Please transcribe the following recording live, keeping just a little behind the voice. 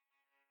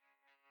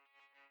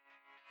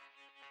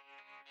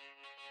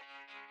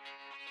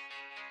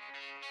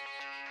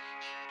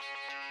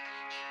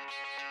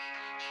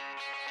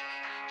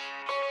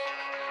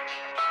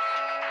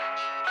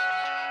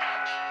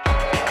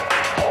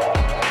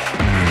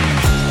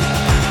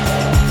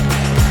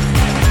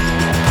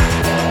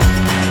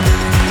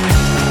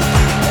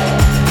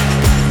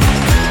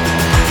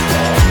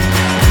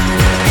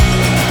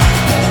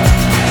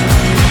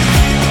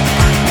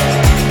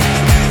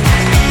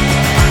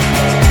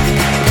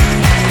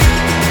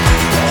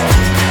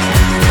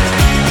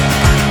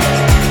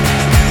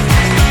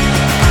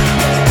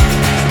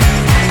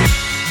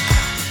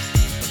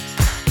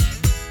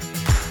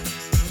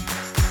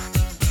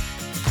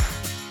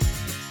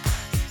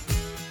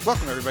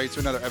everybody,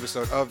 to another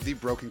episode of the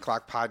Broken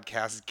Clock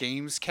Podcast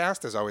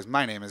Gamescast. As always,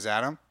 my name is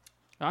Adam.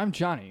 I'm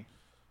Johnny.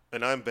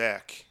 And I'm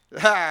back.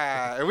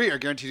 And we are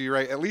guaranteed to be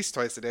right at least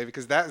twice a day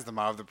because that is the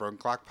motto of the Broken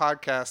Clock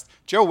Podcast.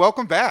 Joe,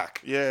 welcome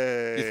back.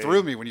 Yay. You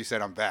threw me when you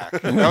said I'm back.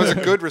 That was a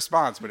good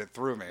response, but it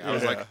threw me. I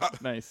was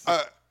like, Nice.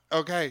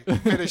 okay,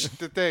 finish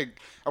the thing.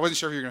 I wasn't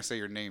sure if you were going to say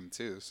your name,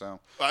 too. So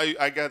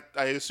I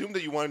assumed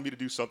that you wanted me to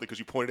do something because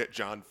you pointed at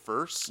John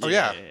first. Oh,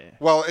 yeah.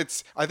 Well,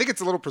 I think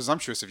it's a little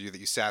presumptuous of you that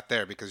you sat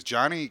there because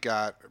Johnny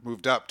got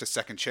moved up to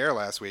second chair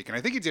last week, and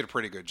I think he did a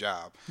pretty good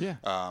job. Yeah.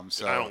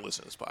 So I don't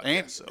listen to this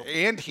podcast.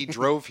 And he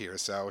drove here,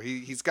 so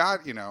he's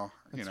got,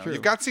 true.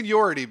 you've got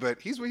seniority,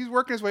 but he's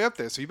working his way up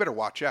there, so you better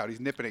watch out.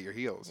 He's nipping at your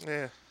heels.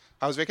 Yeah.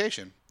 How was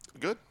vacation?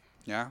 Good.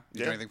 Yeah?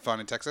 You do anything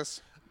fun in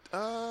Texas?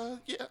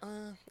 Yeah.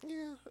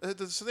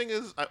 The thing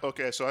is, I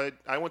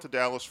went to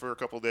Dallas for a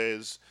couple of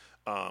days,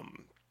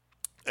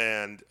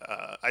 and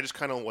I just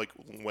kind of like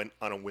went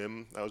on a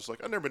whim. I was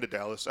like, I've never been to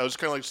Dallas. I was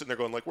kind of like sitting there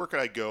going like, where could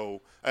I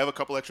go? I have a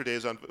couple extra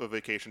days on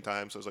vacation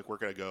time, so I was like, where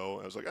can I go?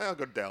 I was like, I'll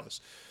go to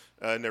Dallas.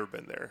 I've never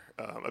been there.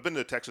 I've been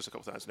to Texas a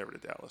couple times, never to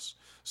Dallas.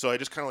 So I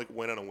just kind of like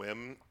went on a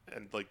whim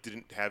and like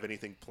didn't have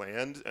anything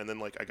planned. And then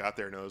like I got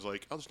there and I was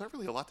like, oh, there's not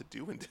really a lot to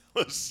do in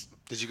Dallas.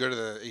 Did you go to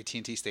the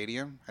AT&T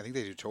Stadium? I think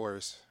they do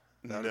tours.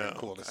 That would be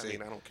cool to see. I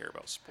mean, I don't care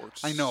about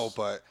sports. I know,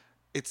 but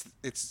it's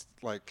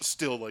like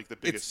still like the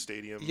biggest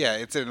stadium. Yeah,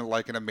 it's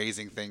an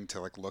amazing thing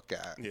to like look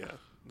at. Yeah,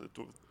 what's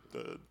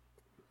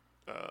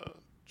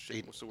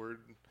the word?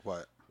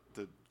 What?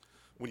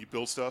 When you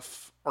build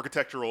stuff,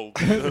 architectural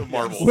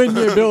marvel. When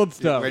you build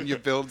stuff. When you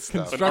build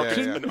stuff.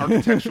 Construction? Yeah. An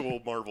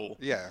architectural marvel.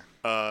 Yeah.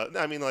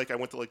 I mean, like I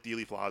went to like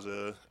Dealey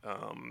Plaza.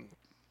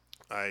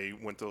 I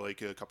went to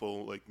like a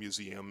couple like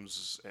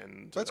museums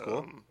and That's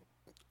cool.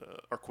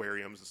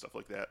 Aquariums and stuff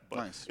like that. But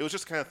Nice. It was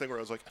just the kind of thing where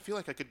I was like, I feel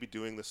like I could be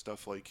doing this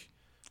stuff like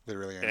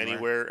Literally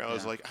anywhere. I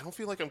was like, I don't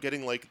feel like I'm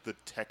getting like the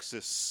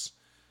Texas.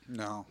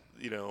 No.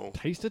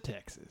 Taste of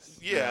Texas.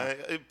 Yeah,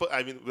 but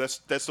I mean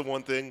that's the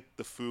one thing.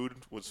 The food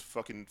was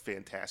fucking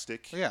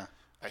fantastic. Yeah.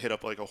 I hit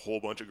up like a whole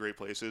bunch of great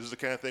places. The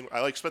kind of thing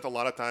I like spent a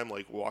lot of time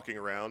like walking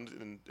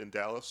around in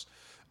Dallas.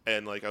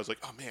 And like I was like,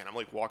 oh man, I'm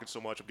like walking so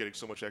much, I'm getting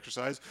so much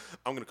exercise.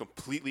 I'm gonna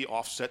completely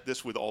offset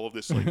this with all of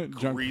this like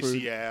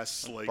greasy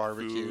ass like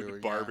barbecue,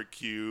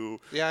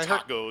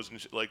 tacos and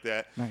shit like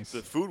that. Nice.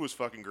 The food was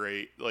fucking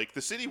great. Like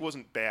the city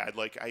wasn't bad.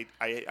 Like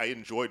I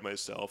enjoyed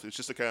myself. It's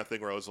just the kind of thing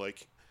where I was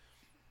like,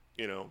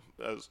 I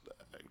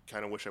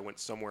kind of wish I went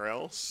somewhere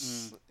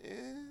else.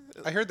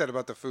 I heard that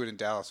about the food in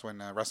Dallas when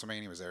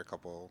WrestleMania was there a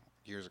couple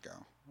years ago,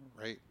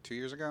 right? 2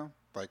 years ago?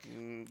 Like,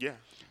 yeah.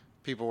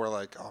 People were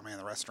like, oh man,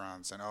 the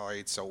restaurants, and I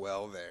ate so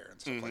well there and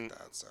stuff like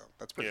that. So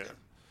that's pretty good.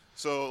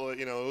 So,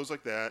 it was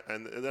like that.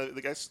 And I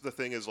guess the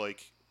thing is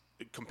like,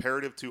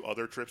 comparative to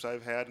other trips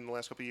I've had in the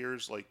last couple of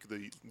years, like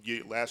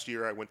last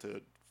year I went to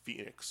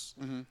Phoenix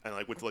and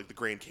like went to like the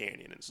Grand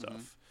Canyon and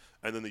stuff.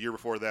 And then the year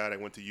before that, I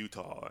went to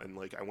Utah and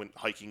like I went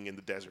hiking in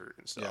the desert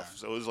and stuff. Yeah.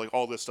 So it was like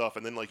all this stuff.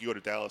 And then like you go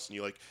to Dallas and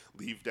you like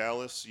leave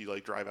Dallas, you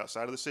like drive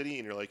outside of the city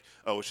and you're like,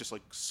 oh, it's just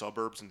like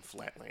suburbs and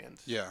flatland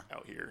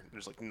out here.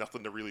 There's like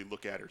nothing to really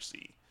look at or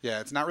see. Yeah,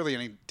 it's not really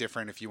any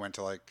different if you went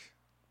to like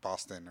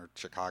Boston or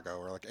Chicago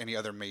or like any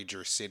other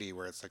major city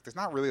where it's like there's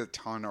not really a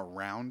ton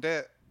around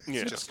it.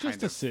 It's just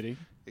kind a of city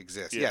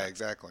exists. Yeah,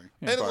 exactly.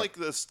 And like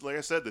this, like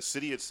I said, the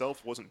city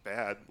itself wasn't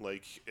bad.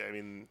 Like I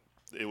mean,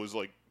 it was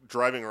like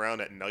driving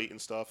around at night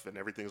and stuff and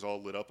everything's all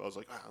lit up. I was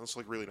like, wow, that's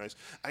like really nice.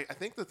 I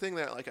think the thing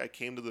that like I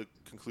came to the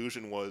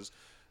conclusion was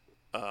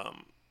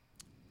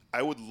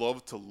I would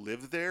love to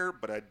live there,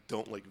 but I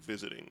don't like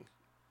visiting.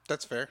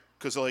 That's fair.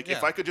 Because like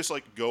if I could just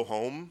like go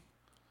home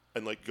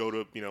and like go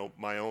to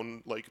my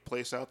own like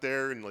place out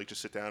there and like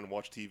just sit down and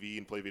watch TV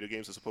and play video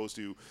games, as opposed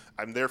to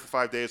I'm there for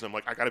 5 days and I'm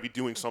like I got to be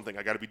doing something.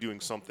 Like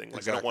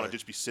Exactly. I don't want to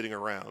just be sitting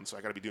around, so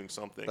I got to be doing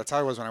something. That's how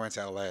I was when I went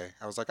to LA.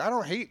 I was like, I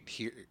don't hate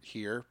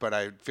here, but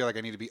I feel like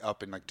I need to be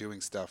up and like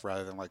doing stuff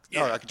rather than like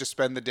I could just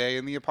spend the day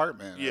in the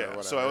apartment. Yeah. Or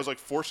whatever. So I was like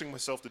forcing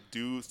myself to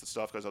do the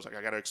stuff because I was like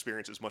I got to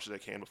experience as much as I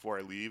can before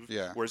I leave.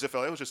 Yeah. Whereas if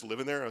I was just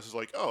living there, I was just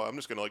like, oh, I'm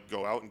just gonna like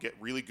go out and get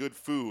really good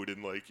food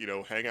and like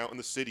hang out in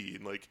the city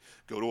and like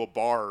go to a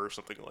bar or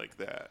something like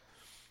that.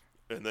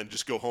 And then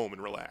just go home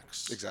and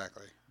relax.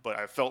 Exactly. But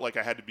I felt like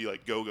I had to be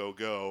like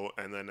go,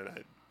 and then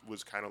I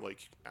was kind of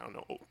like I don't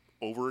know,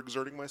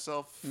 overexerting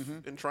myself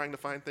in trying to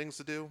find things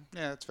to do.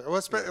 Yeah, it's fair. Well,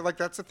 like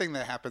that's the thing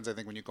that happens. I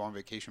think when you go on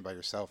vacation by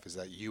yourself is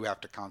that you have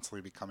to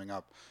constantly be coming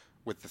up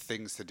with the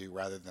things to do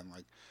rather than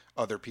like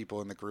other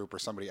people in the group or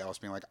somebody else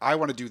being like, I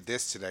want to do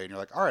this today, and you're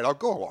like, all right, I'll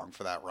go along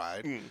for that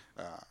ride.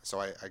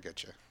 So I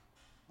get you.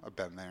 I've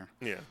been there.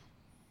 Yeah.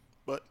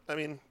 But I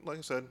mean, like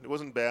I said, it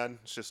wasn't bad.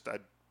 It's just I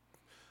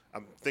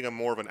think I'm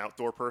more of an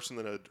outdoor person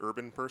than an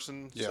urban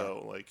person. Yeah.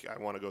 So like I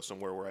want to go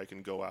somewhere where I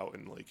can go out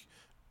and like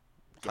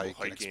go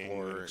hiking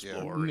and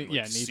explore and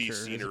like, see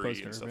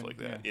scenery and stuff like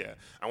that. Yeah.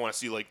 I want to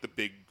see like the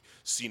big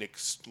scenic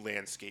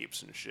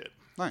landscapes and shit.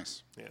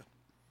 Nice. Yeah.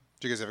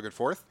 Did you guys have a good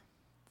 4th?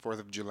 4th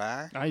of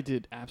July? I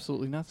did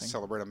absolutely nothing.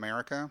 Celebrate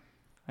America?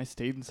 I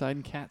stayed inside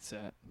and cat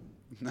sat.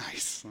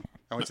 Nice.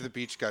 I went to the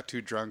beach, got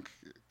too drunk,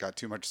 got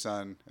too much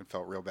sun, and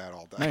felt real bad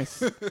all day.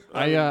 Nice.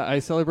 I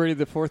celebrated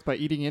the 4th by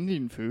eating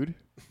Indian food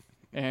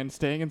and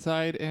staying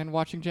inside and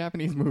watching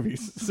Japanese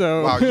movies.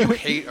 So Wow, you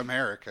hate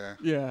America.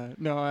 Yeah,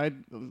 no, I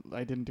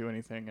didn't do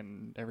anything,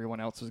 and everyone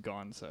else was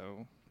gone.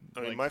 So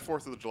I mean, my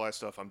 4th of July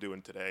stuff I'm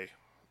doing today.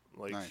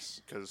 Like, nice.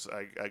 Because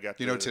I got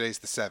today's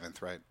the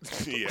 7th, right?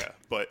 Yeah,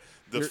 but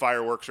the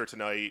fireworks are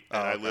tonight,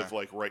 and I live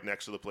like right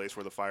next to the place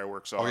where the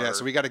fireworks are. Oh yeah,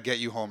 so we got to get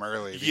you home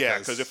early. Yeah,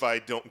 because if I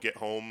don't get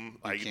home,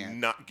 can't. I'm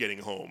not getting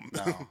home.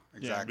 No,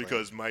 exactly.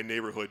 Because my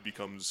neighborhood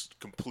becomes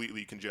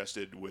completely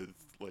congested with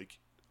like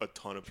a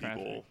ton of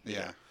people. Traffic.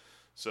 Yeah.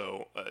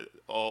 So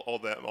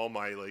all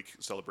my like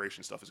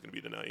celebration stuff is going to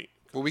be tonight.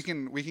 Well, we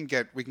can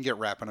get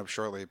wrapping up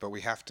shortly, but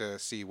we have to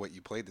see what you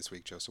played this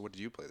week, Joe. So what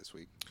did you play this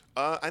week?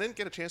 I didn't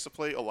get a chance to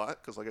play a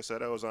lot because, like I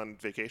said, I was on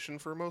vacation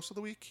for most of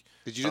the week.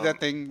 Did you do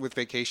that thing with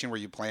vacation where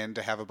you planned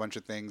to have a bunch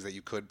of things that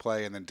you could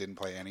play and then didn't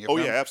play any of them?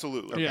 Oh yeah,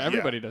 absolutely. Yeah,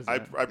 everybody does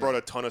that. I brought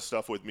a ton of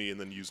stuff with me and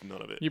then used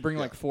none of it. You bring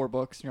like 4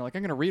 books, and you're like,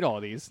 I'm going to read all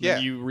of these. And Yeah.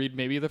 then you read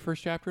maybe the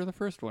first chapter of the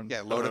first one.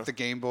 Yeah, load up the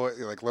Game Boy,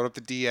 load up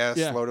the DS,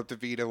 Yeah. load up the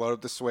Vita, load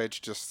up the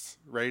Switch, just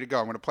ready to go.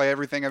 I'm going to play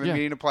everything I've been Yeah.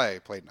 meaning to play.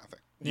 Played nothing.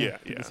 Yeah,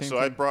 did yeah. the same So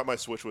I thing. brought my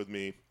Switch with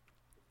me.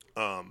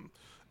 I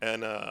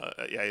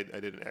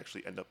didn't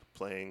actually end up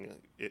playing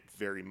it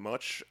very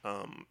much.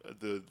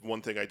 The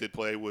one thing I did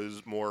play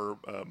was more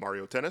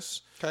Mario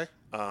Tennis. Okay.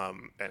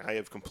 And I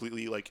have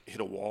completely like hit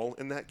a wall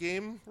in that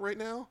game right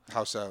now.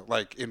 How so?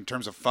 Like in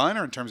terms of fun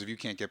or in terms of you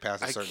can't get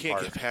past a I certain can't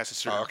part? get past a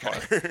certain Oh, okay.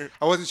 part.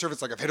 I wasn't sure if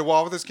it's like I've hit a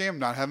wall with this game. I'm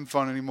not having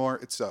fun anymore.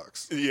 It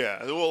sucks.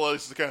 Yeah, well,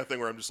 it's the kind of thing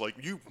where I'm just like,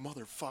 you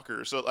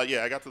motherfucker. So,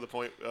 yeah, I got to the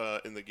point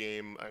in the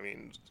game, I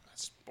mean,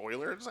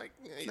 spoiler? It's like,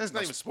 it's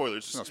not even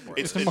spoilers. no spoilers.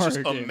 It's It's a just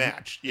Mario a game.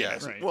 match. Yeah,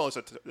 it's, Right. well, it's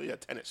a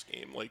tennis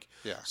game. Like,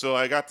 Yeah. So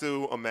I got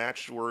to a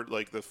match where,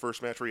 like, the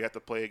first match where you have to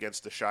play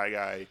against the Shy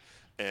Guy,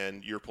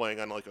 and you're playing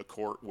on, like, a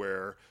court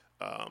where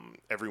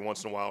every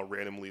once in a while,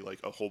 randomly, like,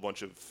 a whole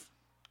bunch of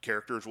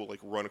characters will like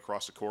run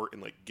across the court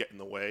and like get in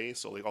the way.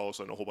 So like all of a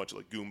sudden a whole bunch of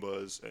like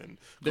Goombas and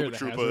They're Koopa the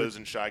Troopas hazard.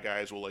 and Shy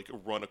Guys will like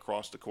run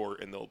across the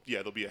court and they'll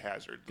be a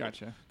hazard.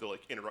 Gotcha. They'll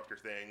like interrupt your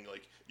thing.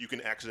 Like you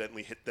can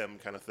accidentally hit them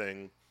kind of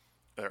thing.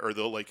 Or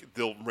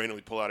they'll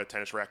randomly pull out a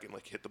tennis racket and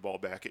like hit the ball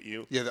back at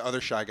you. Yeah, the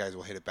other Shy Guys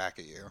will hit it back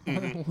at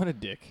you. What a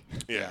dick.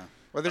 Yeah.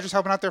 Well, they're just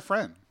helping out their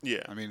friend.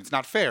 Yeah. I mean, it's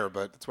not fair,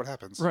 but it's what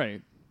happens.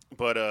 Right.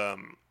 But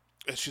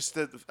it's just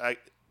that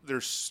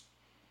there's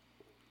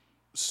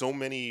so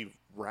many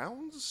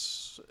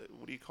rounds.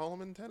 What do you call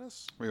them in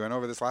tennis? We went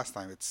over this last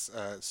time. It's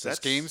Sets?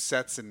 games,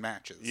 sets, and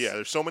matches. Yeah,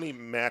 there's so many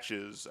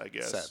matches, I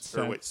guess. Sets.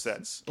 Or wait,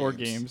 sets. Or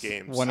games.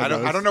 Games. One of I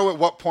don't those. know at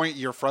what point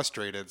you're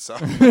frustrated. So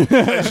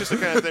It's just the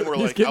kind of thing where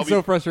He's like getting I'll be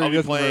so frustrated he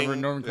I'll be doesn't remember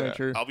playing.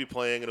 nomenclature. I'll be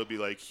playing. It'll be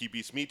like he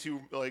beats me 2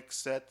 like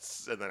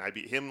sets, and then I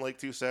beat him like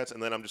 2 sets,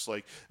 and then I'm just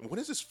like, when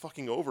is this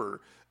fucking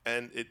over?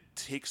 And it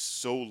takes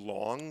so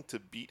long to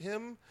beat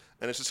him,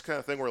 and it's just the kind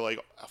of thing where like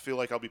I feel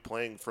like I'll be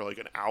playing for like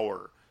an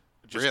hour.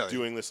 Just Really?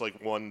 doing this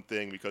like one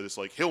thing because it's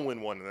like he'll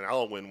win one and then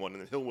I'll win one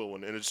and then he'll win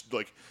one and it just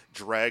like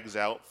drags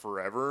out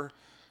forever.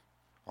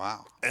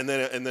 wow. And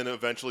then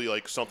eventually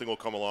like something will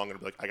come along and I'll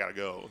be like I gotta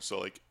go. So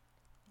like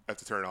I have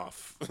to turn it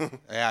off.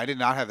 Yeah, I did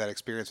not have that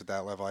experience at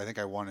that level. I think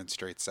I won in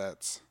straight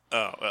sets.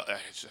 Oh, well,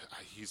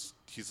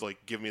 he's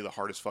like giving me the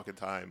hardest fucking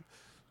time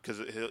because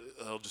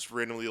he'll just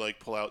randomly like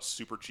pull out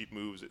super cheap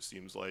moves. It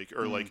seems like,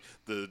 or like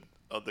the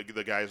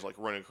guys like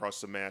running across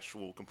the match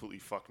will completely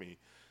fuck me,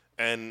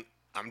 and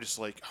I'm just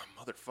like,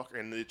 oh, motherfucker,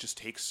 and it just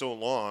takes so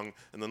long.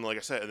 And then like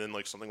I said, and then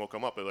like something will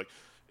come up, and like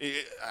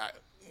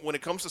when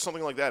it comes to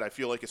something like that, I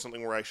feel like it's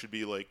something where I should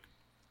be like,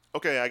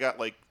 okay, I got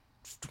like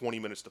 20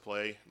 minutes to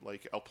play.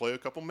 Like I'll play a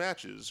couple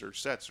matches or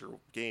sets or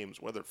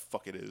games, whatever the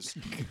fuck it is.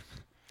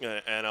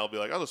 And I'll be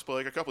like, I'll just play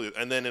like a couple of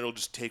these. And then it'll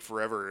just take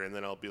forever. And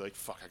then I'll be like,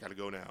 fuck, I got to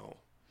go now.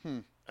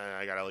 And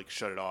I got to like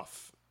shut it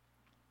off.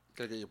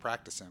 Gotta get your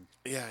practice in.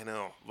 Yeah, I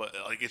know. But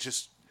like,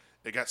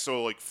 it got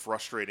so like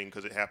frustrating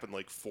because it happened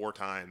like 4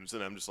 times.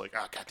 And I'm just like,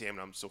 god damn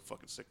it, I'm so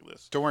fucking sick of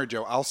this. Don't worry,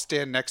 Joe. I'll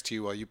stand next to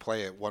you while you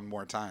play it one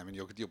more time, and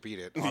you'll beat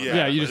it.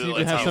 Yeah, you just need to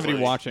that's have how somebody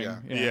it's like- watching. yeah.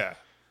 Yeah.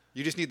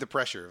 You just need the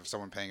pressure of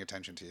someone paying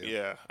attention to you.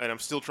 Yeah. And I'm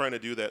still trying to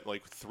do that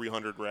like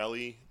 300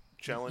 rally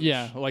challenge.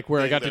 Yeah, like where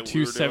I thing got to that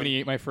we were doing.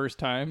 278 my first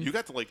time. You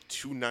got to like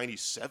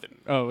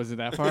 297. Oh, was it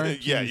that far?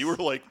 Yeah, Jeez. you were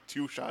like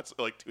 2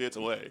 hits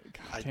away.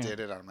 I Damn. did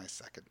it on my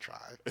second try.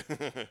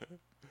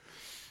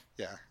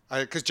 Yeah,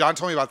 because John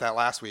told me about that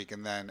last week,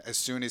 and then as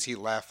soon as he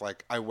left,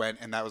 like I went,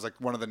 and that was like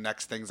one of the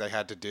next things I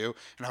had to do,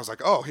 and I was like,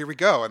 oh, here we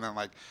go, and then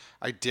like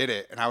I did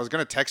it, and I was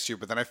gonna text you,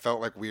 but then I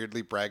felt like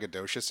weirdly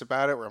braggadocious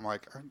about it, where I'm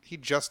like, he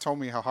just told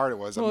me how hard it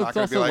was. Well, I'm not it's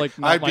gonna be also, like,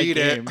 not I my beat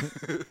game.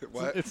 it.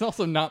 What? It's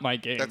also not my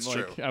game. That's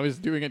like, true. I was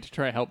doing it to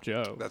try to help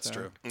Joe. That's so.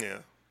 true. Yeah.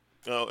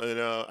 Oh, and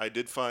I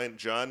did find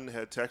John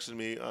had texted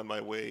me on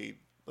my way,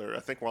 or I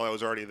think while I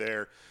was already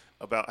there,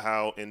 about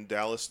how in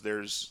Dallas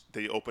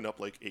they open up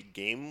like a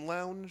game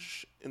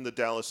lounge in the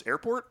Dallas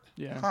airport.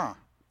 Yeah. Huh?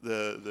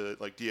 The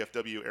like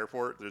DFW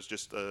airport. There's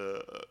just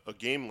a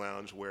game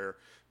lounge where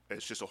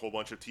It's just a whole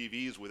bunch of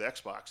TVs with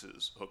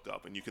Xboxes hooked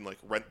up, and you can like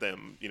rent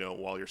them,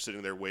 while you're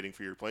sitting there waiting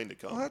for your plane to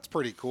come. Well, that's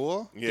pretty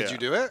cool. Yeah. Did you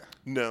do it?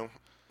 No.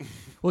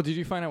 Well, did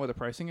you find out what the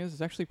pricing is?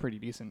 It's actually pretty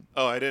decent.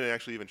 Oh, I didn't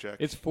actually even check.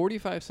 It's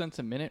 45 cents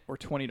a minute or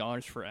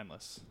 $20 for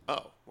endless.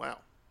 Oh, wow.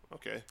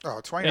 Okay. Oh,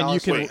 $20 And you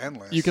can for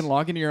endless. you can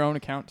log into your own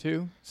account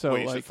too. So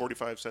Wait, you said like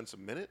 45 cents a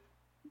minute?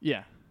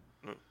 yeah.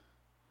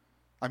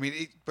 I mean,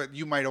 but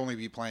you might only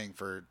be playing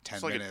for 10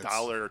 It's like minutes.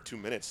 $1 or 2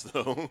 minutes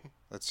though.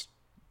 That's,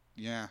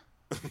 yeah.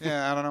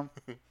 Yeah, I don't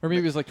know. Or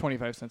maybe it's like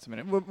 25 cents a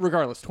minute.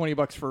 Regardless,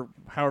 $20 for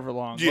however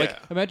long. Like, Yeah.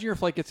 imagine your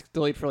flight gets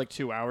delayed for like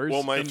 2 hours.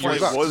 Well, my and you're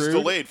flight was screwed.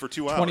 delayed for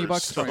 2 hours. 20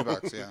 bucks, so-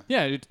 $20, yeah.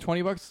 Yeah, it's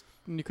 $20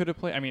 and you could have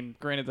played. I mean,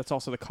 granted, that's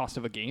also the cost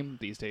of a game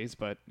these days.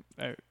 But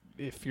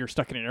if you're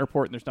stuck in an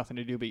airport and there's nothing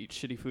to do but eat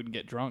shitty food and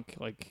get drunk,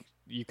 like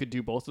you could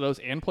do both of those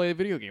and play a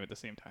video game at the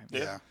same time.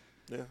 Yeah.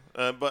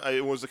 Yeah, but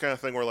it was the kind of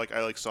thing where like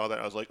I saw that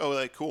I was like, oh,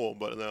 like cool,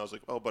 but then I was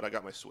like, oh, but I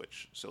got my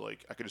Switch, so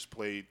like I could just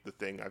play the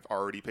thing I've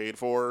already paid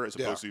for as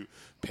opposed to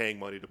paying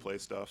money to play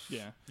stuff.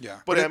 Yeah. Yeah.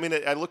 But I mean,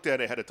 I looked at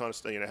it, it had a ton of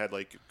stuff. It had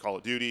like Call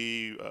of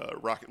Duty,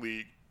 Rocket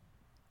League,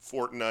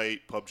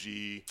 Fortnite,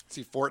 PUBG.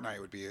 See, Fortnite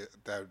would be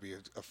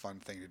a fun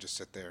thing to just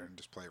sit there and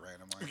just play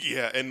randomly.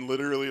 Yeah, and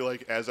literally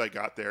like as I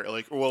got there,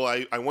 like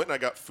I went and I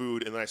got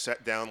food, and then I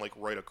sat down like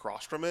right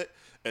across from it,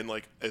 and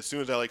like as soon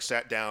as I like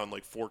sat down,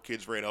 like 4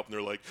 kids ran up and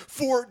they're like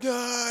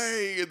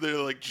Fortnite, and they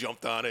like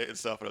jumped on it and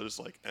stuff, and I was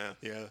just like,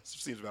 yeah,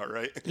 seems about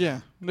right. Yeah,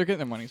 they're getting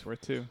their money's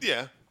worth too.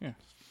 Yeah. Yeah.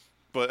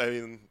 But I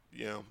mean,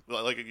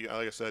 like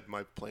I said,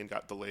 my plane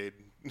got delayed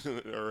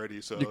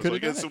already, so You I was could've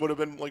like, done it it. would have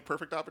been like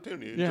perfect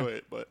opportunity to Yeah. enjoy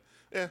it. But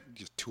yeah,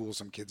 Just tool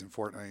some kids in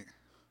Fortnite.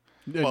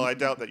 well, I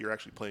doubt that you're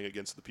actually playing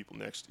against the people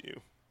next to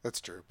you That's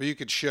true. But you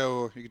could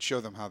show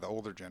them how the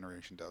older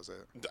generation does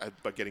it.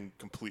 by getting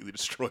completely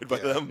destroyed by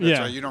Yeah, them. that's Yeah.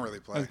 right. You don't really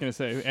I play. was gonna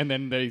say, and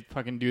then they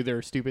fucking do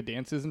their stupid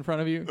dances in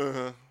front of you.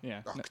 Uh-huh.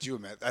 Yeah. Oh, could you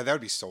imagine? That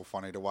would be so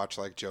funny to watch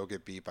like Joe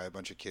get beat by a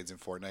bunch of kids in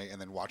Fortnite and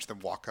then watch them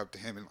walk up to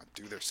him and like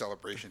do their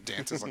celebration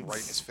dances like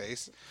right in his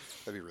face.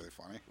 That'd be really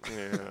funny.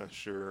 Yeah,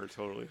 sure,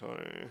 totally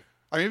funny.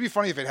 I mean, it'd be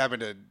funny if it happened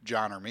to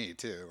John or me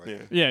too. Like,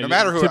 Yeah. Yeah. No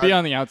matter who to be I-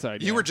 on the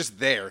outside. You yeah. were just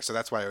there, so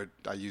that's why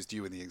I used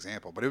you in the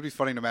example. But it would be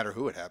funny no matter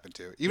who it happened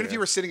to. Even if Yeah. you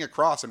were sitting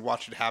across and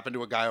watched it happen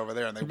to a guy over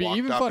there and they It'd be walked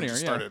even up funnier, and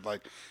just yeah. started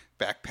like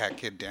backpack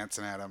kid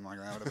dancing at him, like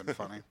that would have been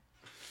funny.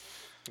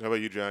 How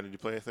about you, John? Did you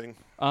play anything?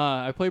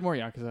 I played more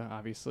Yakuza,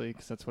 obviously,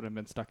 because that's what I've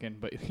been stuck in.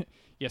 But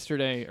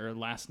yesterday or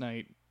last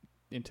night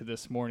into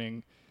this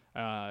morning,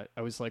 I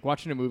was like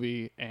watching a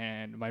movie,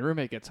 and my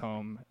roommate gets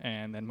home,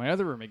 and then my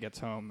other roommate gets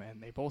home,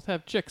 and they both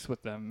have chicks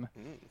with them.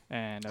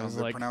 And I was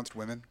They're like, pronounced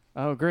women.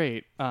 "Oh,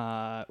 great!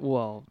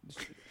 Well,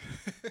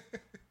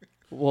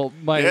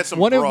 They had some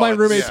one of my broads.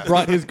 roommates Yeah.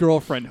 brought his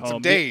girlfriend home.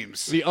 Some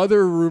dames. The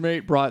other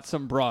roommate brought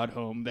some broad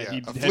home that Yeah, he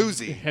a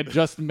floozy. had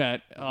just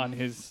met on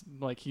his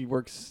he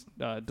works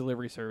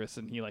delivery service,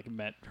 and he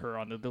met her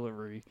on the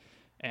delivery.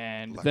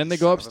 And Lucky then they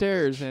son go of a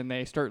upstairs bitch. and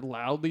they start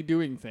loudly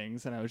doing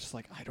things, and I was just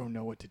like, I don't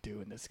know what to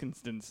do in this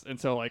instance. And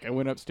so I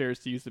went upstairs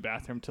to use the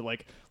bathroom to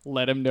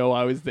let him know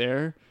I was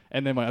there.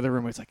 And then my other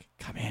roommate's like,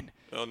 come in.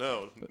 Oh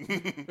no.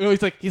 Oh,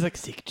 he's like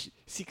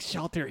seek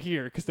shelter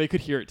here, because they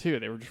could hear it too.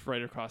 They were just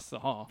right across the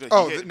hall.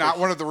 Oh, He had- not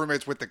one of the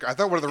roommates with the. I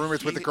thought one of the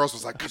roommates with the girls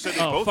was like, You said "Come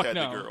they in." Oh both fuck had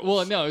no! the girls.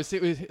 Well, no,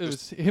 it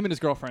was him and his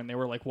girlfriend. They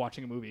were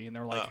watching a movie, and they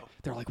were Oh.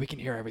 like, we can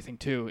hear everything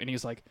too. And he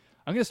was like,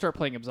 I'm gonna start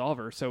playing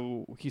Absolver.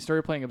 So he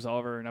started playing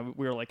Absolver, and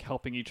we were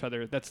helping each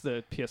other. That's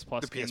the PS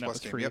Plus The game PS that Plus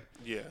was game, free. yep.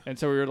 Yeah. And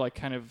so we were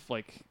kind of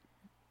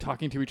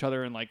talking to each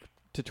other and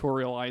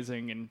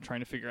tutorializing and trying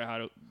to figure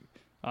out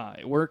how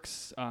it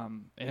works.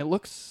 And it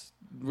looks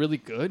really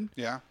good.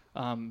 Yeah.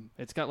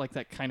 It's got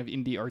that kind of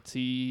indie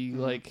artsy,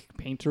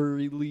 Mm-hmm.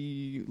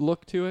 painterly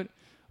look to it,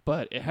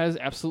 but it has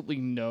absolutely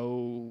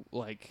no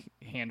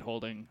hand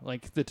holding.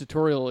 The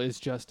tutorial is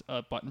just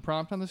a button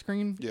prompt on the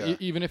screen. Yeah.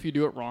 Even if you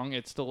do it wrong,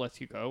 it still lets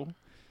you go.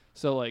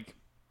 So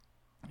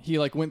he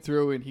went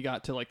through and he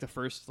got to the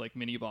first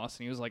mini boss,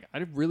 and he was like, I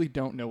really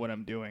don't know what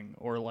I'm doing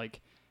or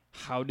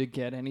how to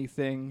get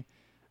anything.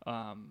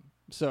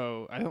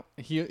 So I don't.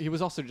 He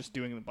was also just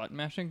doing the button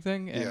mashing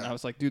thing, and Yeah. I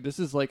was like, dude, this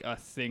is a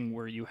thing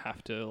where you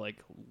have to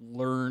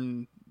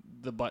learn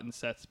the button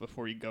sets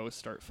before you go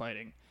start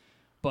fighting.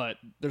 But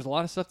there's a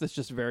lot of stuff that's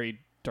just very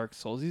Dark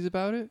Soulsy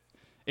about it.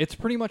 It's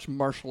pretty much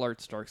martial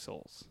arts Dark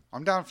Souls.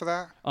 I'm down for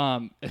that.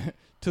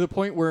 To the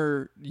point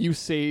where you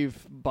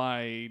save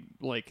by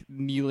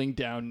kneeling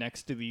down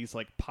next to these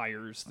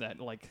pyres that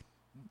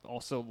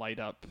also light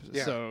up.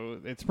 Yeah.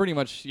 So it's pretty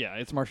much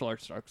it's martial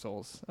arts Dark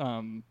Souls.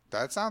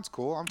 That sounds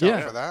cool. I'm down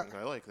Yeah. for that.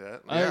 I like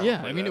that.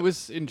 Yeah. I mean, it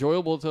was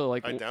enjoyable to I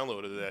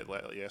downloaded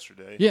that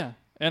yesterday. yeah,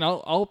 and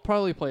I'll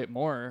probably play it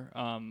more.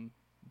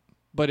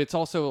 But it's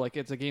also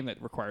it's a game that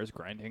requires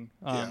grinding.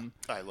 Yeah.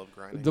 I love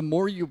grinding. The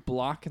more you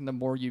block and the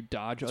more you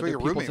dodge That's other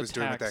what your people's roommate was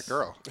doing with attacks. that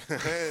girl.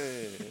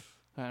 Hey.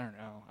 I don't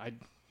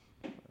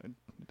know.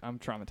 I'm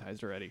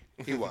traumatized already.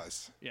 He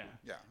was. Yeah.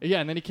 Yeah.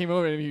 Yeah, and then he came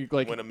over and he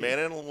When a man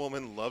and a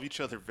woman love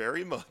each other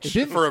very It much.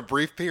 didn't For a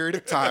brief period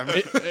of time.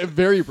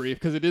 very brief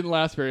because it didn't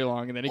last very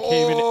long, and then he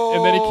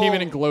came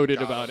in and gloated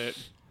God. about it.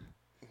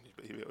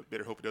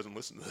 better hope he doesn't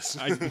listen to this.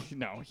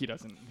 No, he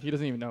doesn't. He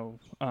doesn't even know.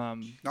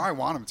 No, I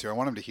want him to. I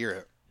want him to hear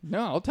it. No,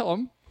 I'll tell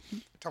him.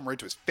 Tell him right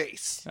to his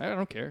face. I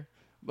don't care.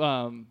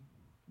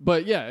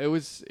 But yeah,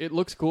 it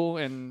looks cool,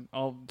 and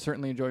I'll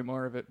certainly enjoy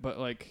more of it. But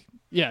like,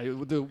 yeah,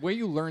 the way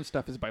you learn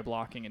stuff is by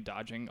blocking and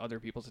dodging other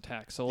people's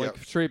attacks. So like,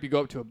 straight up, you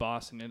go up to a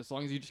boss, and as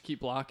long as you just keep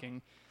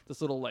blocking,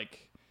 this little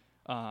like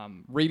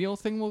radial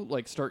thing will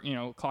like start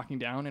clocking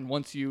down, and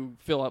once you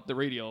fill up the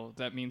radial,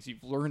 that means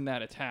you've learned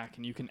that attack,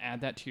 and you can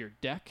add that to your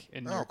deck,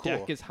 and your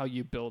deck is how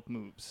you build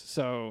moves.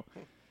 So.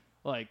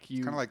 Like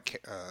you, kind of like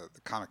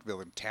the comic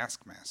villain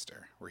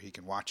Taskmaster, where he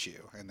can watch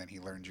you and then he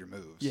learns your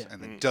moves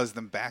and then Mm-hmm. does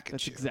them back at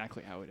that's you.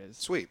 exactly how it is.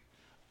 Sweet.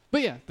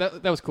 But yeah,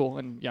 that was cool,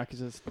 and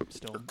Yakuza's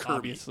still Kirby.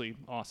 obviously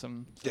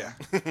awesome. So. Yeah.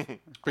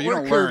 But you Or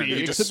don't Kirby, learn.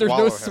 You just except there's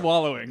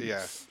swallow no him. swallowing.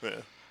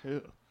 Yeah.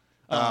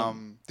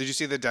 Yeah. Did you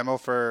see the demo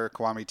for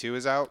Kiwami 2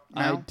 is out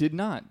now? I did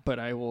not, but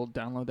I will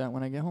download that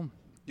when I get home.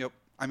 Yep.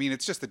 I mean,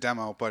 it's just the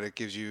demo, but it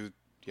gives you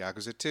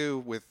Yakuza 2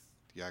 with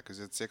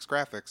Yakuza 6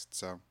 graphics.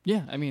 So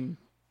Yeah, I mean,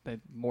 the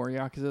more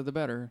Yakuza, the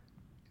better.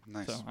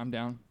 nice. So I'm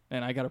down,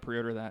 and I got to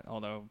pre-order that.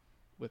 Although,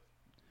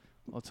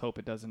 let's hope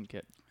it doesn't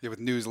get. Yeah, with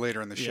news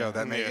later in the show, Yeah.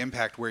 that may Yeah.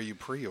 impact where you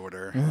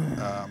pre-order.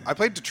 I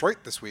played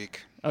Detroit this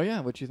week. Oh yeah,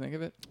 what'd you think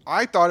of it?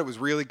 I thought it was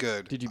really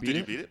good. Did you beat Did it?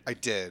 you beat it? I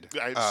did.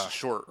 It's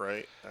short,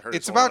 right? I heard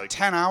It's only about like,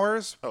 10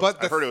 hours, oh,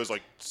 but I heard it was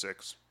like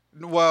 6.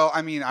 well,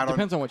 I mean, I don't.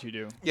 Depends on what you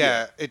do.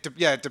 Yeah, it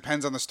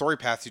depends on the story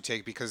path you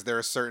take because there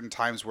are certain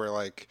times where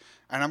like,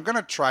 and I'm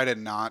gonna try to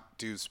not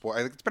do spoil.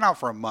 It's been out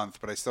for a month,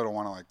 but I still don't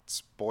want to like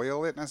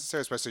spoil it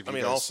necessarily, especially if I you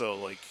mean, guys, also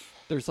like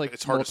There's like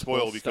it's hard to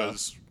multiple spoil stuff.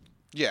 because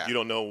yeah, you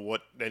don't know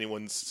what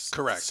anyone's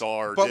correct. saw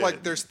or But did.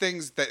 like, there's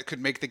things that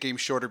could make the game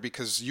shorter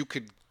because you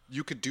could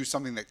do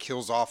something that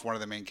kills off one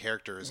of the main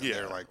characters. And yeah,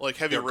 they're like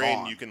Heavy they're Rain,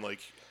 gone. you can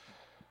like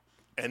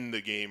end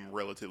the game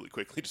relatively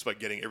quickly just by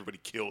getting everybody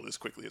killed as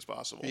quickly as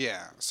possible.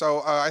 Yeah.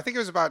 So I think it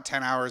was about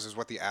 10 hours is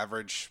what the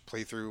average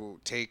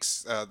playthrough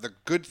takes. The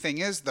good thing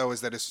is, though,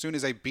 is that as soon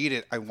as I beat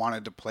it, I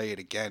wanted to play it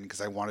again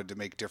because I wanted to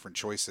make different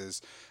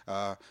choices.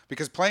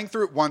 Because playing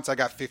through it once, I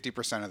got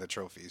 50% of the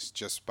trophies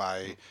just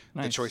by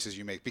the Nice. choices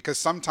you make. Because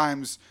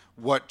sometimes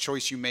what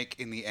choice you make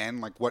in the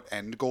end, like what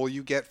end goal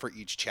you get for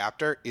each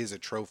chapter, is a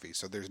trophy.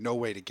 So there's no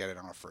way to get it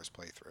on a first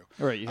playthrough.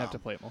 All right, you have to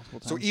play it multiple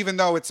times. So even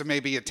though it's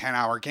maybe a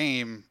 10-hour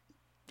game,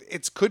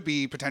 it could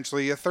be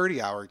potentially a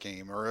 30-hour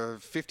game or a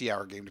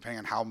 50-hour game, depending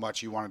on how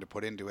much you wanted to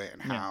put into it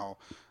and how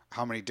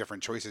many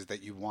different choices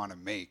that you want to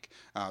make.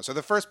 So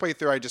the first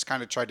playthrough, I just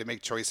kind of tried to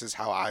make choices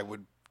how I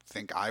would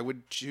think I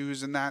would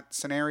choose in that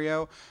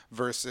scenario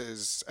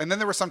versus, and then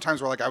there were some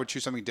times where like I would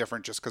choose something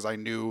different just because I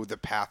knew the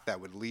path that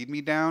would lead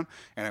me down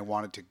and I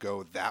wanted to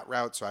go that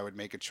route. So I would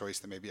make a choice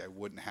that maybe I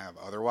wouldn't have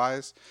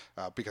otherwise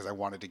because I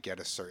wanted to get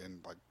a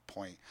certain like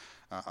point.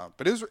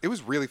 But it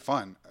was really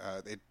fun.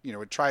 It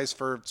tries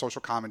for social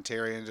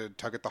commentary and to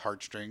tug at the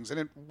heartstrings, and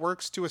it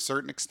works to a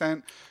certain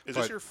extent. Is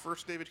but this your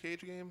first David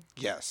Cage game?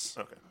 yes.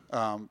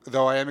 Okay.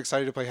 Though I am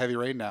excited to play Heavy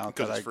Rain now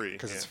 'Cause it's free,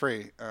 Because it's yeah.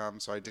 free.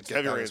 So I did get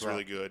Heavy that Rain as is well.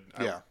 really good.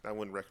 Yeah. I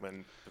wouldn't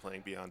recommend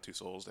playing Beyond Two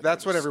Souls.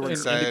 That's what everyone And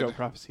said. Indigo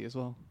Prophecy as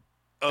well.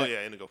 Oh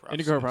yeah, Indigo Prophecy.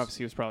 Indigo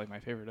Prophecy was probably my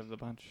favorite of the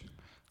bunch.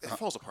 It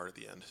falls apart at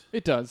the end.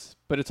 It does,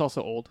 but it's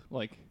also old.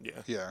 Like,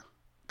 Yeah. Yeah,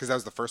 because that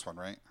was the first one,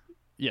 right?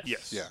 yes.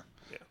 Yes. Yeah.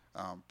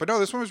 Yeah. But no,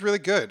 this one was really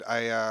good.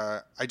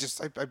 I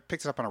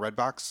picked it up on a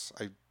Redbox.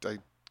 I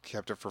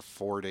kept it for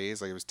 4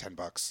 days. Like it was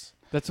 $10.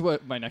 That's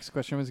what my next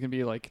question was going to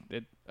be. Like,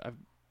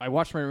 I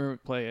watched my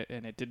roommate play it,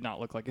 and it did not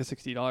look like a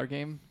 $60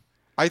 game.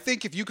 I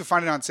think if you could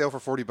find it on sale for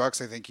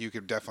 $40, I think you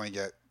could definitely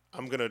get.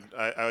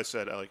 I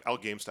said I'll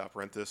GameStop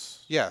rent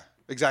this. Yeah,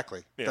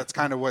 exactly. Yeah. That's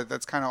kind of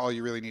all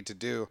you really need to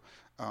do.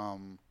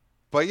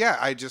 But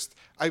yeah,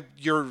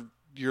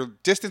 your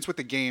distance with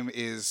the game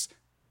is,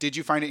 did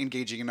you find it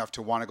engaging enough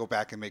to want to go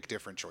back and make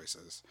different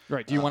choices?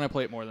 Right. Do you want to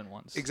play it more than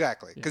once?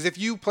 Exactly. Because if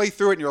you play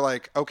through it and you're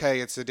like,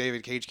 okay, it's a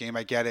David Cage game,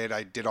 I get it,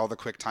 I did all the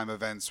quick time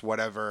events,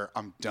 whatever,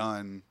 I'm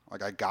done.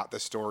 Like I got the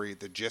story,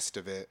 the gist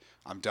of it,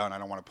 I'm done. I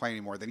don't want to play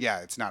anymore. Then yeah,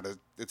 it's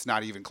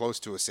not even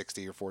close to a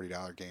 $60 or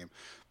 $40 game.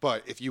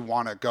 But if you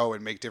want to go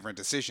and make different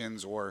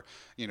decisions or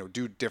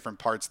do different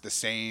parts the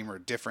same or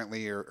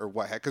differently or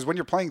what heck, because when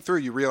you're playing through,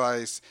 you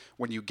realize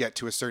when you get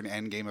to a certain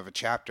end game of a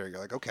chapter, you're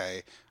like,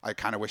 okay, I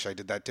kind of wish I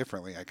did that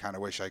differently. I kind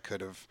of wish I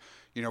could have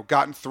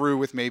gotten through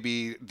with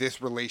maybe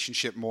this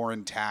relationship more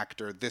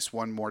intact or this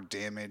one more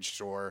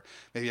damaged, or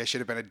maybe I should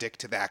have been a dick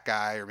to that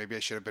guy, or maybe I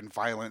should have been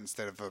violent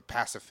instead of a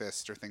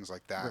pacifist or things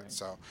like that. Right.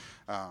 So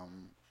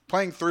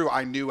playing through,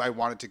 I knew I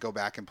wanted to go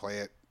back and play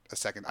it a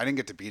second. I didn't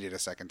get to beat it a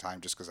second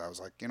time just because I was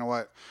like, you know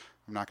what?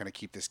 I'm not going to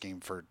keep this game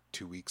for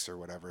 2 weeks or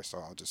whatever, so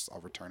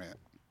I'll return it.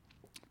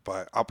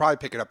 But I'll probably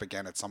pick it up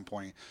again at some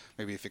point,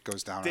 maybe if it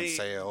goes down on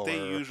sale. They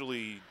or...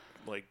 usually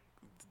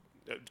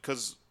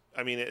because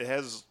I mean it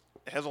has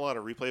a lot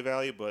of replay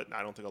value, but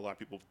I don't think a lot of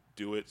people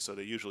do it, so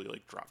they usually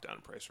drop down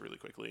in price really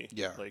quickly.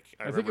 Yeah.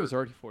 I think it was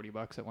already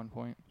 $40 at one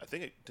point. I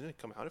think it didn't it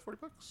come out at $40.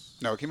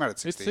 No, it came out at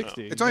 60. It's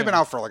 60. It's only been yeah.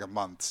 out for like a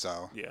month,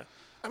 so. Yeah.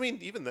 I mean,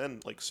 even then,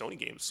 Sony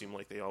games seem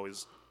like they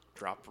always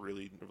drop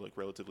really like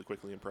relatively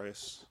quickly in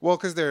price. Well,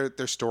 because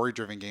they're story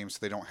driven games, so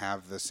they don't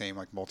have the same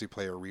like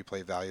multiplayer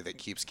replay value that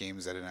keeps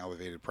games at an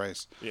elevated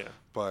price. Yeah.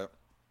 But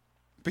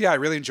yeah, I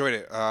really enjoyed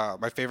it.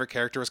 My favorite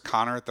character was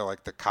Connor,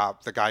 the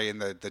cop, the guy in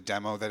the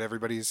demo that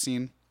everybody's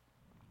seen.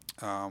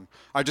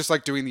 I just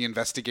like doing the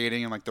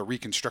investigating and like the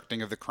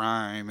reconstructing of the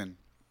crime, and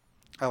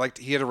I liked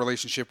he had a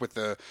relationship with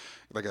a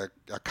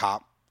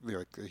cop.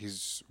 Like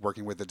he's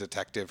working with a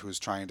detective who's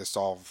trying to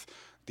solve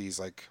these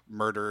like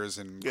murders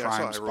and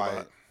crimes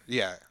by.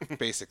 Yeah,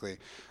 basically.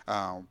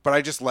 But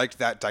I just liked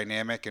that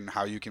dynamic and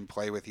how you can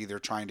play with either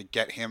trying to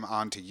get him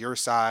onto your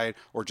side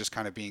or just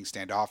kind of being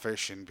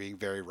standoffish and being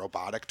very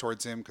robotic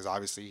towards him, because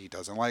obviously he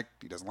doesn't like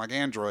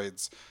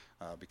androids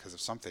because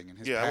of something in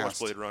his past. I watched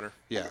Blade Runner.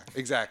 Yeah,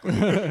 exactly.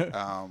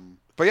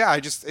 But yeah,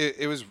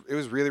 it was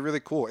really,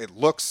 really cool. It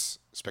looks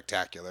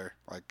spectacular.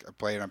 Like I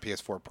played it on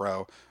PS4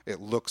 Pro. It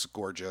looks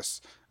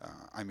gorgeous.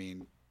 I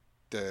mean,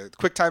 the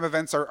QuickTime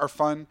events are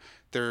fun.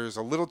 There's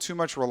a little too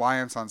much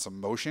reliance on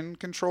some motion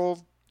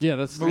control. Yeah,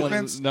 that's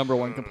movements. the number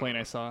one complaint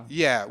I saw.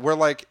 Yeah, where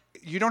like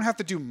you don't have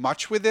to do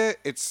much with it.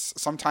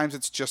 Sometimes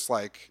it's just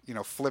like,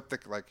 flip the,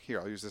 like, here,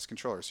 I'll use this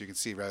controller so you can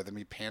see rather than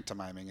me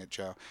pantomiming it,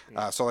 Joe.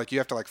 So like you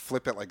have to like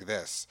flip it like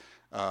this.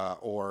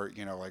 Or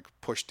like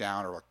push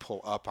down or like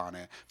pull up on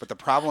it. But the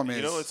problem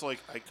is, it's like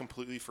I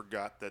completely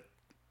forgot that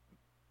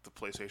the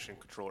PlayStation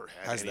controller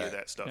has any of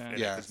that stuff in it,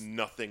 because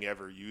nothing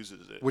ever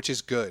uses it. Which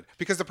is good,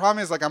 because the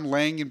problem is like I'm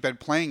laying in bed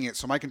playing it,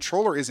 so my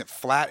controller isn't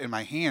flat in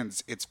my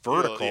hands; it's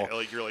vertical. Yeah,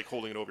 like you're like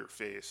holding it over your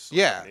face.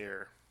 Yeah. In the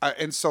air.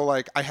 And so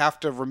like I have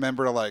to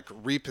remember to like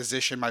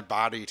reposition my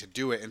body to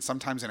do it, and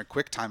sometimes in a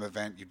QuickTime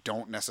event you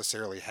don't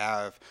necessarily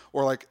have,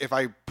 or like if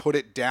I put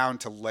it down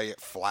to lay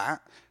it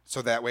flat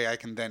so that way I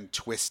can then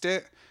twist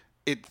it,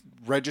 it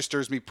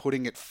registers me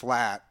putting it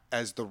flat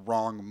as the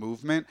wrong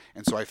movement,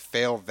 and so I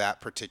fail that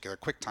particular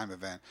QuickTime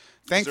event.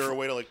 Is there a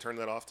way to like turn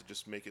that off to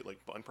just make it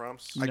like button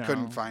prompts? I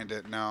couldn't find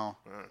it. No,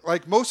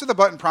 like most of the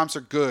button prompts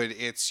are good.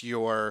 It's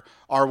your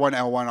R1,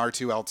 L1,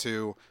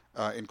 R2,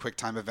 L2 in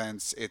QuickTime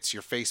events. It's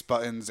your face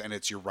buttons and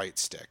it's your right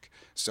stick.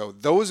 So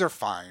those are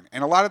fine.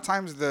 And a lot of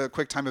times the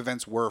QuickTime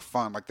events were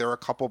fun. Like there are a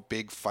couple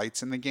big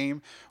fights in the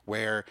game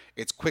where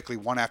it's quickly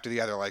one after the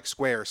other, like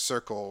square,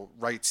 circle,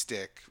 right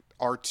stick,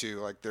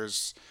 R2. Like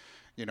there's,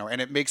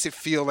 and it makes it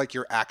feel like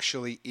you're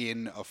actually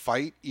in a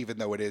fight, even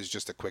though it is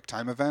just a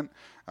QuickTime event.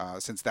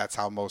 Since that's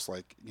how most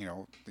like,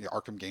 the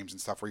Arkham games and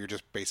stuff, where you're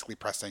just basically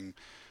pressing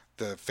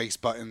the face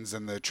buttons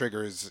and the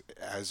triggers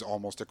as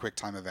almost a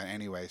QuickTime event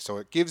anyway. So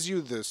it gives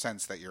you the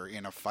sense that you're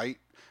in a fight,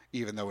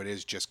 even though it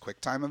is just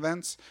QuickTime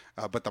events.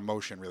 But the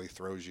motion really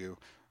throws you,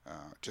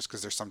 just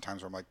because there's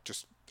sometimes where I'm like,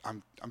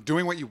 I'm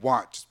doing what you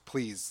want. Just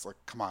please, like,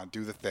 come on,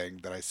 do the thing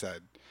that I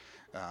said.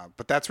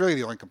 But that's really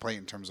the only complaint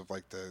in terms of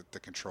like the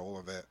control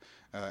of it.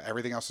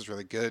 Everything else is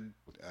really good.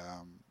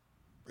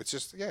 It's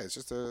just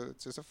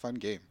a fun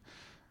game.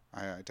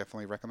 I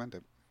definitely recommend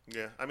it.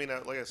 Yeah, I mean,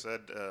 like I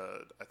said,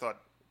 I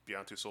thought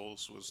Beyond Two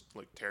Souls was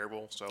like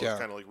terrible, so I was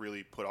kind of like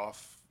really put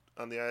off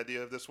on the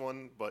idea of this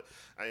one. But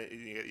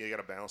you got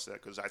to balance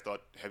that, because I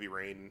thought Heavy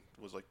Rain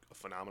was like a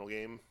phenomenal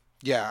game.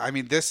 Yeah, I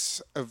mean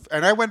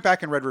and I went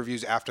back and read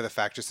reviews after the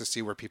fact just to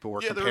see where people were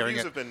comparing it. Yeah, the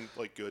reviews have been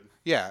like good.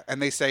 Yeah,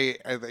 and they say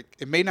like,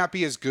 it may not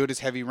be as good as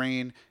Heavy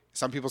Rain.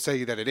 Some people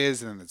say that it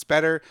is, and then it's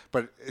better,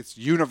 but it's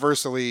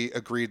universally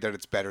agreed that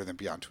it's better than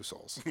Beyond Two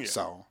Souls. Yeah.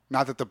 So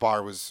not that the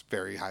bar was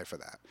very high for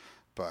that,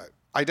 but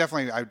I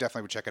definitely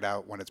would check it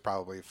out when it's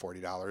probably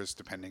 $40,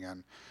 depending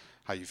on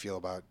how you feel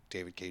about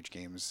David Cage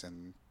games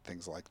and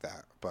things like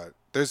that. But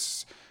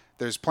there's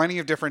plenty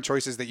of different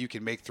choices that you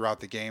can make throughout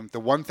the game. The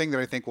one thing that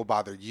I think will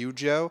bother you,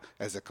 Joe,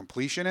 as a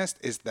completionist,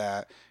 is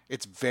that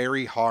it's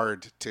very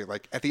hard to,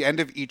 like, at the end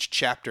of each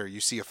chapter,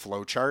 you see a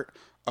flow chart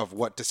of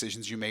what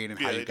decisions you made and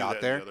how you got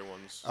there. The other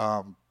ones.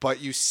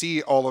 But you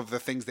see all of the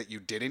things that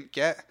you didn't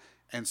get.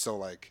 And so,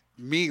 like,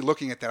 me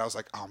looking at that, I was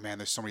like, oh, man,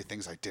 there's so many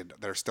things I did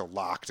that are still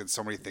locked and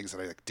so many things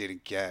that I like,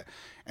 didn't get.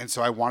 And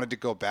so I wanted to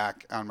go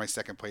back on my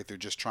second playthrough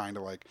just trying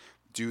to, like,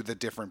 do the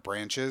different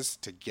branches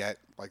to get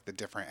like the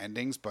different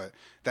endings, but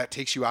that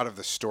takes you out of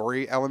the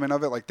story element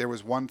of it. Like there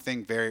was one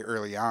thing very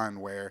early on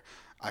where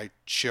I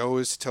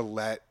chose to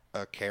let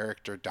a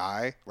character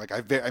die. Like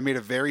I made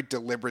a very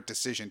deliberate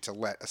decision to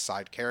let a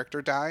side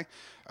character die.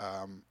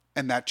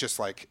 And that just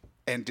like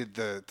ended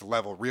the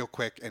level real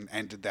quick and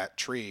ended that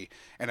tree.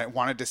 And I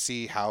wanted to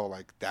see how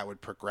like that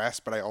would progress,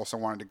 but I also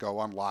wanted to go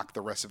unlock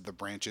the rest of the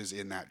branches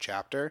in that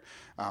chapter.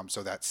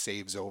 So that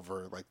saves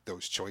over like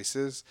those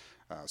choices.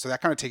 So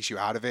that kind of takes you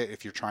out of it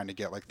if you're trying to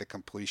get like the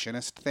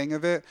completionist thing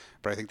of it.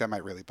 But I think that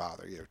might really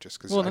bother you just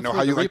because I know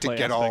how you like to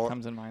get all.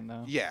 Comes in mind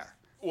though. Yeah.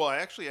 Well, I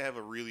actually have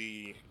a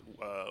really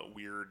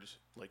weird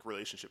like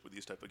relationship with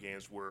these type of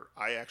games where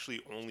I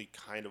actually only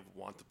kind of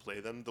want to play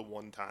them the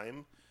one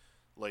time.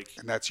 Like,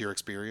 and that's your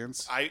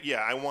experience.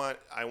 I want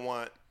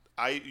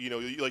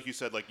like you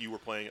said, like you were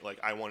playing it,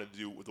 like I wanted to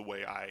do it the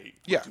way I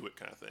would do it,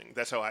 kind of thing.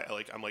 That's how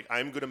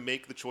I'm gonna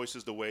make the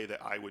choices the way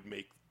that I would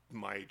make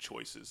my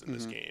choices in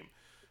this game.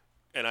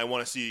 and I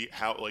want to see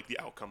how like the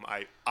outcome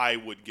I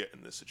would get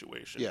in this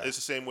situation. Yeah. It's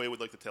the same way with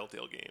like the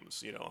Telltale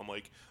games. You know, I'm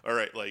like, all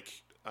right,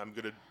 like I'm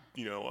gonna,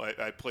 you know,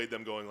 I played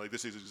them going like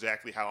this is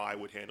exactly how I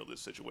would handle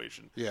this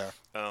situation. Yeah.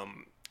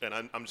 And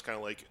I'm just kind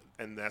of like,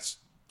 and that's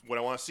what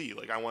I want to see.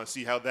 Like I want to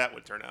see how that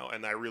would turn out,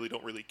 and I really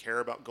don't really care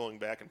about going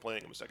back and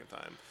playing them a second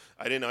time.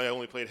 I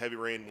only played Heavy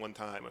Rain one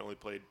time. I only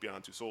played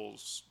Beyond Two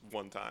Souls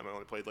one time. I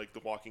only played like the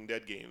Walking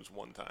Dead games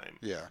one time.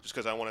 Yeah. Just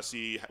because I want to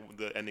see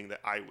the ending that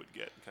I would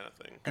get, kind of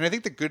thing. And I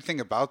think the good thing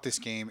about this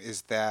game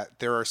is that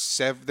there were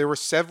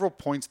several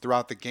points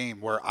throughout the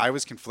game where I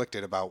was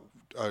conflicted about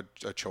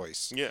a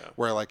choice. Yeah.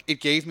 Where like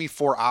it gave me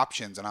 4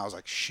 options, and I was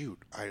like, shoot,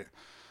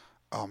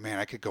 oh man,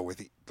 I could go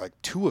with like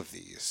 2 of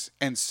these.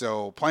 And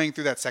so playing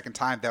through that second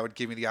time, that would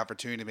give me the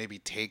opportunity to maybe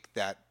take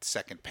that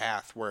second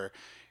path where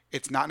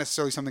it's not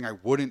necessarily something I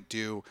wouldn't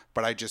do,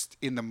 but I just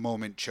in the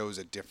moment chose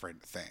a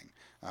different thing.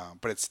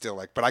 But it's still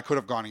like, but I could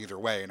have gone either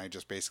way, and I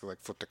just basically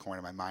like flipped a coin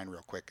in my mind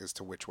real quick as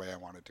to which way I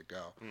wanted to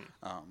go.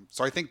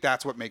 So I think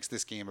that's what makes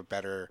this game a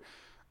better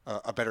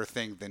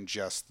thing than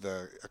just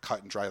a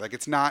cut and dry. Like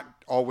it's not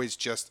always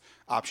just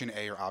option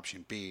A or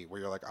option B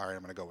where you're like, all right,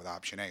 I'm going to go with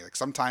option A. Like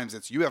sometimes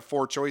it's you have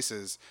 4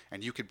 choices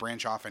and you could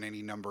branch off in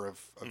any number of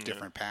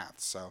different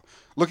paths. So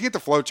looking at the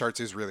flow charts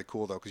is really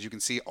cool though, because you can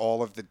see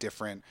all of the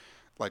different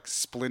like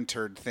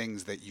splintered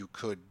things that you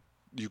could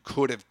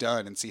have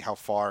done and see how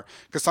far.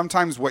 Because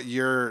sometimes what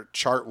your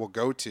chart will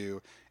go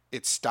to,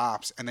 it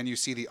stops, and then you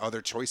see the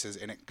other choices,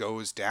 and it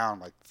goes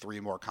down like 3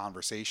 more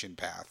conversation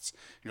paths.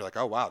 And you're like,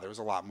 oh wow, there was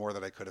a lot more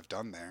that I could have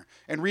done there.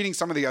 And reading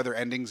some of the other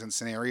endings and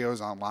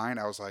scenarios online,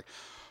 I was like,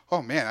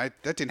 oh man,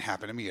 that didn't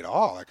happen to me at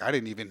all. Like I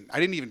didn't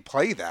even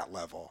play that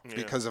level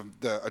because of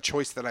a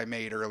choice that I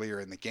made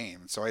earlier in the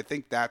game. So I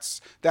think that's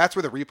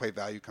where the replay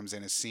value comes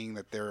in, is seeing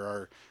that there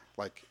are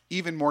like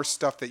even more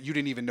stuff that you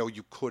didn't even know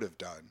you could have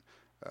done.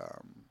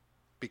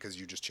 Because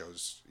you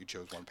chose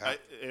one path.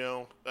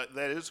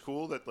 That is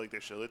cool that like they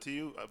show it to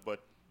you,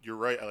 but you're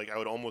right. Like I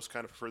would almost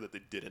kind of prefer that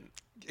they didn't.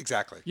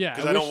 Exactly. Yeah,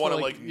 because I don't want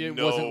to like it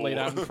know. wasn't laid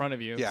out in front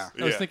of you. Yeah.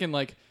 I was thinking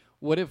like,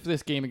 what if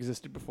this game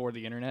existed before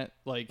the internet?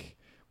 Like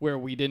where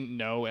we didn't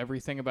know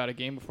everything about a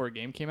game before a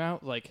game came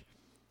out. Like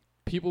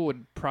people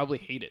would probably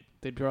hate it.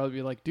 They'd probably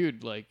be like,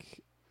 dude,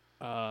 like.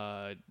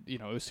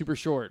 It was super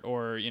short,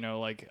 or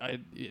like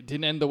it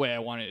didn't end the way I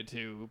wanted it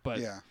to. But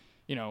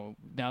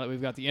now that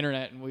we've got the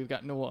internet and we've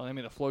got the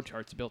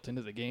flowcharts built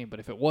into the game.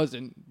 But if it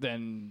wasn't,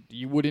 then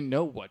you wouldn't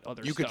know what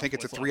other. You could think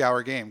it's a like.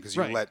 3-hour game because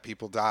you Right. let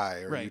people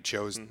die, or Right. you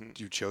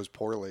chose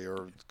poorly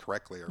or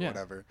correctly or Yeah.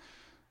 whatever.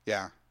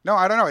 Yeah. No,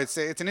 I don't know. It's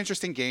an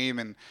interesting game,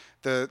 and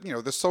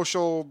the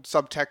social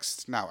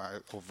subtext,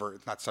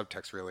 overt, not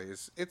subtext really,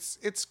 is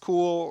it's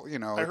cool.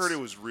 I heard it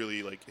was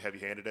really like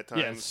heavy-handed at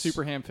times. Yeah, it's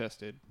super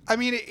ham-fisted. I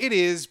mean, it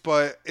is,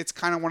 but it's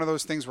kind of one of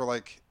those things where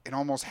like it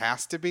almost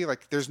has to be.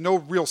 Like there's no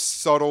real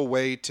subtle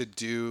way to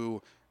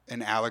do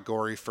an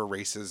allegory for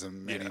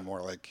racism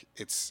anymore. Like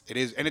it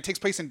is, and it takes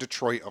place in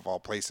Detroit of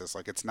all places.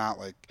 Like it's not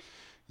like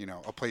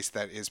a place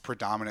that is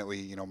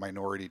predominantly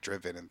minority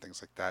driven and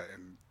things like that.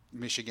 And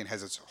Michigan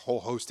has its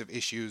whole host of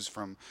issues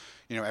from,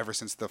 ever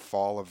since the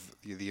fall of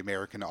the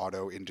American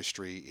auto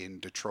industry in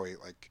Detroit.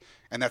 Like,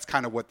 and that's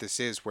kind of what this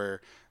is,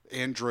 where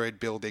Android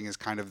building is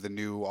kind of the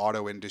new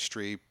auto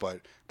industry,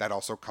 but that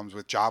also comes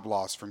with job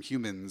loss from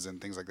humans and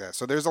things like that.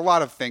 So there's a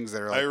lot of things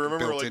that are like, I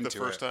remember built like into the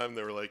first it. time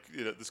they were like,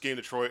 this game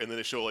Detroit, and then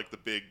they show like the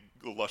big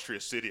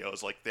illustrious city. I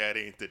was like, that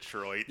ain't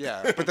Detroit.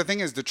 Yeah, but the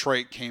thing is,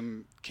 Detroit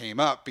came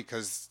up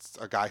because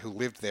a guy who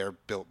lived there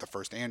built the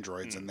first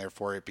Androids, and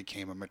therefore it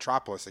became a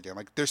metropolis again.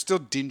 Like there's still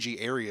dingy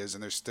areas,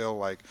 and there's still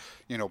like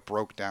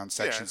broke down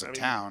sections of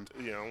town.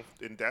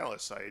 In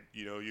Dallas,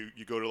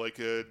 you go to like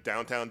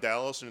downtown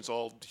Dallas, and it's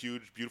all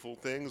huge, beautiful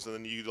things, and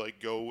then you like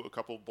go a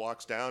couple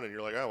blocks down, and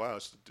you're like, oh wow,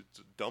 it's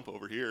a dump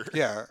over here.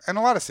 Yeah, and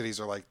a lot of cities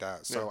are like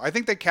that. So I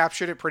think they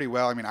captured it pretty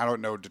well. I mean, I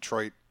don't know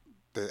Detroit,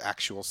 the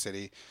actual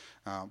city.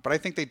 But I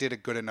think they did a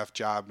good enough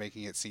job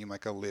making it seem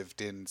like a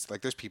lived-in,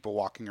 like there's people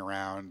walking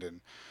around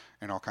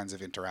and all kinds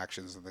of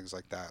interactions and things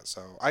like that.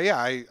 So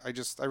I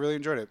really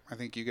enjoyed it. I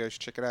think you guys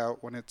should check it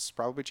out when it's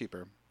probably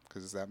cheaper,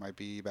 because that might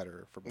be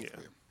better for both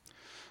of you.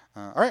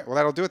 All right, well,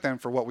 that'll do it then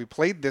for what we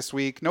played this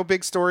week. No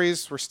big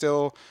stories. We're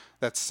still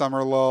that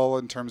summer lull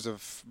in terms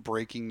of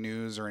breaking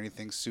news or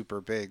anything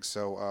super big.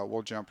 So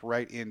we'll jump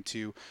right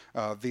into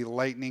the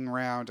lightning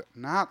round,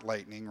 not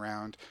lightning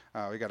round.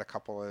 We got a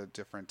couple of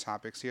different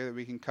topics here that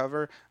we can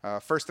cover.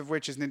 First of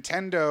which is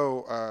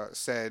Nintendo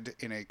said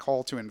in a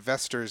call to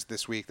investors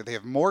this week that they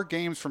have more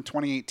games from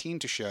 2018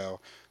 to show.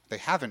 They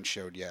haven't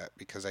showed yet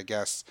because I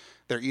guess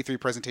their E3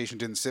 presentation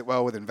didn't sit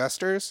well with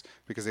investors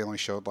because they only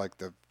showed like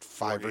the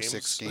 5 or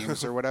 6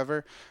 games or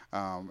whatever,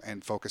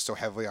 and focused so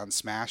heavily on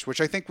Smash, which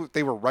I think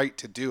they were right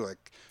to do.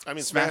 Like, I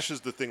mean, Smash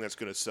is the thing that's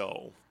going to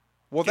sell.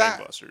 Well,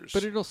 gangbusters.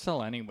 But it'll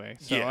sell anyway.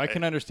 So Yeah, I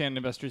can understand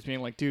investors being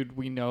like, dude,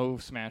 we know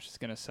Smash is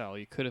going to sell.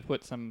 You could have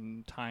put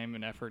some time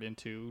and effort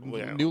into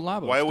new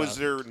Labo Why stuff. was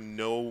there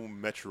no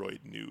Metroid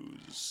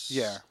news?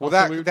 Yeah, well,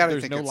 Also, that I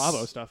there's think no it's,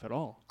 Labo stuff at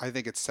all. I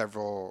think it's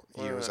several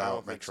years I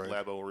out. don't think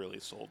Metroid. Labo really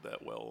sold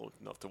that well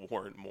enough to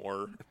warrant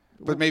more.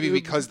 But maybe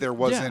because there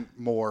wasn't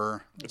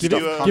more Give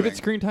stuff you, coming. give it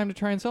screen time to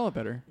try and sell it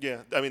better.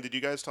 Yeah, I mean, did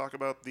you guys talk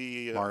about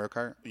the Mario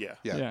Kart. Yeah.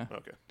 Yeah.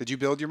 Okay. Did you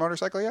build your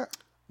motorcycle yet?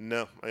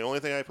 No, the only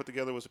thing I put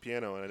together was a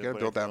piano, and I You didn't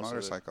gotta build that anything else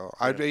with it. motorcycle.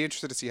 I'd be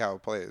interested to see how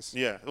it plays.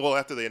 Yeah. Well,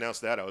 after they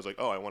announced that, I was like,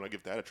 oh, I want to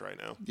give that a try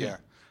now. Yeah.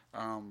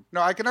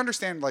 No, I can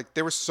understand. Like,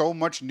 there was so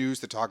much news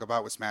to talk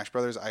about with Smash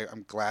Brothers.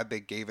 I'm glad they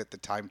gave it the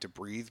time to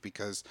breathe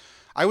because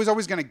I was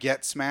always going to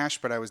get Smash,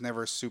 but I was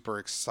never super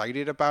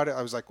excited about it.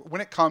 I was like,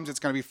 when it comes, it's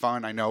going to be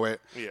fun. I know it.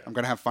 Yeah. I'm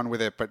going to have fun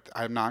with it, but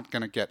I'm not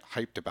going to get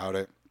hyped about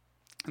it.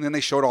 And then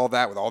they showed all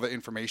that with all the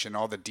information,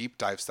 all the deep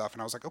dive stuff,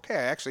 and I was like, okay,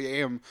 I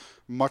actually am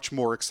much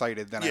more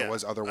excited than I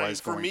was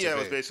otherwise for going me, to be. I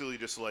was basically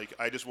just like,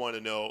 I just want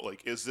to know,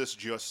 like, is this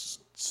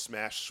just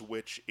Smash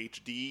Switch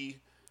HD?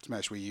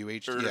 Smash Wii U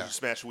HD. Or Yeah.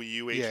 Smash Wii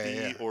U HD,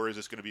 Yeah. or is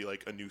this going to be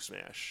like a new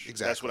Smash?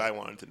 Exactly. That's what I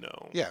wanted to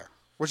know. Yeah.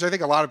 Which I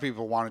think a lot of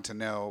people wanted to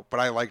know, but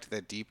I liked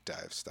the deep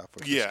dive stuff.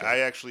 Which was Yeah, good. I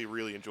actually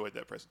really enjoyed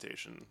that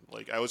presentation.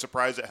 Like, I was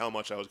surprised at how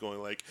much I was going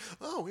like,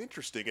 oh,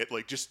 interesting. At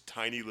like just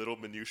tiny little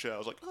minutia, I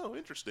was like, oh,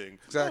 interesting.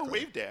 Exactly. Oh,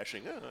 wave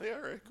dashing. Oh, yeah,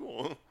 all right,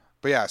 cool.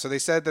 But yeah, so they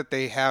said that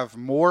they have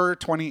more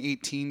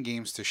 2018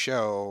 games to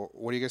show.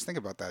 What do you guys think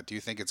about that? Do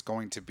you think it's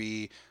going to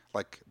be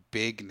like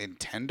big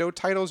Nintendo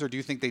titles, or do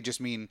you think they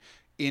just mean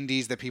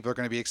indies that people are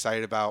going to be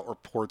excited about, or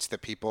ports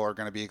that people are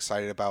going to be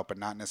excited about, but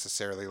not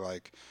necessarily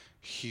like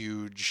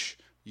huge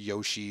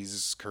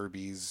Yoshi's,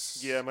 Kirby's?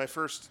 Yeah, my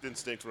first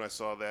instinct when I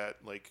saw that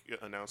like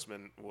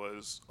announcement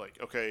was like,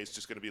 okay, it's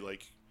just going to be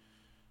like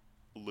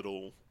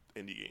little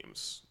indie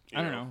games. You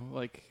I don't know.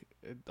 Like,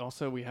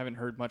 also we haven't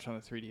heard much on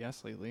the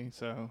 3DS lately,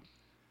 so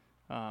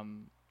I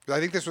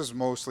think this was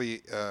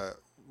mostly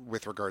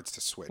with regards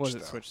to Switch. was it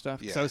though. Switch stuff?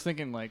 'Cause Yeah. I was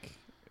thinking like,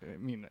 I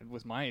mean,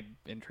 with my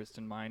interest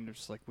in mind,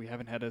 it's like we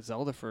haven't had a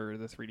Zelda for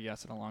the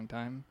 3DS in a long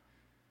time.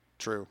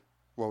 True.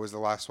 What was the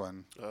last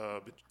one?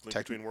 Link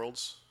Tec- Between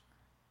Worlds.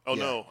 Oh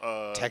Yeah.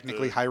 no,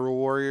 Technically the, Hyrule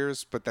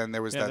Warriors, but then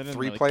there was Yeah, that that didn't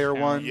really 3-player count.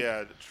 one.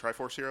 yeah,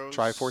 Triforce Heroes.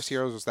 Triforce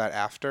Heroes, was that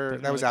after?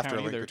 Didn't That was really after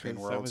count Link either, Between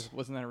 'cause Worlds.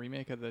 wasn't that a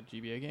remake of the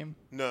GBA game?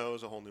 No, it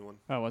was a whole new one.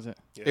 Oh, was it?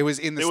 Yeah. It was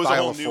in the It was a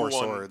style whole of new Four one,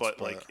 Swords,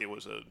 but like it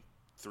was a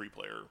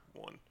 3-player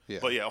one. Yeah.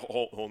 But yeah,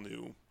 whole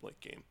new like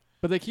game.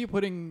 But they keep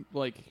putting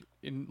like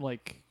in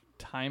like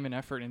time and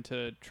effort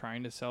into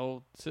trying to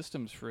sell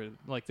systems for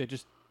like they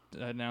just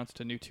announced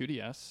a new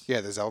 2DS. yeah,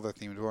 the Zelda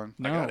themed one.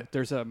 No, got it.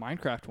 there's a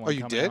Minecraft one. Oh,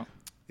 you coming did? out.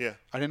 Yeah,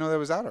 I didn't know that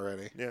was out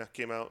already. yeah,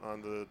 came out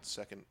on the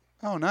 2nd.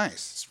 Oh, nice.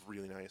 It's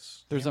really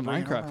nice. There's Yeah, a bring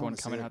it on, I Minecraft wanna one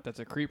see coming it. out that's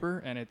a creeper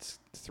and it's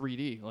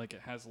 3D. Like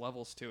it has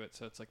levels to it,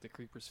 so it's like the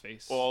creeper's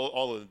face. Well,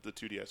 all of the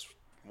 2DS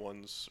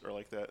ones are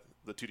like that.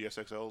 The 2DS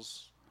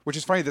XLs. Which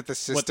is funny that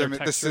the What,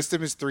 their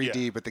system texture? is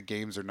 3D, Yeah. but the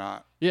games are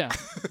not. yeah,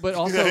 but I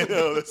also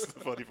know that's the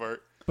funny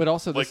part.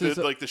 this is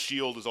Like the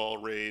shield is all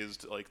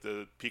raised. Like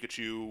the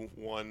Pikachu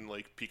one,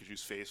 like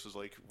Pikachu's face was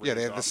like. Yeah,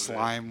 they raised have the off of it.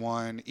 slime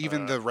one.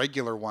 Even the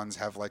regular ones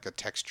have like a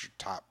textured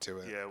top to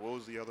it. Yeah, what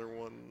was the other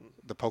one?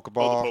 The Oh,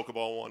 Pokeball. the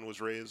Pokeball one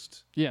was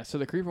raised. yeah. So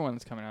the creeper one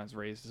that's coming out is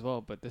raised as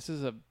well, but this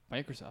is a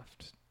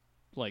Microsoft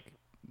like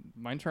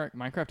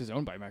Minecraft is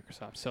owned by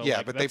Microsoft. So Yeah,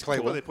 like, but they that's play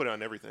cool. Well, they put it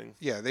on everything.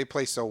 Yeah, they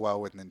play so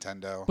well with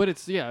Nintendo. But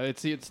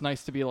it's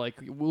nice to be like,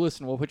 well,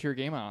 listen, we'll put your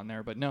game out on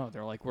there, but no,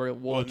 they're like we'll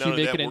Well, keep none of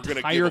that. making an We're gonna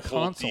entire give a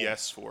whole console.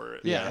 DS for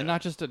it. Yeah, and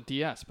not just a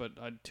DS, but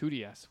a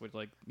 2DS with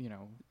like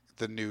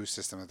the new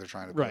system that they're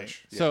trying to right.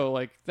 push. Yeah. So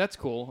like that's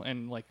cool,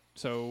 and like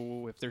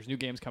so if there's new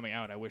games coming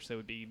out, I wish they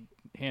would be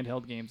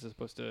handheld games as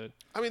opposed to.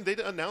 I mean, they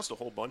announced a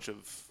whole bunch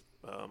of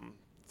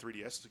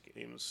 3DS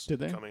games Did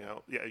they? coming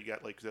out. Yeah, you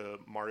got like the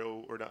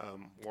Mario or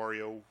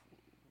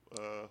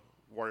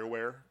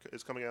WarioWare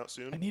is coming out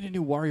soon. I need a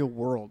new Wario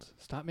World.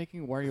 Stop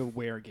making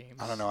WarioWare games.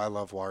 I don't know. I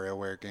love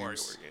WarioWare games.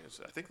 WarioWare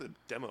games. I think the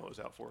demo is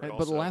out for it. But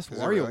also. the last Is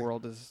it Wario really?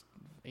 World is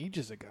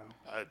ages ago.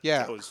 Yeah.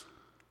 that was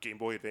Game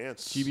Boy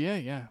Advance.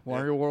 GBA, yeah.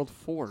 Wario World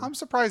 4. I'm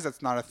surprised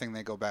that's not a thing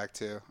they go back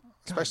to.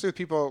 Especially with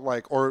people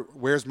like, or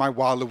where's my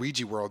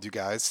Waluigi world, you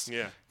guys?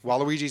 Yeah,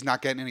 Waluigi's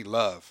not getting any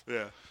love.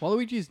 yeah.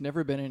 Waluigi's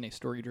never been in a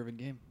story-driven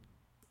game.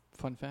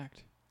 Fun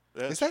fact.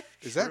 That's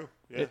Is that- true?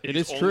 Yeah. It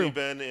He's is only true.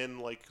 been in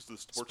like the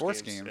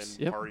Sports games games. and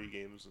Yep. party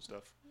games and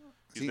stuff.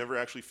 He's See- never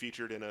actually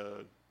featured in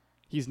a.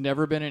 He's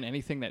never been in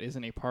anything that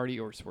isn't a party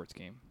or sports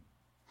game.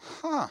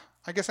 Huh.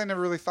 I guess I never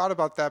really thought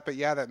about that, but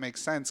yeah, that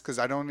makes sense because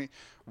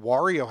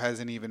Wario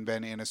hasn't even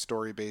been in a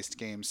story-based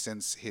game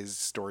since his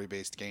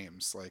story-based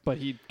games. Like, But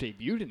he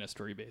debuted in a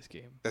story-based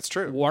game. that's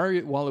true.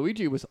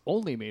 Waluigi was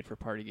only made for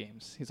party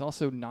games. He's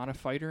also not a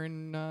fighter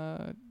in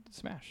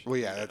Smash. Well,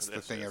 yeah, that's the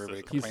that's- thing that's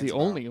everybody the- He's complains the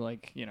about.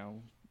 only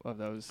of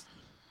those.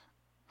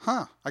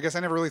 Huh. I guess I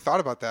never really thought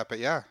about that, but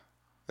yeah,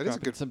 that is a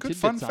Dropping some good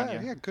fun tidbits on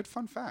fact. ya. Yeah, good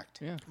fun fact.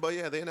 Yeah. But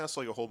yeah, they announced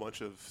like a whole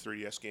bunch of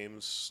 3DS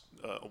games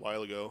a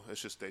while ago.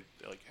 It's just they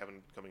like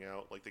haven't coming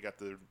out. Like they got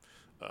the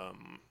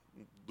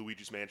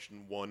Luigi's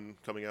Mansion 1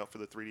 coming out for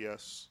the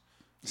 3DS.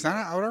 Is that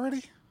out already?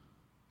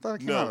 I thought it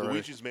came out No, already.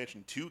 Luigi's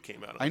Mansion 2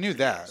 came out. On I the knew 3DS,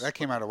 that. That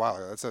came out a while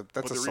ago. That's a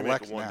but the remake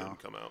select of 1 now. didn't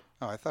come out.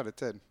 Oh, I thought it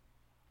did.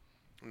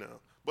 No,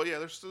 but yeah,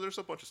 there's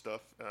a bunch of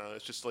stuff.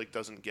 It's just like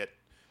doesn't get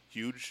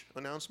huge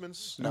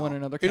announcements. No. I want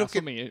another It'll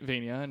get-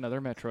 Castlevania,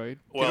 another Metroid.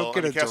 Well,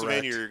 get I a mean, Castlevania,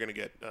 direct. you're gonna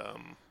get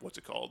what's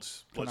it called?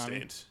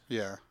 Bloodstained.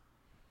 Yeah.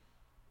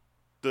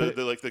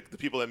 The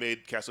people that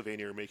made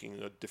Castlevania are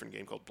making a different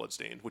game called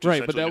Bloodstained, which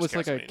Right, is but that was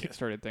essentially like a just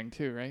Castlevania. Kickstarted thing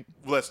too, right?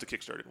 Well, that's the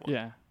Kickstarted one.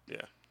 Yeah.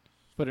 Yeah.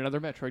 But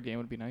another Metroid game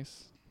would be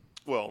nice.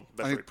 Well,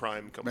 I Metroid think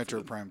Prime comes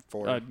Metroid Prime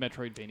 4.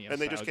 Metroidvania.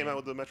 and they just style came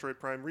out game. with the Metroid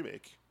Prime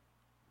remake,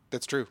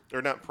 That's true.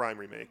 or not Prime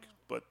remake,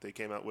 but they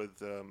came out with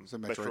Is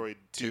it Metroid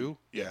 2?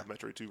 Yeah, Yeah.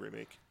 Metroid 2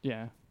 remake.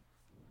 Yeah.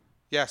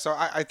 Yeah, so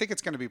I think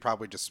it's going to be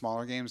probably just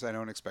smaller games. I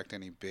don't expect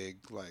any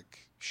big,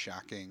 like,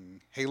 shocking,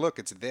 hey, look,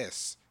 it's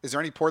this. Is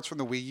there any ports from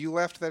the Wii U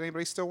left that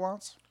anybody still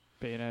wants?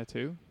 Bayonetta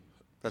 2.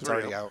 That's It's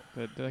already already out.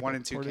 Did that 1 get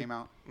and 2 ported? came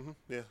out.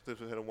 Yeah, they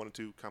had a 1 and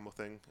 2 combo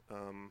thing.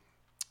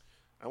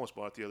 I almost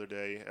bought it the other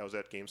day. I was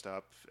at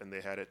GameStop and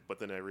they had it, but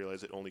then I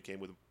realized it only came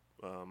with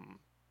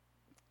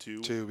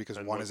 2. 2 because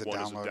and 1 is a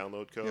download.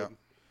 download code. Yeah.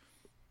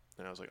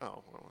 And I was like,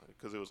 oh, well,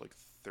 because it was like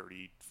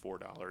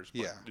 $34.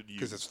 Yeah, but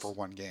because it's for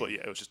one game. But yeah,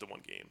 it was just a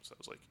one game. So I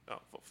was like, oh,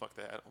 well, fuck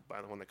that. I'll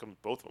buy the one that comes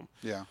with both of them.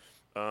 Yeah.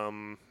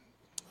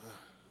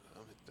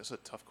 That's a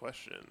tough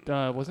question.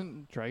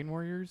 Wasn't Dragon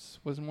Warriors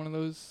wasn't one of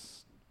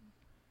those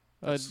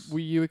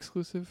Wii U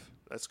exclusive?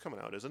 That's coming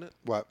out, isn't it?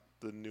 What?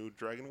 The new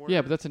Dragon Warrior?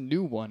 Yeah, but that's a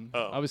new one.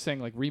 Oh. I was saying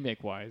like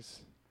remake wise.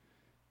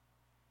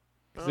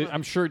 Uh,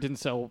 I'm sure it didn't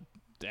sell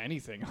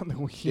anything on the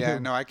Wii U. Yeah,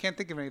 no, I can't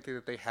think of anything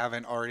that they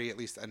haven't already at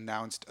least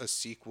announced a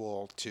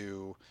sequel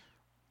to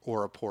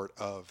or a port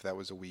of that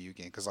was a Wii U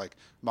game. Because, like,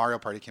 Mario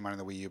Party came out on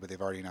the Wii U, but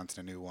they've already announced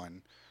a new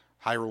one.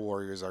 Hyrule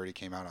Warriors already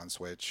came out on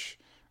Switch.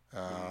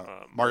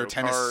 Mario Mario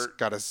Tennis Kart.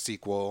 got a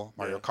sequel.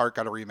 Mario Yeah. Kart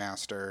got a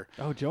remaster.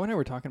 Oh, Joe and I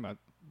were talking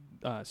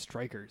about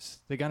Strikers.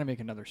 They got to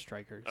make another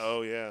Strikers.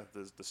 Oh, yeah.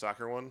 The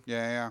soccer one?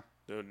 Yeah, yeah.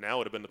 Dude, now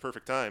would have been the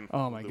perfect time.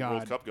 Oh, my with the God.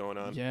 World Cup going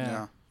on. Yeah.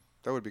 Yeah.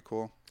 That would be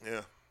cool.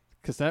 Yeah.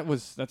 Because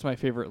that's my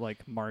favorite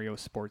like Mario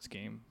sports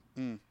game.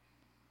 Mm.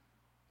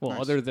 Well,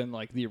 Nice. other than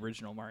like the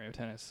original Mario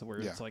Tennis, where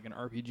Yeah. it's like an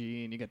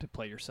RPG and you get to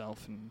play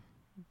yourself and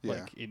Yeah.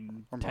 like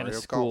in Or tennis Mario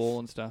school Golf.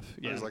 and stuff. I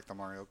Yeah, always like the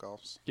Mario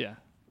Golfs. yeah.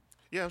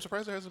 Yeah, I'm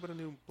surprised there hasn't been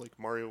a new like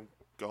Mario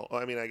Golf.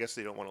 I mean, I guess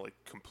they don't want to like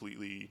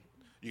completely.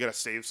 You got to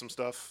save some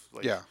stuff.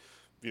 Like, Yeah.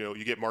 You know,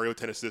 you get Mario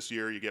Tennis this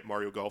year, you get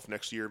Mario Golf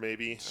next year,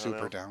 maybe. I don't Super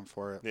know. down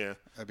for it. Yeah,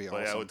 That'd be but yeah,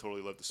 I awesome. would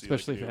totally love to see.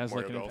 Especially like, if it has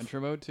Mario like an Golf.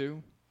 adventure mode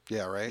too.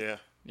 Yeah, right? Yeah.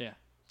 Yeah.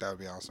 That would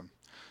be awesome.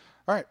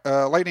 All right,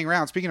 lightning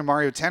round. Speaking of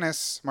Mario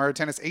Tennis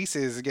Aces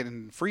is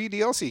getting free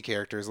DLC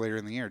characters later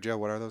in the year. Joe,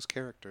 what are those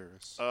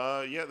characters?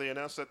 Yeah, they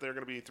announced that there are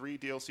going to be 3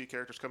 DLC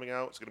characters coming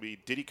out. It's going to be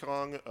Diddy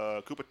Kong,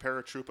 Koopa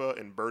Paratroopa,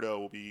 and Birdo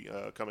will be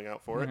coming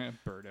out for it.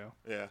 Birdo.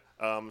 Yeah.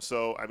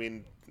 So I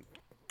mean,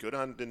 good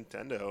on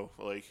Nintendo.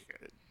 Like,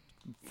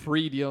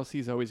 Free DLC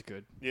is always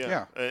good.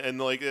 yeah. And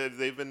like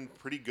they've been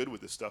pretty good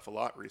with this stuff a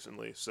lot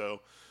recently.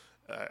 So.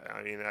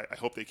 I mean, I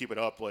hope they keep it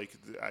up. Like,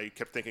 I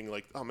kept thinking,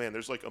 like, oh man,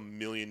 there's like a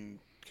million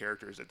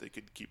characters that they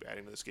could keep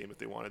adding to this game if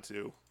they wanted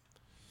to.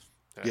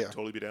 And Yeah. I'd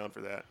totally be down for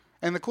that.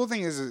 And the cool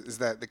thing is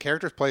that the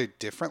characters play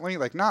differently,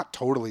 like not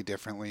totally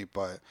differently,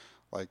 but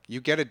like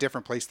you get a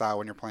different play style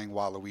when you're playing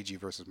Waluigi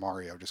versus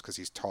Mario, just because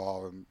he's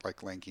tall and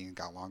like lanky and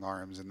got long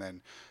arms, and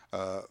then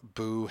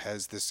Boo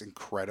has this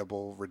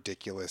incredible,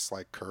 ridiculous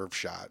like curve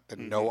shot that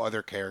no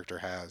other character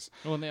has.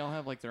 Well, and they all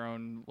have like their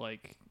own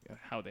like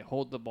how they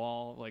hold the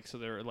ball, like so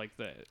they're like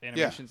the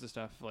animations and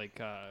stuff. Like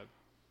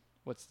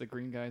what's the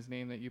green guy's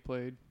name that you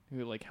played?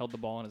 Who like held the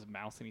ball in his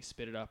mouth and he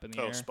spit it up in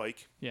the Oh, air?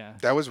 Spike. Yeah.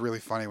 That was really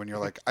funny when you're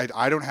like,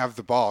 I don't have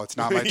the ball. It's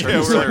not my turn Yeah, to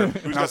we're serve.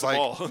 like, who's And got I was the like,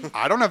 ball?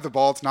 I don't have the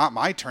ball. It's not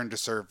my turn to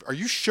serve. Are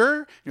you sure?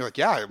 And you're like,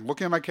 yeah, I'm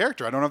looking at my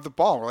character. I don't have the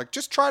ball. We're like,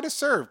 just try to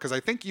serve because I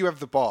think you have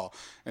the ball.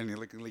 And he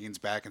like leans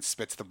back and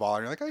spits the ball.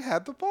 And you're like, I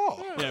had the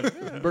ball. Yeah,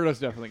 Birdo's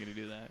definitely going to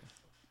do that.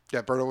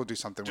 Yeah, Birdo will do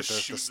something Just with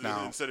the shoot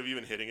snout. instead of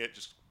even hitting it.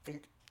 Just.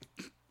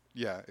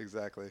 Yeah,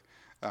 exactly.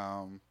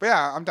 But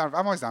yeah, I'm down.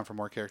 I'm always down for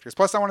more characters.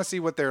 Plus, I want to see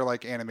what their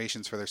like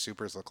animations for their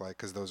supers look like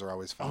because those are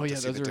always fun Oh to yeah,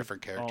 see those the are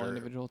different all character,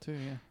 individual too.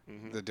 Yeah.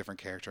 the different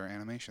character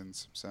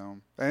animations. So,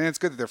 and it's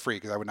good that they're free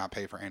because I would not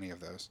pay for any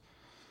of those.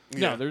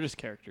 No, they're just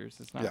characters.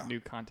 It's not Yeah. new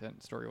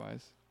content story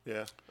wise.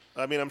 Yeah.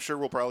 I mean, I'm sure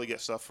we'll probably get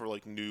stuff for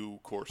like new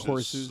courses.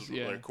 Courses,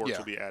 yeah. Like courses Yeah.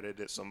 will be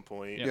added at some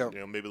point. Yeah. You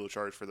know, maybe they'll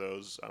charge for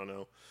those. I don't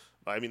know.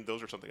 I mean,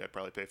 those are something I'd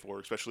probably pay for,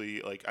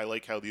 especially like I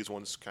like how these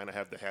ones kind of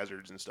have the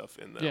hazards and stuff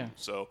in them. Yeah.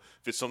 So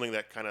if it's something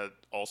that kind of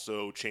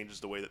also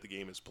changes the way that the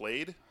game is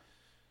played,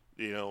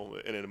 you know,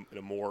 in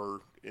a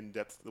more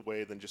in-depth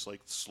way than just like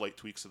slight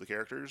tweaks of the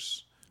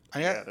characters,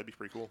 yeah, that'd be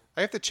pretty cool.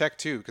 I have to check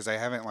too because I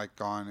haven't like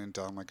gone and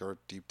done like a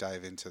deep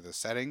dive into the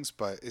settings.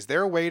 But is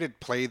there a way to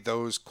play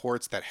those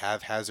courts that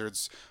have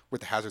hazards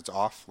with the hazards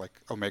off, like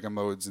Omega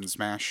modes in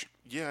Smash?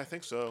 Yeah, I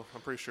think so. I'm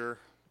pretty sure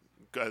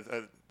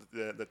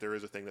that there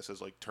is a thing that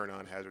says like turn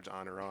on hazards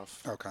on or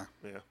off. Okay.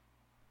 Yeah.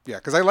 Yeah,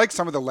 because I like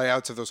some of the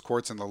layouts of those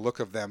courts and the look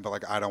of them, but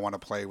like I don't want to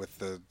play with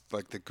the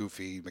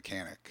goofy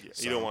mechanic. Yeah,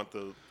 So, you don't want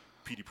the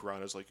PD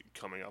piranhas like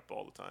coming up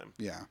all the time,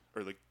 Yeah.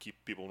 or like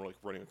keep people like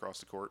running across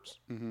the courts.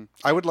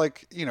 I would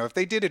like, if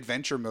they did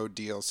adventure mode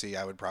DLC,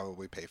 I would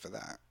probably pay for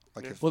that.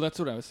 Like Yeah. if Well, that's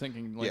what I was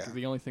thinking. Like Yeah.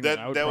 the only thing That- that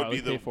I would that would probably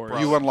be the pay for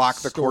problem. you is unlock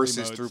the story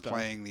courses mode through stuff.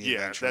 playing the Yeah,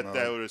 adventure that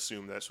mode. would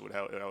assume that's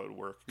how it would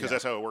work because Yeah.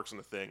 that's how it works in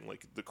the thing.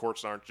 Like the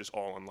courts aren't just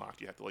all unlocked.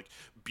 You have to like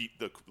beat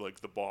the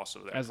boss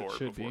of that As it court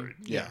should before be. it.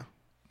 Yeah.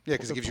 Yeah,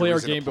 because it gives you a Player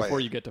reason to game play before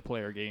it. you get to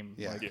player game.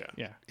 Yeah. Like, Yeah.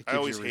 yeah. It I gives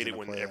always you a hate reason it to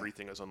when play it.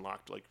 everything is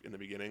unlocked like in the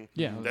beginning.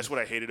 Yeah. That's what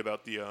I hated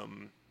about the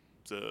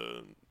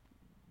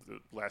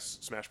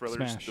last Smash Brothers,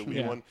 Smash, the Wii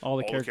yeah. one. All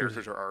the characters-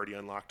 characters are already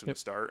unlocked in Yep. the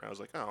start. I was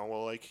like, oh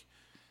well, like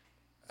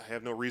I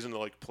have no reason to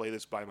like play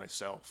this by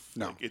myself.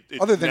 No. Like,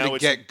 Other than now to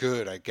it's- get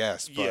good, I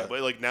guess. But yeah,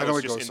 but like it now only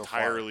it's just goes so far.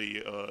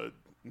 entirely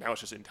now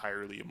it's just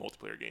entirely a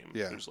multiplayer game.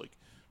 Yeah. There's like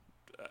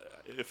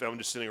if I'm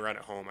just sitting around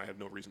at home, I have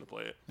no reason to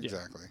play it. Yeah.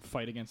 Exactly.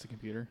 Fight against the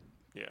computer.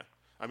 Yeah.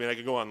 I mean, I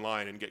could go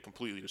online and get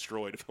completely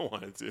destroyed if I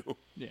wanted to.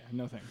 Yeah.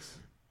 No thanks.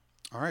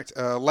 All right.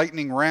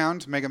 Lightning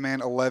round. Mega Man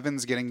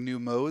 11's getting new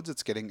modes.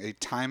 It's getting a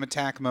time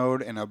attack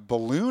mode and a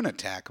balloon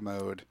attack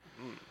mode.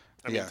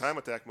 I mean, Yes. time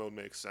attack mode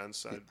makes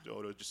sense. I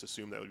would just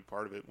assume that would be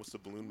part of it. What's the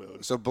balloon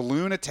mode? So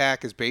balloon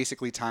attack is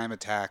basically time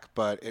attack,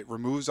 but it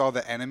removes all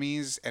the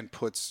enemies and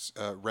puts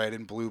red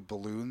and blue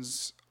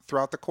balloons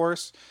throughout the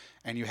course,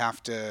 and you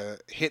have to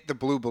hit the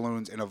blue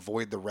balloons and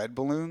avoid the red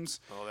balloons.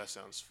 Oh, that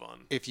sounds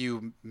fun. If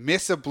you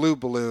miss a blue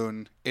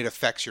balloon, it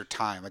affects your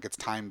time. Like it's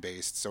time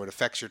based, so it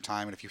affects your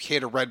time. And if you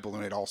hit a red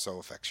balloon, it also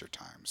affects your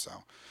time.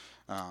 So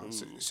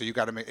you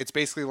got to make. It's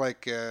basically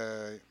like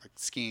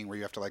skiing, where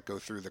you have to like go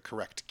through the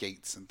correct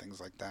gates and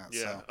things like that.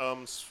 Yeah.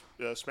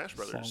 So, Smash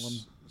Brothers. Solemn.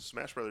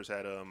 Smash Brothers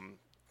had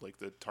like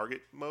the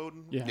target mode.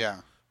 Yeah.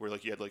 yeah. Where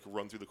like you had to like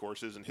run through the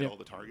courses and hit Yep. all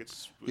the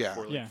targets Yeah.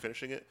 before like Yeah.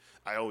 finishing it.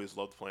 I always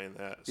loved playing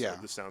that. So Yeah.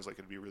 this sounds like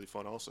it'd be really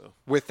fun also.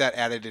 With that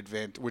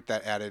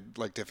added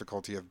like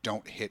difficulty of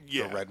don't hit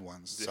Yeah. the red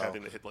ones. Just So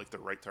having to hit like the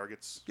right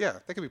targets. yeah,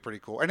 that could be pretty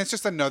cool. And it's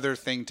just another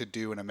thing to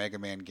do in a Mega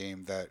Man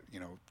game that,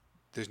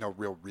 there's no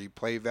real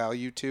replay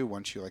value to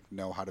once you like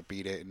know how to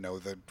beat it and know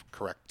the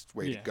correct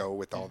way Yeah. to go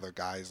with all the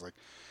guys. Like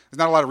there's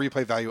not a lot of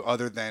replay value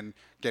other than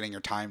getting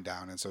your time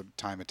down, and so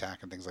time attack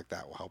and things like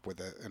that will help with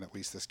it. And at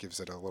least this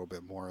gives it a little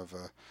bit more of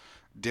a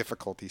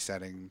difficulty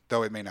setting,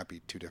 though it may not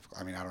be too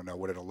difficult. I mean, I don't know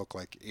what it'll look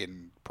like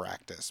in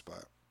practice,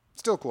 but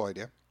still a cool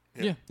idea.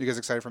 Yeah. You guys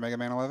excited for Mega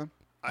Man 11?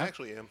 I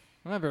actually am.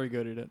 I'm not very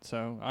good at it,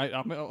 so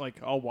I'm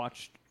like I'll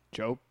watch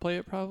Joe play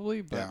it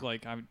probably, but Yeah.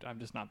 like I'm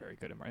just not very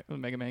good at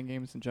Mega Man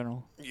games in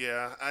general.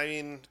 Yeah, I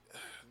mean,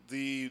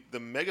 the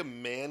Mega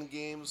Man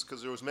games,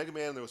 because there was Mega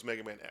Man, there was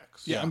Mega Man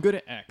X. Yeah, Yeah. I'm good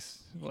at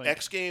X. Like,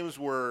 X games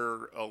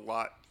were a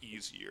lot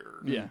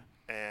easier. Yeah.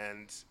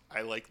 And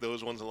I like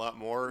those ones a lot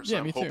more. So Yeah,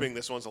 I'm me too. hoping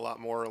this one's a lot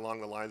more along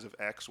the lines of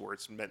X, where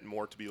it's meant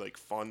more to be like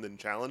fun than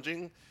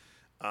challenging.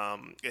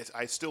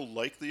 I still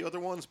like the other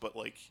ones, but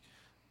like,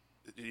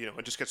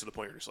 it just gets to the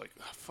point where you're just like,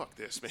 oh, fuck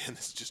this, man.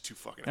 This is just too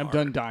fucking I'm hard.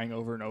 done dying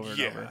over and over and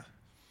Yeah. over.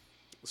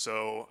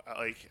 So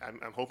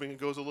I'm hoping it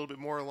goes a little bit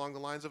more along the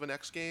lines of an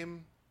X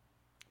game.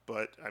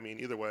 But I mean,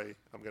 either way,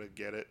 I'm gonna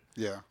get it.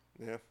 Yeah.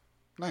 Yeah.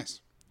 Nice.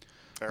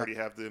 I already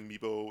have the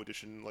Amiibo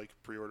edition like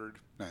pre-ordered.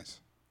 Nice.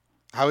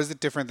 How is it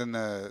different than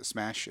the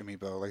Smash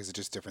Amiibo? Like, is it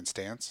just different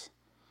stance?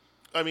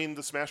 I mean,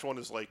 the Smash one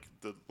is like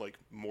the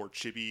more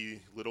chibi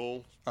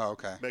little Oh,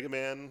 okay. Mega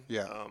Man.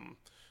 Yeah.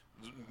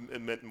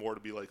 It meant more to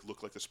be like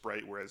look like the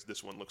sprite, whereas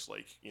this one looks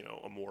like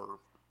a more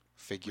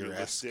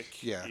Figure-esque.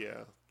 realistic,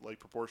 Yeah. like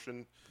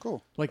proportion.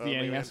 Cool. Like the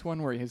Mega NES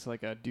one where he's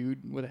like a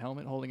dude with a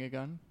helmet holding a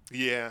gun.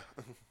 Yeah.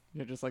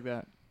 Yeah, just like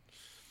that.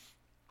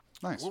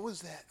 Nice. What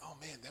was that? Oh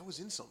man, that was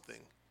in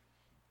something.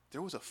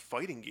 There was a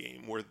fighting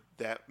game where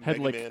that Had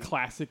Mega like Man,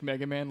 classic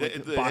Mega Man,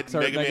 like the box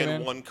art Mega Man,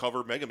 Man. one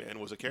cover Mega Man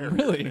was a character.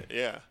 Really?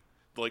 Yeah.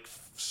 Like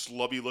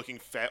slubby looking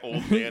fat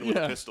old man with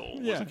Yeah. a pistol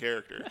was Yeah. a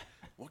character.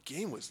 What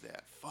game was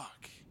that?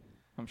 Fuck.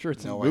 I'm sure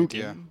it's No in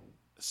idea. Mugen.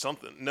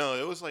 Something. No,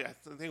 it was like I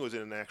think it was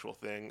in an actual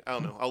thing. I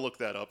don't know. I'll look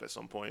that up at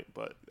some point,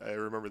 but I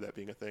remember that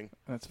being a thing.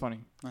 That's funny.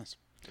 Nice.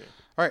 Yeah.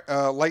 All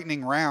right.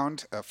 Lightning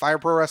round. Fire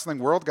Pro Wrestling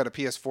World got a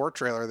PS4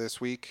 trailer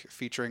this week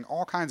featuring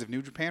all kinds of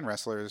New Japan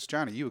wrestlers.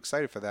 Johnny, you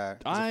excited for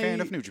that? As a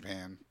fan of New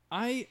Japan.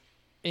 I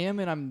am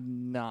and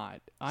I'm not.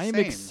 I am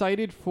Same.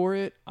 excited for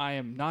it. I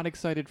am not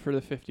excited for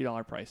the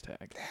 $50 price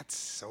tag. That's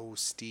so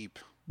steep.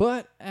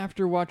 But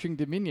after watching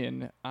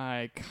Dominion,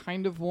 I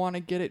kind of want to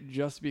get it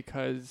just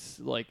because,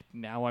 like,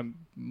 now I'm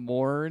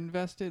more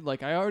invested.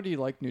 Like, I already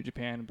like New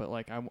Japan, but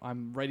like,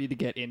 I'm ready to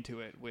get into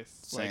it with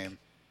Same.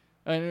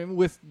 and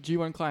with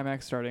G1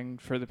 Climax starting.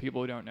 For the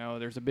people who don't know,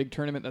 there's a big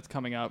tournament that's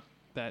coming up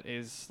that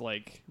is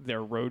like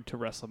their road to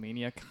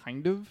WrestleMania,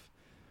 kind of.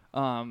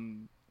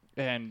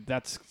 And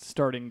that's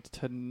starting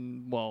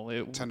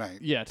Tonight.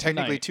 Yeah,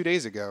 Technically tonight. 2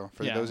 days ago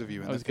for Yeah, those of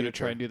you in I was the gonna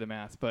future. try and do the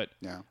math, but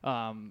Yeah.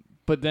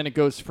 but then it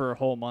goes for a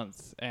whole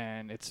month,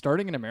 and it's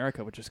starting in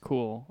America, which is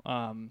cool.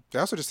 They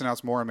also just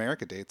announced more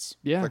America dates.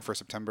 Yeah. Like for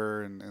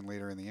September and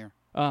later in the year.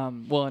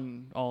 Well,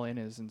 and All In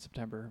is in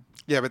September.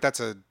 Yeah, but that's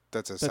a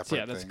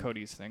separate That's thing.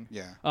 Cody's thing.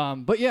 Yeah.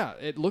 But yeah,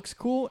 it looks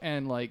cool,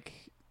 and like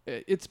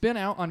it's been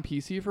out on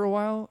PC for a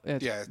while.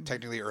 Yeah,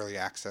 technically early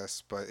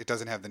access, but it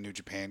doesn't have the New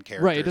Japan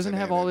characters. Right, it doesn't in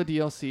have it, all the and-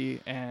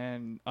 DLC,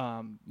 and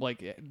like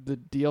the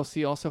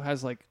DLC also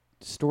has like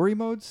story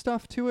mode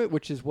stuff to it,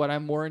 which is what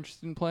I'm more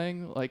interested in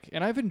playing. Like,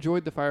 and I've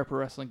enjoyed the Fire Pro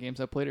Wrestling games.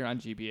 I played it on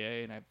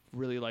GBA, and I've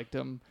really liked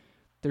them.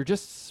 They're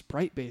just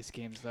sprite-based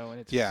games, though, and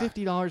it's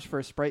 $50 for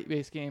a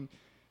sprite-based game.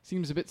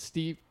 Seems a bit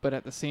steep, but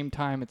at the same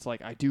time, it's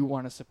like I do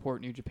want to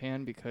support New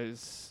Japan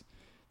because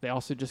they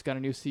also just got a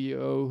new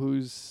CEO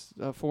who's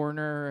a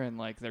foreigner, and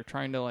like they're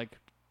trying to like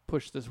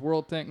push this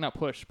world thing. Not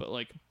push, but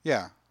like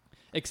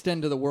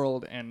extend to the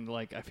world. And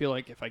like I feel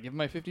like if I give them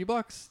my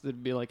 $50,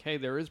 they'd be like, hey,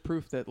 there is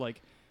proof that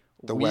like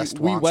we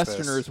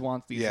Westerners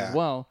want these as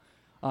well.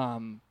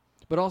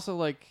 But also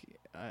like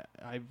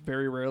I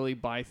very rarely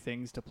buy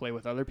things to play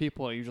with other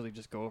people. I usually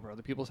just go over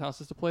other people's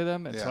houses to play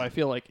them. And so I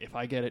feel like if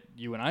I get it,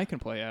 you and I can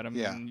play at them.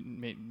 And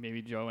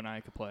maybe Joe and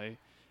I could play.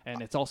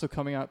 And it's also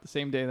coming out the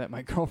same day that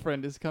my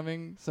girlfriend is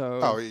coming.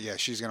 So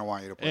she's gonna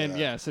want you to play. And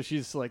that. So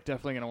she's like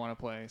definitely gonna want to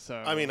play. So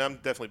I mean, I'm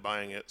definitely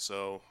buying it.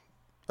 So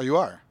you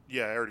are?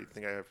 Yeah, I already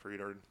think I have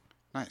pre-ordered.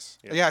 Nice.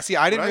 Yeah. See,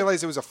 I didn't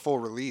realize it was a full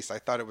release. I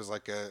thought it was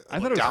like a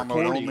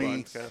download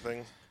only kind of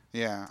thing.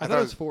 Yeah, I thought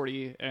it was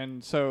 40,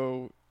 and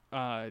so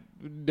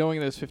knowing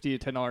that it's $50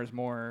 to $10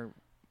 more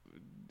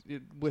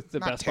with the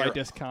Best Buy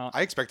discount.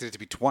 I expected it to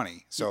be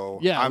 20,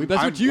 so I'm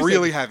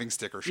really having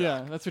sticker shock.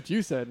 Yeah, that's what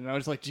you said, and I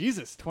was like,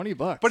 Jesus,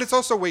 $20. But it's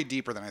also way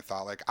deeper than I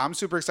thought. Like, I'm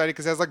super excited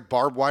because it has like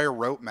barbed wire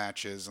rope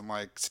matches and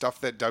like stuff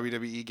that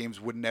WWE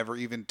games would never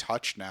even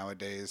touch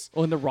nowadays.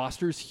 Oh, and the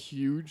roster's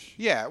huge.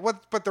 Yeah,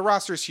 but the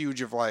roster's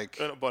huge of like,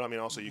 but I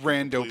mean, also you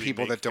rando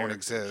people that don't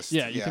exist.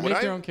 Yeah, you can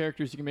make your own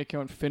characters. You can make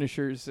your own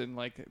finishers, and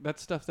like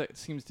that's stuff that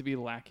seems to be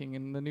lacking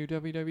in the new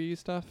WWE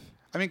stuff.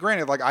 I mean,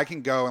 granted, like I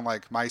can go and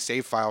like my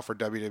save file for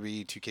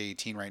WWE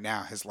 2K18 right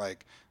now has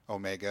like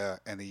Omega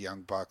and the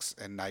Young Bucks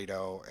and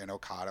Naito and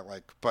Okada,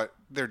 like, but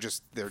they're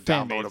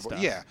downloadable.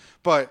 Stuff. Yeah,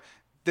 but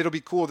it'll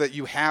be cool that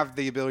you have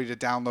the ability to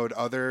download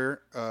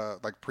other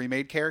like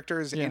pre-made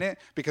characters in it,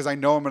 because I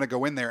know I'm going to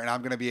go in there and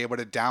I'm going to be able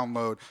to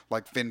download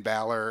like Finn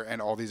Balor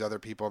and all these other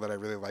people that I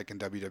really like in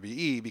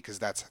WWE, because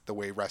that's the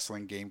way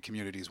wrestling game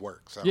communities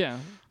work. So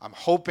I'm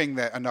hoping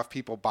that enough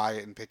people buy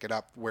it and pick it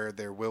up where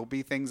there will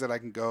be things that I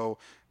can go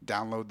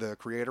download the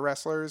creator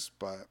wrestlers,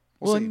 but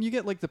we'll see. And you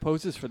get like the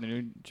poses for the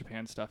New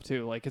Japan stuff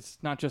too. Like it's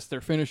not just their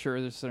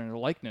finishers and their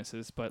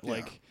likenesses, but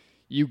like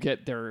you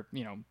get their,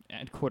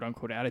 quote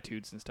unquote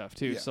attitudes and stuff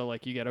too. So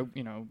like you get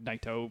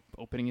Naito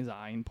opening his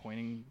eye and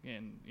pointing,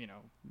 and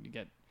you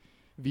get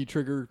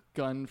V-trigger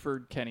gun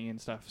for Kenny and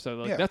stuff. So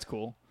like that's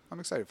cool. I'm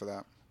excited for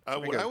that.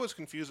 What I was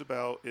confused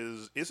about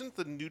isn't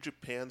the New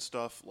Japan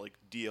stuff like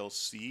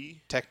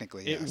DLC?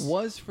 Technically, yes. It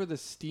was for the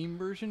Steam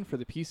version, for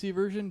the PC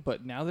version,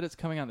 but now that it's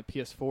coming on the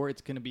PS4,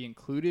 it's going to be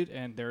included,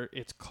 and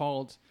it's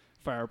called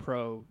Fire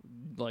Pro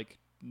like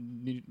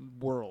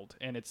World,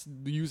 and it's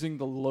using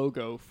the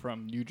logo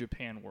from New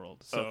Japan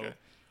World. So.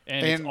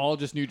 And it's all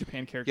just New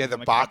Japan characters. Yeah,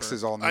 the box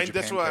is all New Japan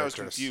characters. That's why I was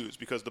confused,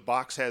 because the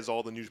box has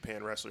all the New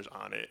Japan wrestlers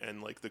on it,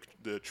 and like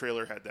the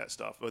trailer had that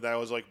stuff. But I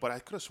was like, but I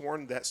could have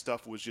sworn that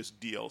stuff was just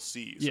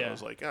DLC. So I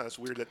was like, that's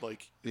weird that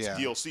like it's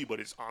DLC, but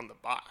it's on the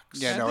box.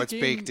 Yeah, no, it's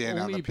baked in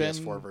on the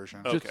PS4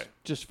 version.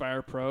 Just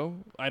Fire Pro.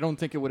 I don't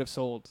think it would have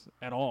sold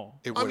at all.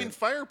 I mean,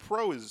 Fire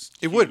Pro is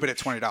it would, but at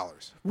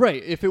 $20.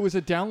 Right. If it was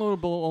a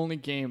downloadable only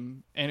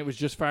game and it was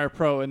just Fire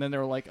Pro, and then they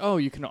were like, oh,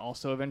 you can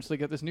also eventually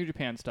get this New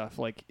Japan stuff,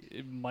 like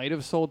it might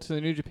have sold to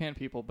the New Japan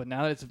people, but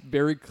now that it's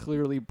very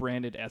clearly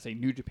branded as a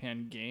New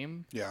Japan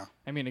game,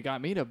 I mean, it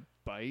got me to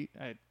bite.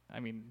 I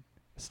mean,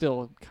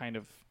 still kind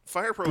of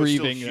Fire Pro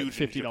grieving is still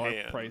huge at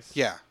 $50 price.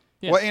 Yeah.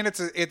 Well, and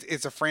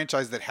it's a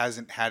franchise that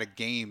hasn't had a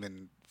game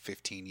in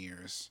 15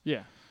 years.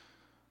 Yeah.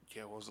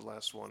 Yeah, what was the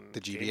last one?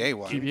 The GBA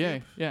one.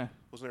 GBA, yeah.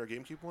 Wasn't there a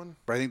GameCube one?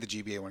 But I think the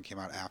GBA one came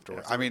out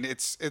afterward. I mean,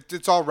 it's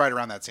all right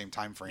around that same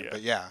time frame.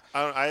 But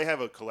I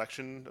have a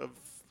collection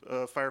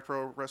of Fire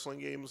Pro wrestling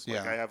games.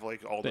 Like I have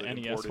like all the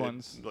NES imported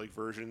ones, like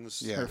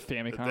versions. Or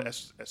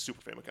Famicom, the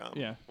Super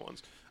Famicom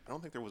ones. I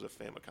don't think there was a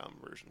Famicom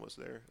version. Was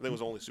there? I think it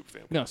was only Super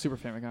Famicom. No, Super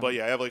Famicom. But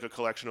yeah, I have like a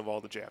collection of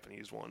all the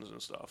Japanese ones and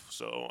stuff.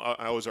 So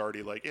I was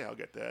already like, I'll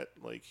get that.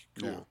 Like,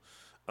 cool.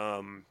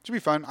 Should be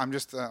fun. I'm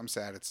just I'm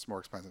sad it's more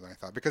expensive than I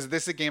thought, because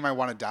this is a game I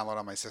want to download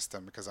on my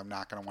system, because I'm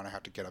not going to want to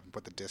have to get up and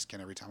put the disc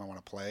in every time I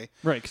want to play.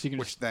 Right, because you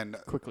can then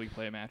quickly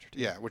play a match or two.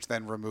 Yeah, which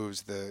then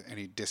removes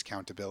any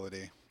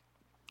discountability.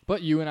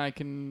 But you and I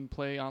can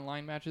play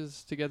online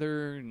matches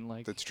together, and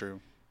like that's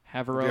true.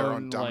 Have our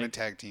own dominant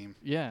tag team.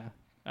 Yeah,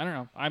 I don't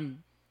know.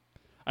 I'm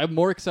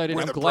more excited.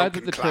 I'm glad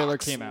that the trailer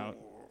came out.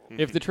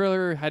 If the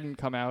trailer hadn't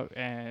come out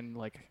and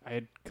like I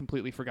had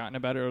completely forgotten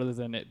about it, other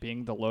than it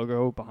being the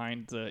logo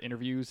behind the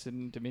interviews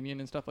and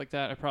Dominion and stuff like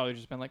that, I'd probably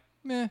just been like,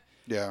 meh.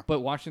 Yeah. But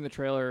watching the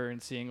trailer and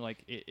seeing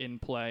like it in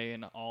play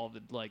and all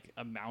the like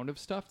amount of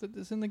stuff that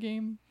is in the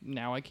game,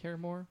 now I care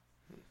more.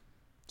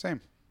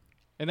 Same.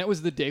 And that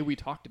was the day we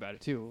talked about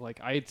it too.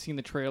 Like I had seen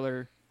the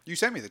trailer You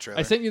sent me the trailer.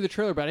 I sent you the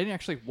trailer, but I didn't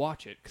actually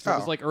watch it because it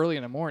was Oh. like early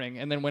in the morning.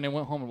 And then when I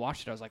went home and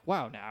watched it, I was like,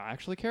 wow, now I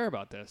actually care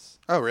about this.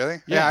 Oh, really?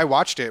 Yeah. Yeah. I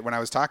watched it when I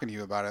was talking to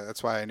you about it.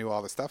 That's why I knew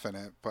all the stuff in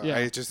it. But Yeah.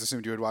 I just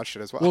assumed you had watched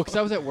it as well. Well, because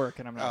I was at work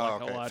and I'm not Oh,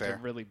 like okay, allowed fair.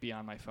 to really be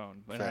on my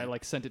phone. And Fair. I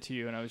like sent it to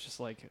you, and I was just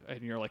like,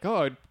 and you're like,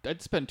 oh,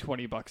 I'd spend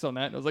 $20 on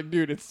that. And I was like,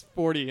 dude, it's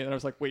 40. And I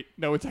was like, wait,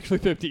 no, it's actually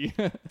 50.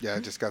 Yeah, I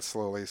just got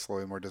slowly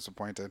more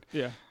disappointed.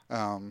 Yeah.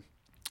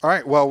 All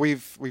right. Well,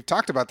 we've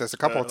talked about this a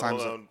couple of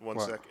times. Hold on one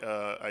What? sec.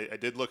 I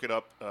did look it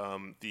up.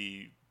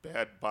 The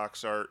bad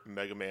box art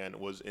Mega Man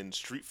was in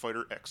Street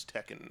Fighter X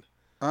Tekken.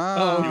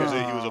 Oh, He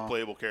was a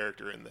playable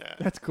character in that.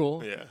 That's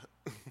cool. Yeah.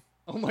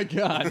 Oh my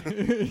god.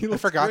 He I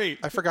looks forgot. great.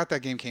 I forgot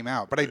that game came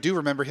out, but I do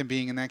remember him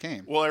being in that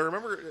game. Well, I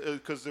remember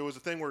because there was a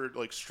thing where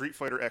like Street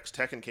Fighter X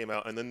Tekken came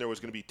out, and then there was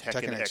going to be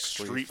Tekken X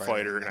Street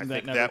Fighter, and I That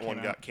think never that came one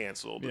out. got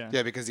canceled. Yeah.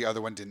 Yeah, because the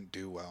other one didn't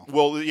do well.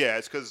 Well, yeah,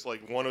 it's because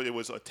like it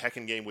was a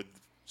Tekken game with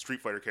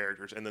Street Fighter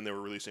characters, and then they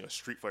were releasing a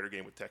Street Fighter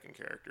game with Tekken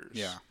characters.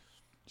 Yeah.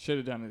 Should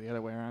have done it the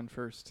other way around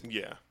first.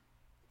 Yeah.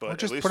 But Or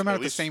just at least, put them out at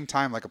the least- same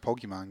time like a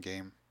Pokemon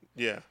game.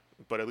 Yeah.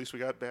 But at least we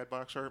got bad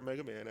box art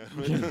Mega Man out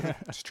of it.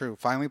 It's true.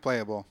 Finally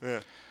playable. Yeah.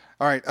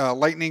 All right,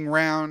 lightning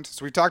round.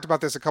 So we've talked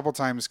about this a couple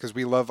times because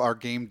we love our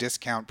game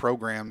discount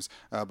programs.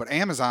 But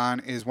Amazon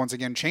is once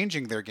again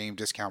changing their game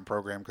discount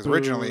program because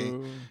originally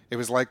Boo. it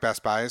was like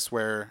Best Buy's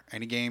where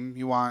any game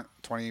you want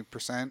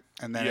 20%,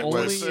 and then Yeah, it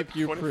only was if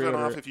you 20% pre-order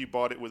off it. if you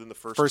bought it within the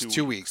first, first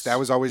 2 weeks. That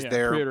was always Yeah,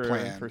 their pre-order in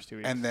plan. first 2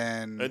 weeks. And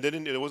then And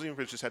then it wasn't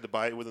even if you just had to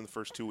buy it within the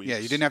first 2 weeks. yeah,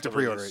 you didn't have to to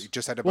pre-order release. it. You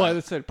just had to Well, buy I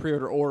it. said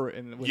pre-order or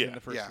within Yeah. the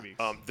first Yeah. 2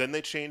 weeks. Then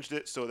they changed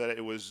it so that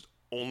it was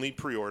only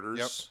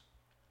pre-orders.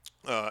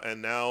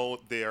 And now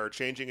they are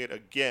changing it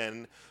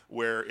again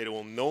where it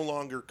will no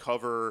longer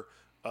cover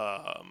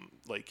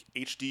like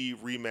HD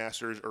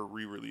remasters or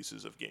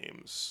re-releases of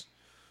games.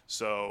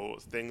 So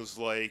things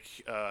like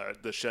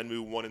the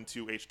Shenmue 1 and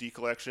 2 HD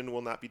collection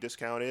will not be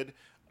discounted.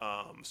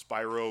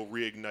 Spyro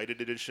Reignited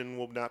Edition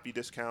will not be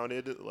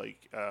discounted.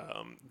 Like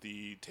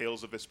the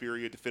Tales of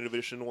Vesperia Definitive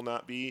Edition will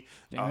not be.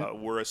 Damn it.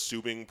 We're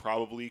assuming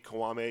probably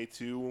Kiwame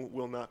 2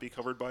 will not be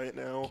covered by it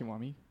now.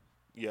 Kiwami.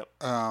 Yep.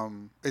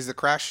 Is the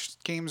Crash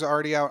games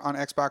already out on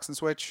Xbox and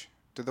Switch?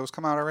 Did those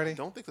come out I already?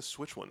 don't think the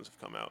Switch ones have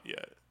come out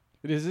yet.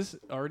 Is this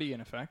already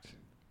in effect?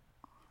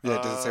 Yeah,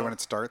 does it say when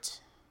it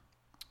starts?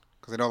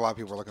 Because I know a lot of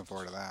people are looking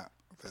forward to that.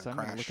 The So I'm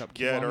gonna Crash. look up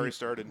Yeah, it Kiwami already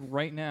started.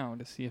 right now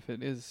to see if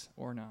it is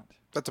or not.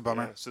 That's a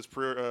bummer. Yeah, it says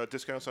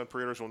discounts on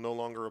pre-orders will no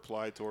longer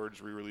apply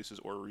towards re-releases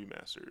or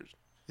remasters.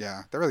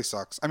 Yeah, that really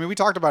sucks. I mean, we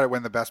talked about it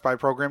when the Best Buy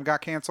program got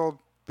canceled,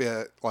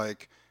 but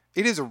like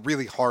it is a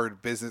really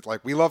hard business.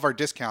 Like we love our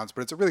discounts,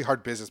 but it's a really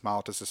hard business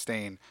model to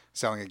sustain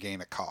selling a game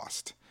at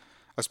cost,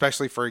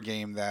 especially for a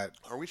game that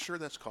Are we sure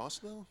that's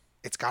cost though?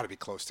 it's got to be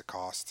close to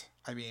cost.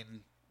 I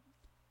mean,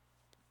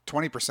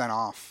 20%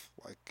 off.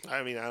 Like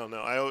I mean, I don't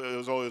know. It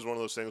was always one of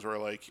those things where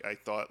like I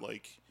thought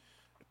like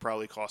it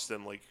probably cost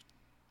them like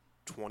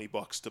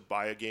 $20 to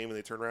buy a game and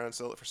they turn around and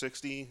sell it for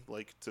 60,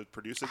 like to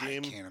produce a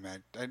game. I can't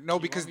imagine. No,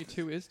 because Kiwami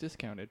 2 is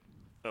discounted.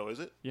 Oh, is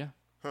it? Yeah.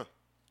 Huh.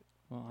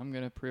 Well, I'm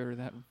gonna pre-order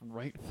that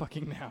right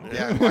fucking now.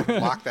 yeah,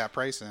 lock that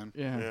price in.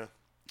 Yeah. Yeah.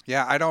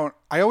 Yeah,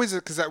 I always,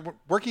 because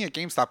working at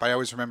GameStop, I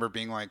always remember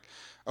being like,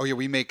 oh yeah,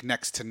 we make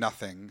next to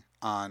nothing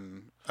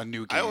on a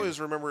new game. I always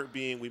remember it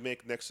being we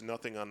make next to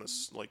nothing on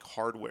this like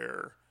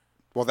hardware,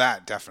 well,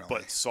 that definitely.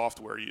 but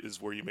software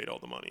is where you made all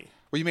the money.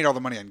 Well, you made all the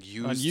money on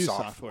used, On used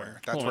software.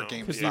 That's Well, where 'cause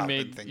GameStop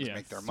you and things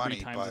make their 3 money.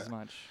 times But as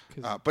much.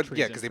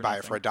 because they buy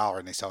it for $1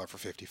 and they sell it for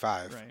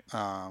 55.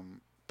 Right.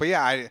 But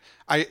yeah,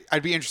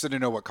 I'd be interested to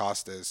know what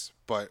cost is.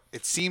 But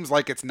it seems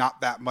like it's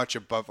not that much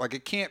above. Like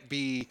it can't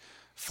be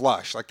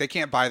flush. Like they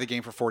can't buy the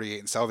game for 48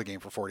 and sell the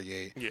game for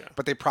 48. Yeah.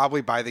 But they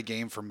probably buy the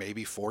game for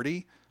maybe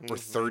 40 or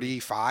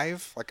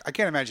 35. Like I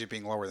can't imagine it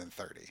being lower than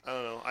 30. I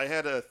don't know. I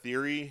had a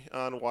theory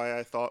on why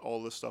I thought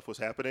all this stuff was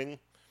happening,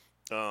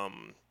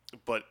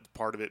 but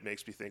part of it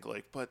makes me think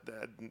like, but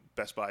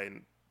Best Buy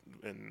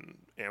and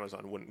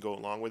Amazon wouldn't go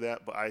along with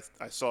that. But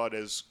I saw it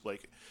as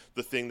like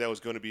the thing that was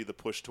going to be the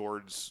push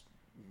towards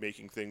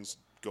making things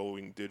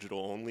going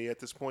digital only at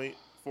this point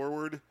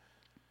forward.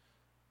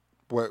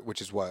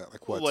 Which is what?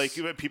 Like what? Like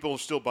people are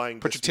still buying.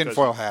 Put your discs because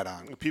tinfoil hat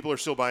on. People are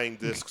still buying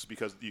discs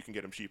because you can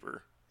get them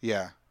cheaper.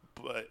 Yeah.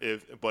 But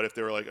if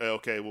they were like, oh,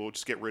 okay, we'll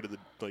just get rid of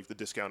the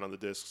discount on the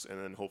discs,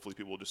 and then hopefully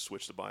people will just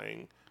switch to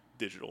buying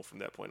digital from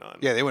that point on.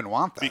 Yeah, they wouldn't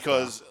want that.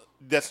 Because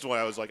that's why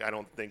I was like, I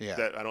don't think Yeah.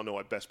 that I don't know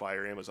why Best Buy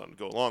or Amazon would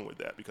go along with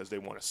that because they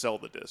want to sell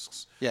the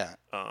discs. Yeah.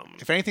 Um,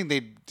 If anything,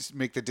 they'd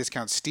make the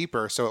discount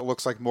steeper so it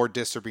looks like more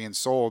discs are being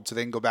sold so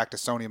they can go back to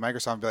Sony and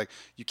Microsoft and be like,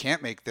 you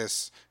can't make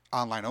this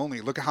online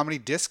only. Look at how many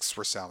discs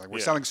we're selling. We're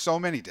Yeah. selling so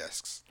many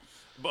discs.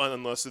 But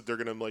unless they're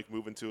gonna like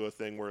move into a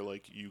thing where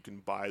like you can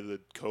buy the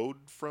code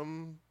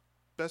from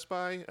Best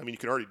Buy. I mean, you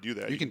can already do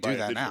that. You can buy do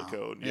that a digital now.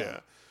 Code. Yeah. Yeah.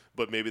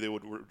 But maybe they were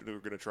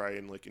going to try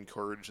and like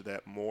encourage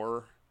that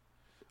more.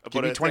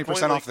 Give me at that point,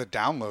 20% off the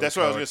download. That's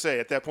what I was code. gonna say.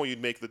 At that point,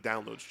 you'd make the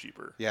downloads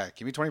cheaper. Yeah,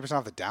 give me 20%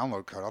 off the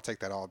download code. I'll take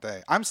that all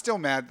day. I'm still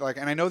mad,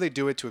 and I know they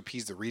do it to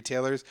appease the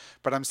retailers,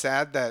 but I'm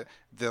sad that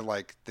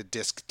the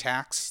disc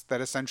tax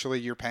that essentially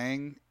you're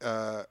paying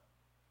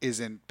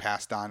isn't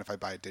passed on if I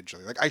buy it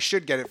digitally. Like I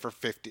should get it for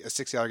 $50, a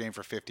 $60 game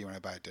for $50 when I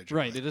buy it digitally.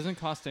 Right. It doesn't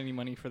cost any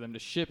money for them to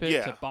ship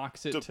it, to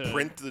box it, to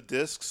print the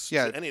discs.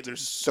 Yeah,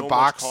 there's so the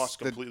box, much cost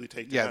completely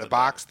taken. Yeah, out the of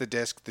box, that. the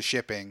disc, the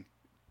shipping.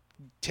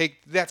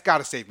 That's got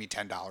to save me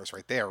 $10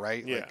 right there,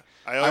 right? Yeah,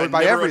 Like, I would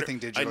buy everything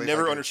digitally. I if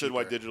never could understood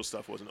why cheaper. digital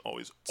stuff wasn't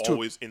always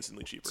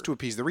instantly cheaper. It's to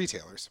appease the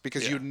retailers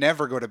because Yeah. you'd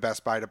never go to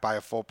Best Buy to buy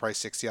a full price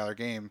 $60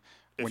 game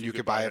when you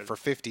could buy it for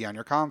 $50 on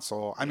your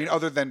console. I mean,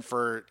 other than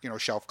for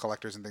shelf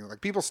collectors and things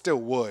like people still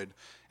would,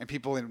 and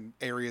people in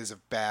areas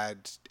of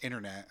bad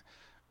internet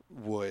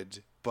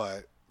would,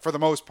 but for the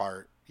most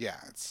part, yeah,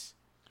 it's.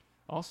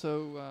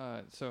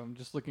 Also, so I'm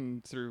just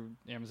looking through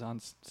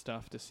Amazon's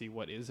stuff to see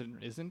what is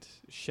and isn't.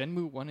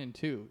 Shenmue 1 and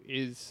 2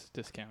 is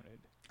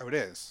discounted. Oh, it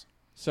is.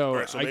 So,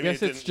 Right, so I maybe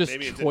guess it it's didn't- just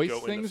maybe it didn't choice go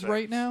into things effect.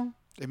 right now.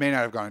 It may not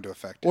have gone into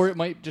effect. Or it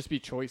might just be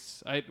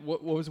choice.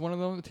 What was one of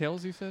them?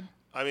 Tails, you said?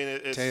 I mean,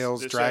 it's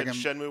Tails, it said Dragon-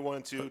 Shenmue 1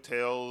 and 2,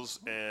 Tails,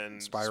 and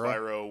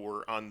Spyro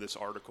were on this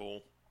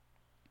article.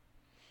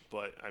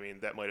 But I mean,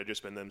 that might have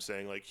just been them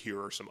saying like,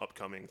 here are some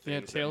upcoming things. Yeah,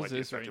 that Tails might be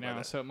is right affected by now,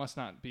 that. so it must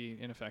not be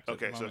in effect. at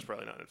the Okay, so it's moment.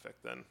 probably not in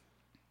effect then.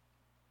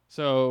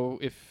 So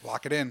if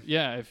Lock it in.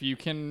 Yeah, if you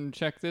can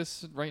check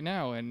this right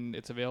now and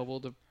it's available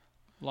to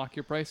lock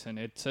your price in.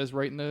 It says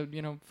right in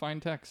the fine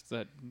text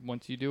that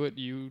once you do it,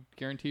 you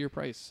guarantee your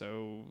price.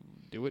 So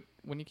do it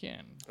when you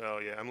can. Oh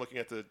yeah, I'm looking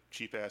at the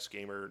cheap ass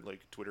gamer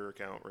Twitter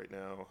account right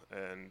now,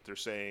 and they're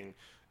saying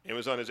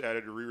Amazon has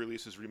added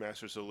re-releases,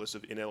 remasters to the list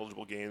of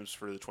ineligible games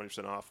for the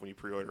 20% off when you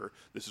pre-order.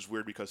 This is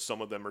weird because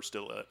some of them are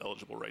still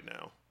eligible right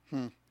now.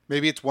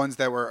 Maybe it's ones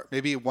that were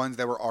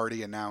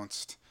already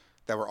announced,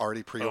 that were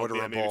already pre-orderable.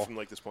 Yeah, maybe from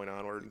this point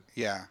onward.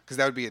 Yeah, because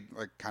that would be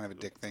kind of a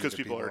dick thing. Because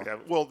people already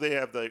have. Well, they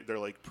have their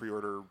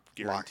pre-order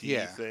guarantee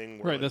yeah. thing.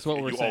 Where, Right, that's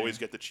what we're you saying. always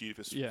get the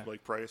cheapest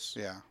price.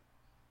 Yeah.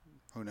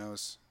 Who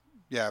knows?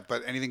 Yeah,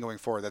 but anything going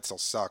forward, that still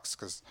sucks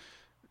because,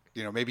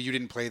 maybe you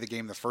didn't play the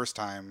game the first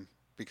time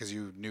because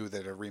you knew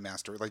that a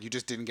remaster, you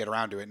just didn't get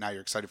around to it. Now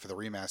you're excited for the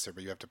remaster,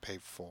 but you have to pay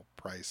full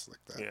price like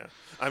that. Yeah.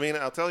 I mean,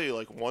 I'll tell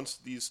you, once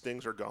these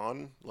things are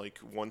gone,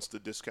 once the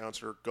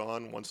discounts are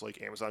gone, once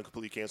Amazon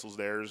completely cancels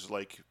theirs,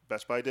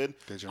 Best Buy did,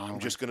 Digital I'm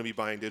only. just going to be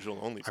buying digital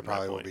only. I From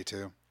probably that will point. be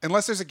too.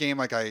 Unless there's a game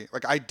I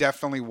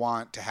definitely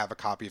want to have a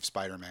copy of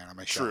Spider-Man on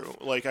my shelf.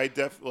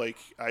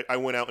 True. I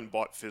went out and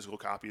bought physical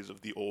copies of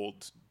the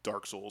old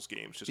Dark Souls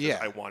games just because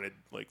I wanted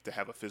to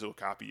have a physical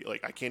copy.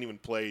 I can't even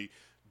play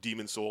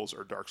Demon Souls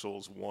or Dark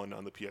Souls 1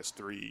 on the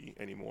PS3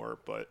 anymore,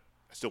 but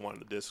I still wanted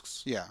the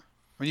discs. Yeah.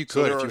 I mean, you So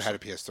could there if you are had a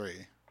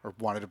PS3 or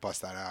wanted to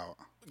bust that out.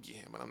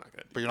 Yeah, but I'm not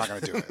going to. But you're not going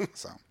to do it.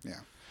 So,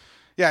 yeah.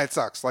 Yeah, it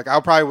sucks. I'll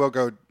probably will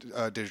go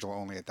digital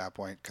only at that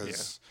point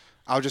because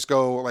I'll just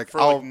go For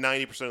I'll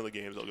 90% of the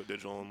games, I'll go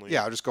digital only.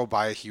 Yeah, I'll just go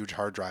buy a huge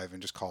hard drive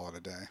and just call it a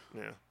day.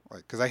 Yeah.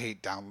 Because I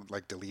hate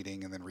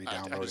deleting and then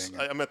re-downloading.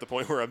 I'm at the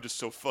point where I'm just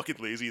so fucking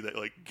lazy that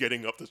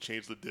getting up to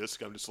change the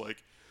disc, I'm just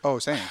oh,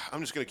 same.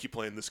 I'm just gonna keep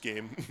playing this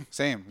game.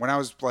 Same. When I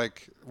was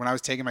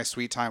taking my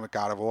sweet time with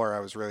God of War, I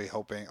was really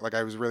hoping,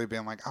 I was really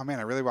being oh man,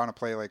 I really want to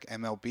play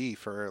MLB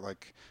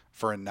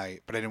for a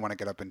night, but I didn't want to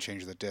get up and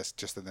change the disc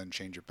just to then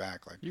change it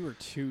back. You were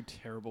two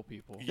terrible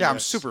people. Yeah, I'm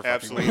Yes, super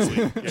fucking absolutely.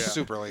 lazy. Yeah.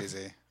 Super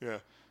lazy. Yeah.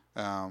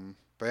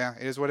 But yeah,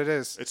 it is what it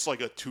is. It's like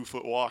a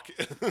 2-foot walk.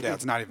 Yeah,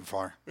 it's not even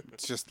far.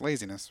 It's just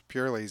laziness,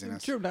 pure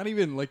laziness. True, not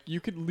even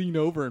you could lean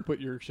over and put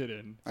your shit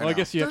in. I Well, I know.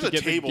 guess you have There's to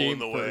a get table the in game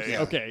the way. first.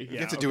 Yeah. Okay, yeah. You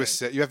have to do a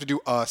sit. You have to do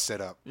a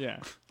sit up. Yeah.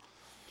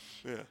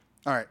 Yeah.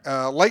 All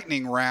right,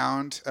 lightning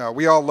round.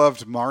 We all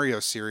loved Mario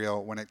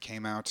cereal when it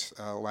came out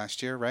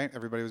last year, right?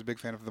 Everybody was a big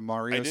fan of the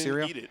Mario I didn't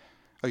cereal. eat it.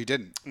 Oh, you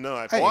didn't? No,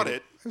 I I bought ate it,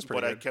 it. It was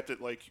pretty but I good. kept it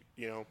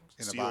the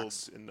sealed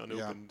box. and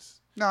unopened.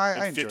 No, I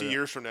And enjoyed 50 it.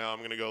 years from now,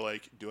 I'm gonna go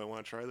do I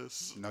want to try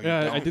this? No, you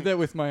Yeah, don't. I did that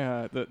with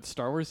my the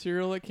Star Wars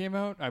cereal that came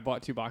out. I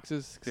bought 2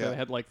 boxes because Yeah. I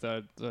had the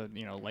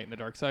Light and the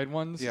Dark Side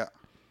ones. Yeah.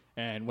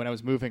 And when I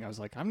was moving, I was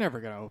like, I'm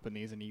never gonna open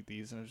these and eat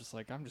these, and I was just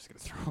I'm just gonna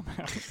throw them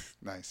out.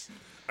 Nice.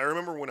 I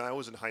remember when I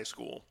was in high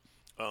school,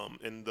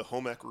 in the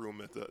home ec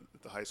room at the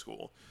high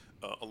school,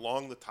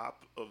 along the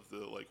top of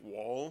the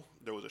wall,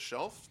 there was a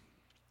shelf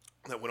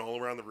that went all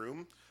around the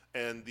room,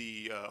 and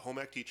the home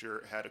ec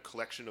teacher had a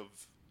collection of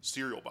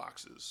cereal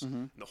boxes. Mm-hmm.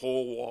 And the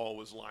whole wall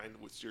was lined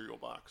with cereal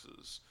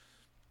boxes.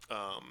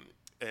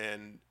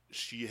 And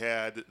she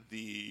had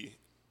the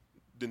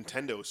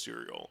Nintendo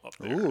cereal up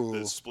there, Ooh.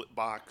 the split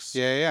box.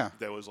 Yeah.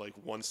 That was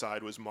one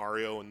side was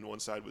Mario and one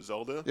side was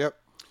Zelda. Yep.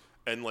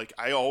 And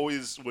I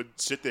always would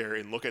sit there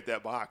and look at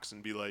that box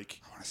and be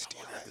like, I want to steal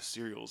wonder if it. the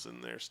cereal's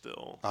in there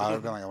still. I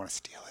would be I want to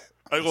steal it.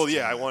 I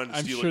wanted to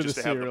I'm steal sure it just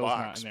the to have the cereal's not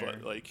box, in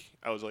but there.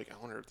 I was like, I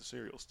wonder if the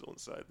cereal's still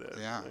inside that.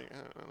 Yeah. I don't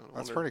know,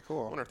 That's wonder- pretty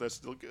cool. I wonder if that's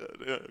still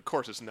good. Of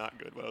course, it's not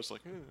good, but I was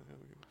like,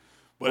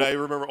 But I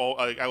remember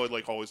I would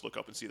like always look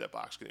up and see that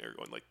box container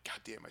going like, God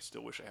damn, I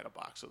still wish I had a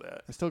box of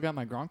that. I still got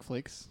my Gronk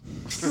flakes.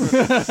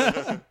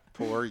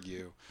 Poor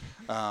you.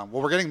 Well,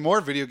 we're getting more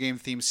video game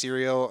themed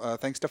cereal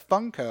thanks to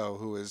Funko,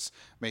 who is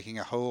making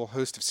a whole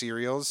host of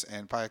cereals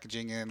and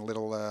packaging in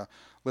little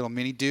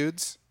mini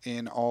dudes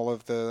in all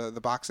of the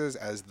boxes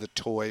as the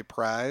toy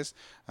prize.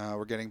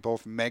 We're getting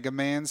both Mega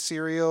Man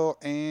cereal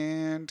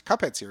and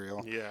Cuphead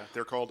cereal. Yeah,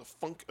 they're called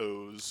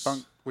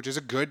Funkos. Which is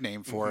a good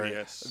name for it.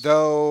 Yes.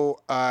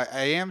 Though I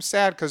am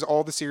sad because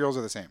all the cereals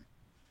are the same.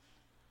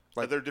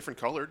 They're different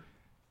colored.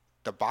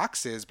 The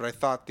box is, but I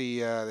thought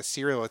the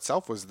cereal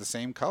itself was the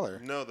same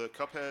color. No, the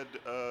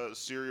Cuphead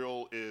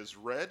cereal is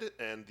red,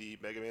 and the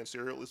Mega Man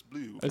cereal is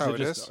blue. Are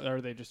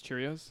they just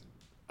Cheerios?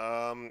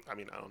 I mean,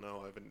 I don't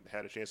know. I haven't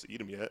had a chance to eat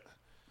them yet.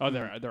 Oh,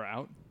 they're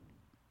out.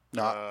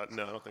 No,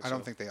 No, I don't think I so.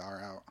 don't think they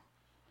are out.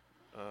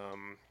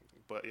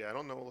 But yeah, I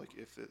don't know like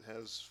if it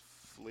has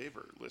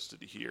flavor listed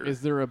here.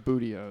 Is there a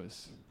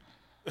Bootios?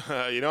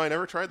 I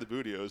never tried the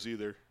Bootios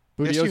either.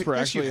 Bootios were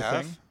yes, actually you a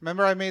have. thing.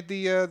 Remember, I made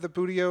the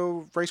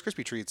Bootio Rice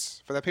Krispie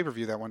treats for that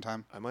pay-per-view that one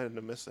time. I might have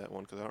missed that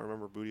one because I don't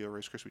remember Bootio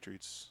Rice Krispie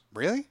treats.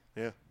 Really?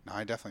 Yeah. No,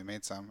 I definitely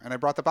made some, and I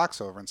brought the box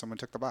over, and someone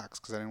took the box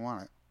because I didn't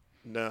want it.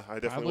 No, I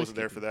definitely Probably wasn't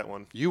there for that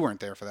one. You weren't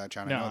there for that,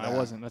 John. No, I know that. I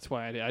wasn't. That's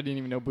why I didn't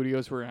even know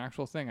Bootios were an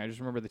actual thing. I just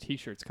remember the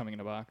T-shirts coming in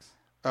a box.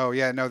 Oh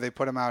yeah, no, they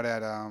put them out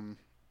at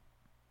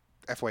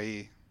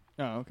FYE.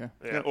 Oh, okay.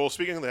 Yeah. Yep. Well,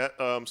 speaking of that,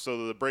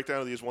 so the breakdown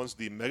of these ones: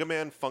 the Mega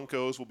Man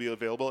Funkos will be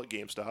available at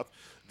GameStop.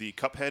 The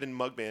Cuphead and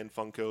Mugman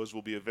Funkos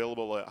will be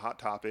available at Hot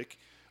Topic.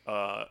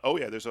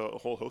 There's a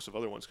whole host of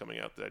other ones coming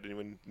out that I didn't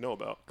even know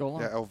about. Go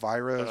on. Yeah,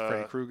 Elvira,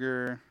 Freddy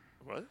Krueger.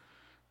 What?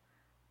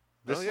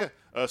 This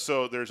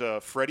So there's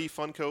a Freddy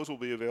Funkos will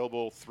be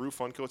available through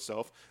Funko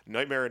itself.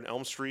 Nightmare on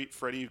Elm Street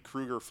Freddy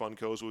Krueger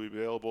Funkos will be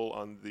available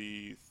on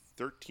the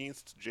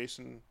 13th.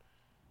 Jason.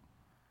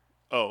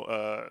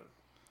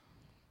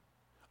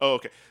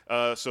 Okay.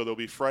 So there'll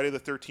be Friday the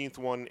 13th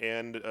one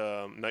and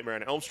Nightmare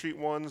on Elm Street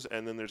ones,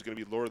 and then there's going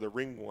to be Lord of the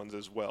Ring ones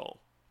as well.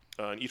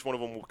 And each one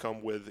of them will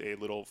come with a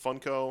little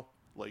Funko,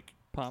 like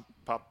Pop.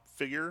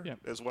 figure Yep.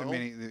 as well.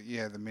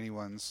 The mini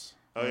ones.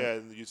 Oh, yeah.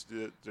 And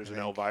there's an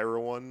Elvira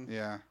one.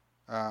 Yeah.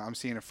 I'm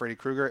seeing a Freddy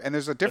Krueger, and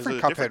there's a different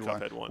a Cuphead, different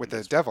Cuphead one with the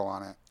that's- devil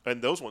on it.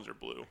 And those ones are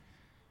blue.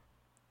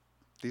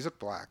 These look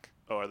black.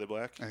 Oh, are they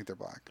black? I think they're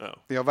black. Oh.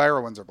 The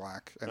Elvira ones are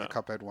black, and Oh. the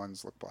Cuphead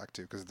ones look black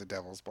too because the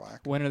devil's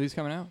black. When are these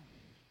coming out?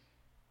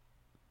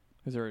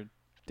 Is there a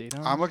date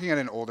on? I'm looking at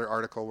an older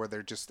article where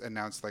they're just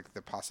announced like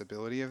the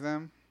possibility of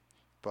them,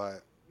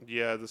 but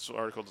Yeah, this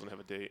article doesn't have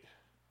a date.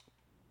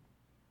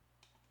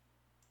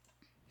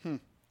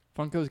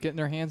 Funko's getting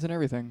their hands in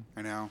everything.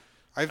 I know.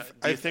 Do you I've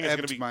think it's going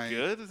ebbed to be my-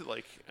 good?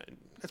 Like,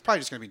 It's probably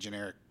just gonna be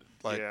generic,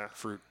 like Yeah.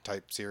 fruit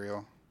type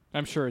cereal.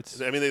 I'm sure it's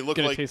I mean, they look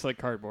gonna like taste like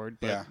cardboard,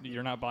 but Yeah.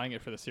 you're not buying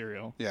it for the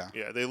cereal. Yeah.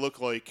 yeah, they look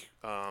like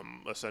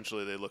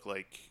essentially they look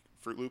like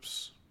Fruit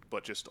Loops,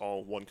 but just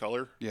all one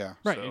color. Yeah.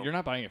 Right, So- you're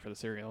not buying it for the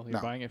cereal. You're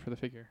No. buying it for the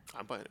figure.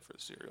 I'm buying it for the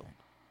cereal.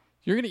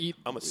 You're gonna eat.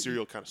 I'm a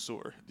cereal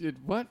connoisseur.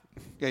 Dude, what?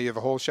 Yeah. You have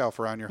a whole shelf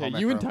around your Yeah, home.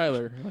 you ec and room.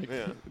 Tyler, like,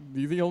 Yeah.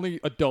 you're the only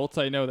adults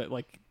I know that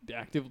like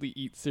actively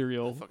eat I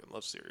cereal. fucking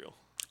love cereal.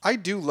 I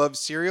do love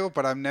cereal,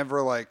 but I'm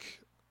never like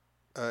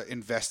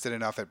invested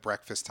enough at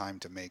breakfast time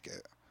to make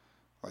it.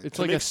 Like, It's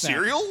To like make a snack.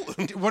 cereal?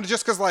 well,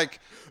 just because like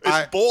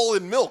It's bowl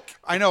and milk.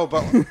 I know,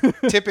 but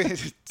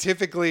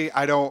typically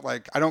I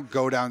don't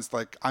go down.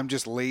 Like I'm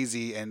just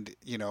lazy and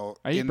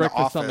I eat in the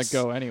breakfast on the office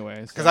go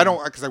anyway.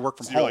 because I work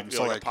from So you're home. like, so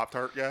you're like like a Pop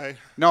Tart guy.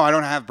 no, I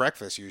don't have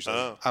breakfast usually.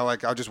 Oh.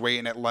 I'll just wait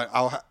and at lunch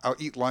I'll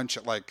eat lunch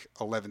at like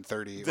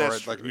 11:30 or That's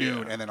at like true, noon,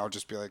 yeah. and then I'll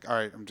just be like, all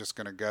right, I'm just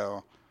gonna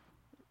go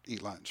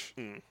eat lunch.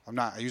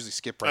 I usually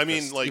skip I mean,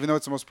 breakfast, like- even though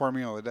it's the most important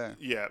meal of the day.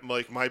 Yeah,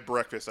 like my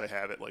breakfast I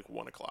have at like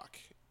 1 o'clock.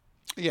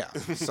 Yeah.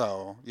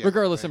 So yeah,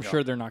 Regardless, there I'm you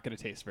sure they're not going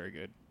to taste very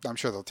good. go. I'm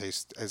sure they'll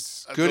taste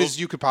as Uh, good they'll- as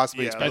you could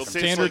possibly yeah, expect. they'll them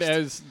taste Standard like-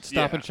 as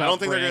Stop and Shop. I don't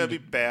think they're going to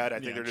brand. be bad. I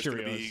think Yeah, they're just going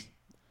to Cheerios. be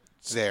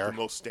there. the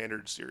most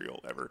standard cereal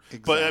ever.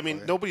 But I mean,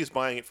 Exactly. nobody's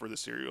buying it for the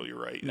cereal.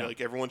 You're right. No.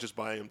 Like everyone's just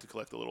buying them to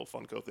collect the little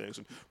Funko things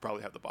and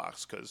probably have the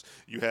box because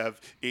you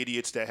have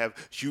idiots that have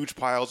huge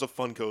piles of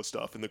Funko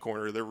stuff in the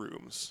corner of their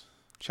rooms.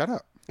 Shut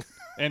up.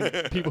 And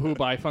people who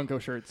buy Funko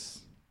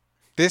shirts.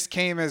 This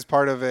came as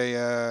part of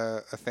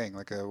a thing,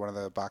 like one of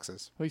the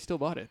boxes. Well, you still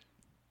bought it.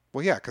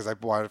 Well, yeah, because I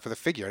bought it for the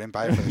figure. I didn't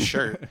buy it for the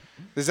shirt.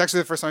 This is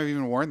actually the first time I've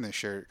even worn this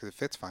shirt because it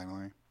fits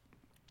finally.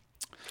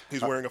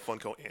 He's wearing a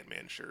Funko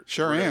Ant-Man shirt.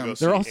 Sure We're gonna am. go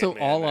see They're also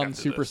Ant-Man all on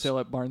after super this. sale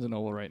at Barnes and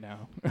Noble right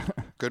now.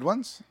 Good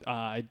ones?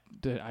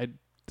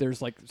 There's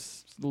like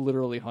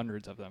literally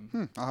hundreds of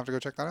them. I'll have to go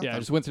check that out. Yeah, I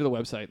then. just went through the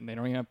website and they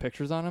don't even have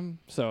pictures on them.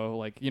 So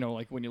like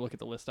like when you look at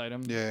the list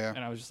item. Yeah. And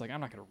I was just like, I'm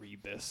not gonna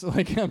read this.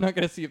 Like I'm not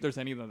gonna see if there's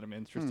any that I'm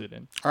interested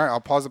in. All right, I'll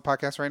pause the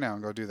podcast right now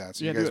and go do that.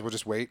 So Yeah, you do guys it. will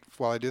just wait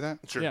while I do that?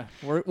 Sure. Yeah,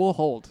 we'll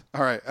hold.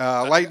 All right.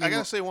 I Lightning.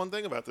 gotta say one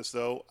thing about this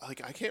though.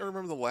 Like I can't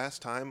remember the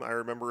last time I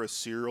remember a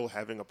cereal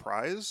having a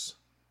prize.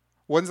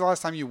 When's the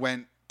last time you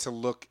went to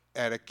look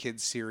at a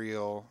kid's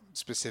cereal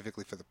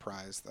specifically for the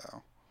prize,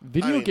 though?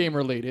 Video I mean- game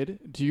related.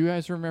 Do you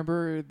guys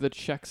remember the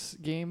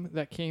Chex game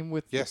that came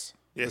with? Yes.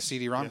 Yes. The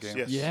CD-ROM yes, game.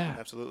 Yes, Yeah.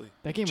 absolutely.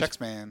 That game Chex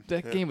Man.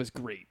 That game was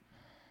great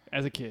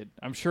as a kid.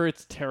 I'm sure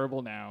it's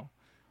terrible now,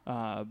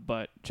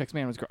 but Chex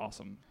Man was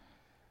awesome.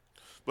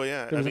 But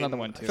yeah, There was another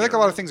one, I too. feel like a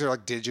lot of things are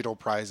like digital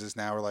prizes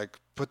now. Or like,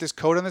 put this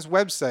code on this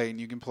website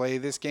and you can play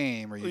this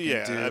game, or you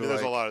Yeah, can do. I mean,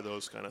 there's a like- lot of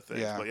those kind of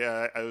things. Yeah. But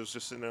yeah, I was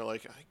just sitting there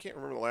like, I can't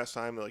remember the last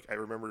time like I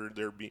remember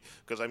there being,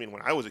 because I mean,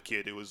 when I was a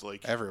kid, it was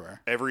like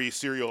everywhere. every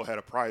cereal had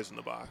a prize in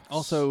the box.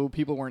 Also,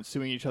 people weren't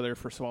suing each other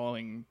for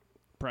swallowing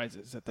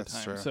prizes at the That's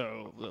time. true.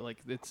 So, like,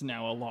 it's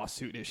now a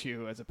lawsuit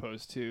issue as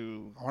opposed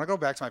to. I want to go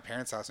back to my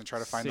parents' house and try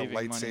to find the Saving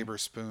money. lightsaber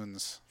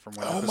spoons from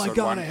when. Oh my episode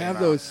god, 1 I came have out.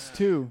 those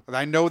too.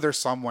 I know they're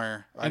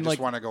somewhere. I And, just like,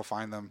 want to go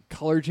find them.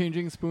 Color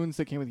changing spoons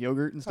that came with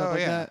yogurt and stuff Oh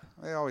like yeah, that.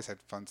 they always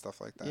had fun stuff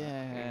like that.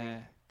 Yeah,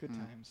 good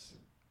times.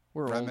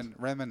 We're old.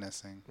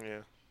 Reminiscing.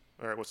 Yeah.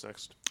 All right, what's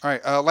next? All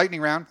right,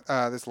 lightning round.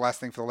 This is the last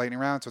thing for the lightning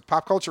round. So it's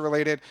pop culture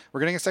related. We're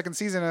getting a second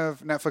season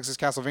of Netflix's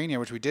Castlevania,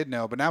 which we did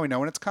know, but now we know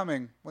when it's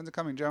coming. When's it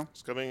coming, Joe?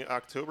 It's coming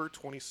October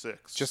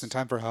 26th. Just in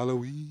time for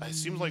Halloween. It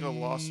seems like a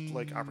lost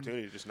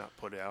opportunity to just not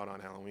put it out on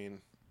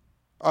Halloween.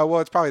 Oh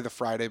well, it's probably the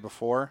Friday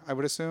before, I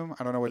would assume.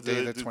 I don't know what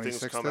day the Did 26th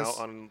things come is. out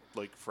on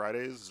like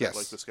Fridays? Is Yes. that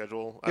like the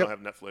schedule? I Yep.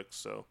 don't have Netflix,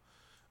 so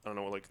I don't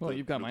know what like. Well,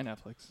 you've got my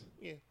Netflix.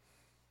 Yeah.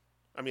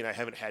 I mean, I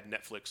haven't had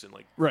Netflix in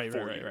like Right,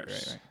 4 right,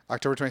 years. right.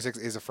 October 26th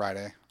is a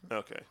Friday,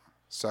 Okay.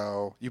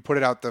 so you put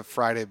it out the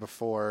Friday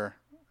before,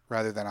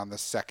 rather than on the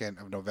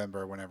 2nd of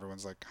November when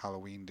everyone's like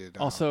Halloween did.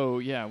 Also,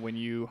 yeah, when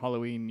you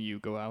Halloween, you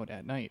go out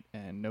at night,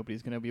 and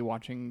nobody's gonna be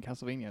watching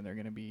Castlevania. They're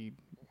gonna be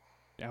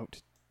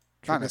out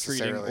Not trick or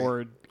treating necessarily.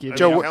 or giving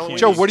Joe, Yeah, out Halloween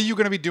candy. Joe, what are you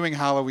going to be doing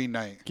Halloween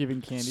night?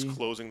 Giving Just candy.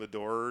 closing the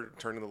door,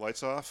 turning the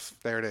lights off.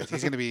 There it is.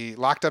 He's going to be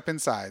locked up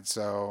inside,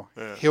 so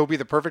Yeah. he'll be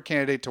the perfect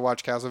candidate to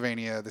watch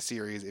Castlevania the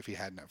series if he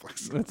had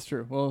Netflix. That's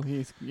true. Well,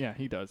 he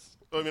does.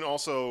 I mean,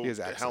 also He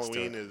has access to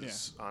Halloween it.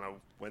 is on a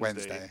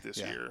Wednesday, Wednesday this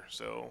yeah. year,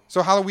 so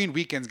So Halloween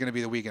weekend's going to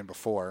be the weekend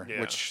before, Yeah.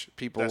 which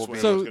people that's will when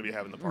be So, everyone's gonna be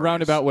having the parties.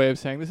 Roundabout way of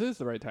saying this is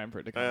the right time for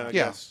it to come I out.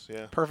 Yeah. guess,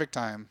 yeah. perfect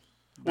time.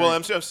 Well,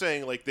 I'm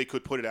saying like they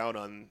could put it out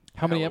on.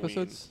 How many Halloween.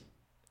 episodes?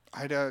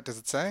 Does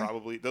it say?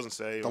 Probably it doesn't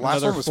say. The last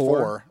Another one was 4?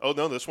 4. Oh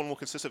no, this one will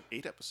consist of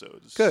 8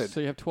 episodes. Good.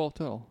 So you have 12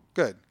 total.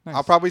 Good. Nice.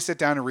 I'll probably sit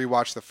down and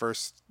rewatch the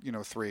first,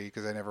 3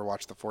 because I never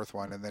watched the 4th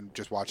one, and then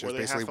just watch it Were as they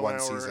basically half one hour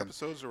season.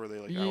 episodes, or were they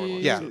like hour long?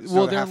 Yeah. episodes?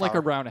 Well, So they're half like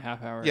hour. around a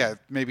half hour. Yeah,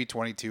 maybe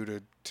 22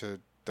 to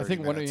 30 I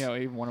think minutes.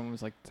 even one of them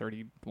was like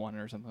 31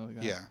 or something like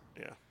that. Yeah,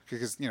 Yeah.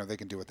 because they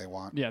can do what they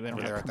want. Yeah, they don't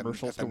over have there at the-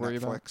 commercials at the to worry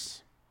about.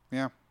 Netflix.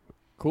 Yeah,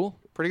 Cool.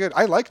 pretty good.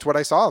 I liked what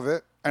I saw of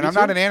it, and Me I'm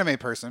not too. an anime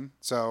person,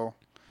 so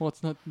Well,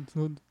 it's not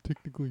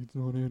technically it's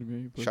not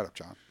anime. But shut up,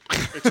 John.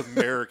 It's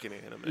American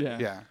anime. Yeah.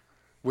 Yeah,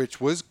 which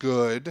was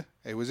good.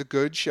 It was a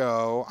good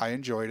show. I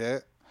enjoyed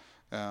it.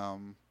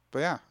 But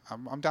yeah,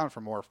 I'm down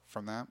for more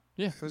from that.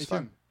 Yeah, It was me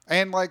fun. too.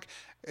 And like,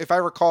 if I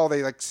recall,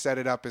 they like set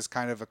it up as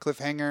kind of a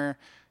cliffhanger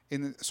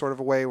in sort of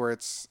a way where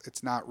it's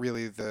not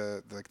really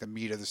the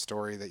meat of the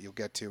story that you'll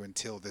get to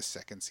until this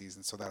second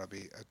season. So that'll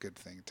be a good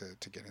thing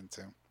to get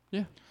into.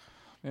 Yeah.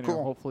 And Cool.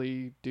 it'll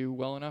hopefully do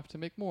well enough to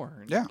make more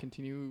and Yeah.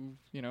 continue,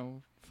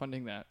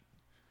 funding that.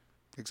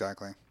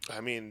 Exactly.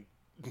 I mean,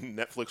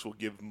 Netflix will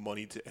give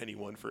money to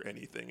anyone for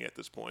anything at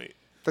this point.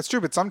 That's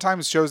true, but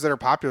sometimes shows that are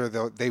popular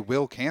though they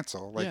will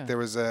cancel. Like Yeah. there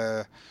was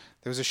a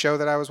show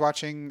that I was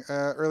watching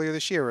earlier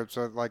this year. It's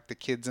like the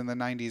kids in the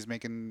 '90s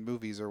making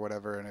movies or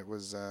whatever, and it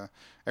was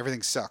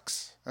Everything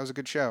Sucks. That was a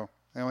good show.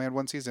 They only had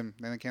one season,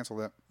 and they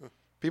canceled it.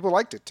 People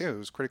liked it too. It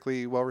was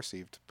critically well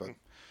received, but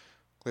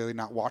clearly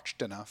not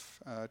watched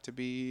enough to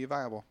be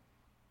viable.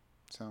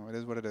 So it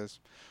is what it is.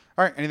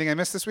 All right, anything I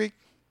missed this week?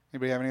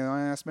 Anybody have any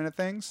last minute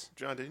things?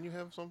 John, didn't you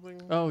have something?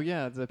 Oh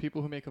yeah, the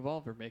people who make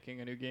Evolve are making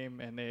a new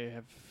game, and they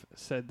have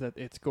said that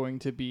it's going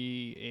to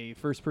be a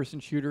first-person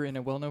shooter in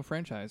a well-known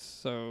franchise.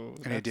 So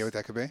Any idea what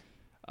that could be?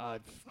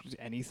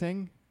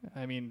 anything?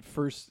 I mean,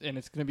 and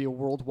it's going to be a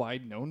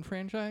worldwide known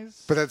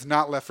franchise. But that's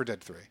not Left 4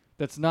 Dead 3.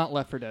 That's not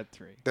Left 4 Dead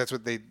 3. That's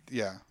what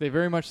yeah. They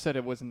very much said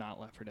it was not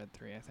Left 4 Dead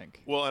 3, I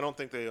think. Well, I don't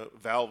think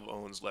Valve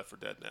owns Left 4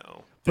 Dead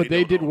now. But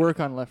they don't did own work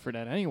on Left 4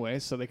 Dead anyway,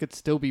 so they could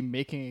still be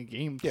making a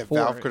game Yeah, for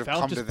Valve it. could have Valve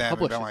come just to them and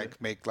been publishes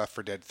like, make Left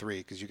 4 Dead 3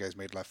 because you guys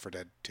made Left 4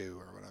 Dead 2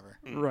 or whatever.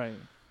 it. Right.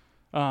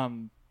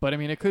 But I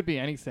mean, it could be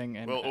anything.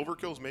 And Well,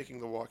 Overkill's making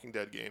the Walking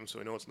Dead game, so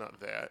I know it's not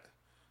that.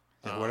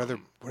 Yeah, what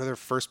other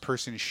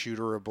first-person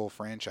shooterable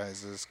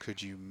franchises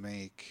could you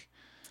make?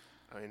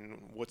 I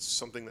mean, what's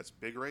something that's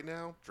big right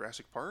now?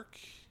 Jurassic Park?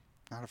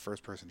 Not a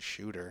first-person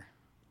shooter.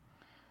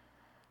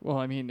 well,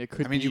 I mean, it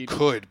could. I mean, be, you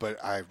could, but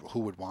who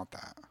would want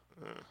that?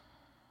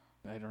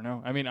 I don't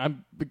know. I mean,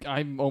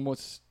 I'm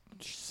almost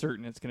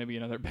certain it's going to be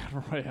another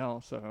battle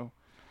royale. So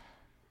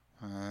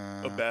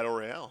A battle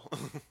royale.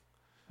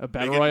 a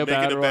battle royale, Make it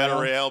battle a battle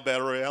royale.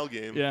 battle royale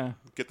game. Yeah,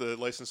 Get the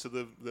license to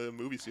the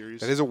movie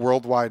series. That is a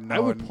worldwide known. I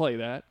would play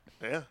that.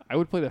 Yeah. I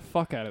would play the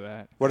fuck out of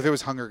that. What if it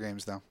was Hunger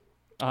Games though?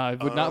 I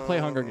would not play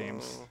Hunger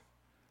Games.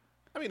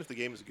 I mean, if the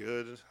game is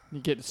good. You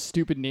get a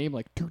stupid name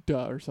like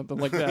Tuta or something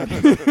like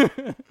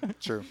that.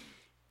 True.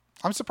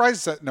 I'm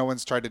surprised that no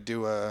one's tried to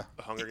do The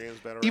Hunger Games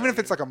battle even royale if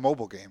it's game. like a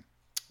mobile game.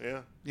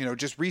 Yeah. You know,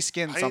 just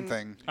reskin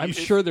something. I'm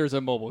sure there's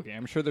a mobile game.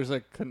 I'm sure there's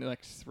like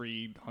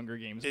 3 Hunger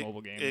Games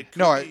mobile games.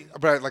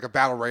 But like a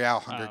battle royale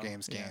Hunger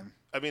Games yeah. game.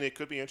 I mean, it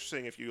could be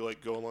interesting if you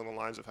like go along the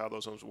lines of how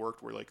those zones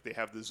worked, where like they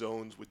have the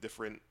zones with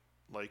different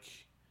like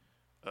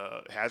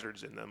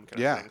hazards in them,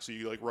 kind of thing. So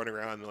you like run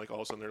around and like all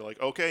of a sudden they're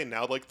like, okay,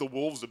 now like the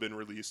wolves have been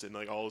released, and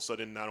like all of a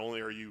sudden not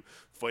only are you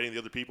fighting the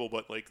other people,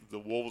 but like the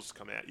wolves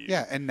come at you.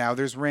 Yeah, and now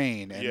there's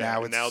rain, and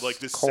now it's like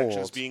this cold.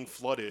 section's being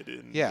flooded,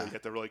 and you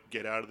have to like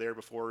get out of there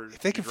before. If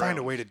they can find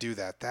a way to do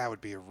that, that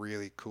would be a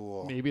really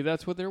cool. Maybe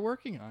that's what they're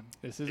working on.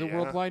 This is a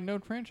worldwide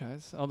known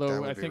franchise.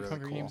 Although I think really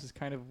Hunger cool. Games has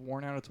kind of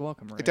worn out its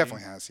welcome. Right? It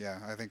definitely has. Yeah,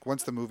 I think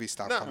once the movie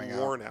stopped coming out,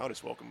 not worn out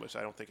its welcome, but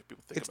I don't think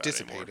people think it's about it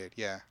dissipated. anymore.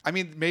 Yeah, I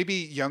mean maybe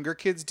younger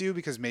kids do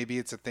because maybe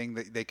it's a thing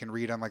that they can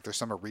read on like their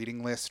summer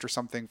reading list or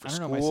something for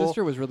school. I don't know. My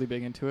sister was really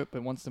big into it,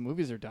 but once the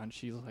movies are done,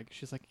 she's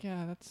like,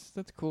 yeah,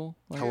 that's cool.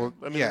 Like,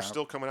 I mean, they're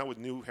still coming out with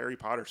new Harry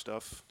Potter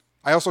stuff.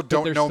 I also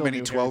don't know still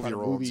many new Harry Potter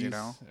 12-year-olds, movies, you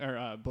know,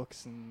 or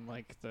books and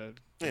like the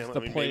I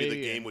mean, play. maybe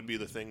the game would be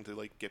the thing to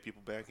like get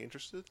people back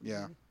interested.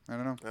 Yeah, I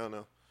don't know. I don't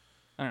know.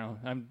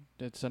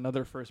 It's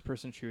another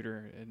first-person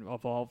shooter, and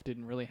Evolve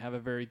didn't really have a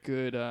very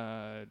good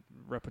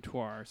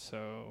repertoire,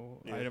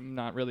 so I'm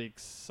not really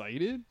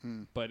excited.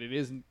 But it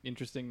is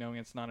interesting knowing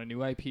it's not a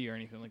new IP or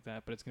anything like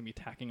that, but it's going to be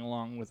tacking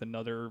along with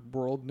another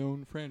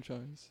world-known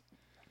franchise.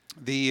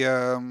 The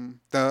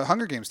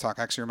Hunger Games talk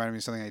actually reminded me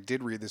of something I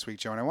did read this week,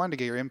 Joe, and I wanted to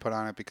get your input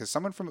on it because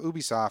someone from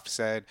Ubisoft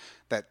said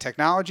that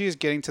technology is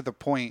getting to the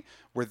point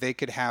where they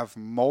could have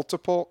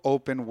multiple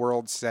open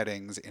world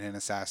settings in an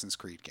Assassin's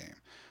Creed game,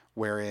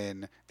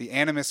 wherein the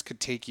Animus could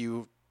take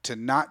you to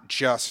not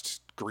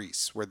just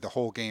Greece, where the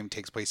whole game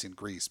takes place in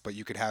Greece, but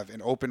you could have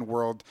an open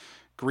world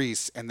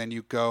Greece, and then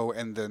you go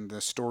and then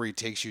the story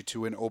takes you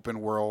to an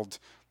open world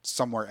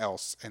somewhere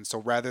else. And so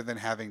rather than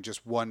having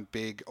just one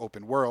big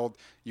open world,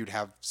 you'd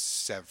have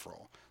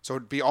several. So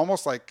it'd be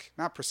almost like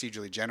not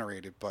procedurally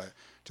generated, but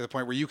to the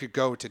point where you could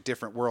go to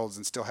different worlds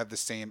and still have the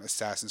same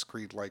Assassin's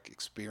Creed-like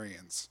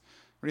experience.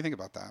 What do you think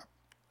about that?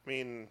 I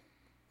mean,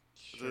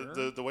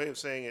 Sure. the way of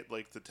saying it,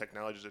 like the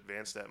technology's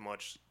advanced that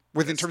much.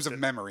 In terms of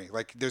memory,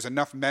 like there's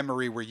enough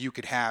memory where you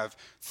could have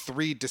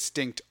 3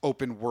 distinct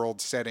open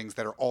world settings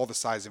that are all the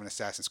size of an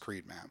Assassin's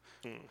Creed map,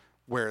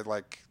 where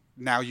like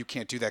now you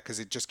can't do that because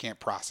it just can't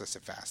process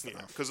it fast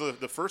enough. Because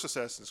the first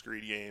Assassin's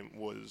Creed game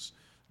was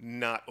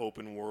not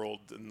open world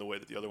in the way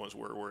that the other ones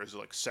were, whereas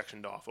like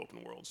sectioned off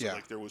open world. So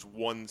like there was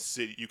one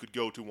city, you could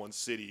go to one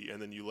city,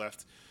 and then you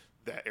left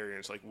that area, and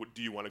it's like, what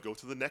do you want to go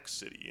to the next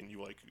city? And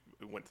you like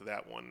went to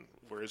that one,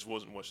 whereas it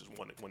wasn't just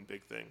one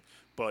big thing.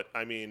 But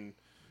I mean,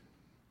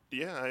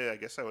 I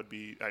guess that would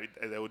be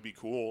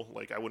cool.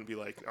 Like I wouldn't be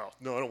like, oh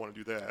no, I don't want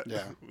to do that.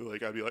 Yeah.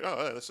 Like I'd be like,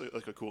 oh, that's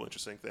like a cool,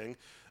 interesting thing.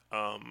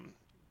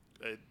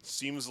 It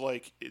seems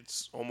like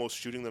it's almost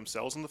shooting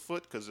themselves in the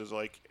foot because there's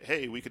like,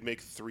 hey, we could make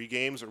 3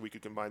 games, or we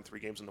could combine 3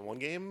 games into one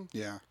game.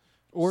 Yeah.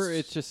 Or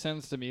it just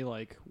sounds to me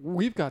like,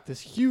 we've got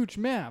this huge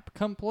map,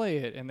 come play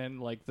it, and then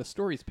like the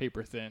story's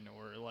paper thin,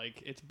 or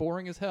like it's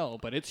boring as hell,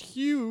 but it's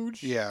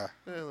huge. Yeah.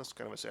 That's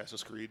kind of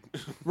Assassin's Creed.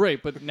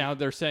 Right, but now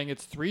they're saying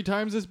it's 3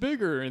 times as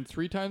bigger and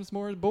 3 times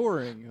more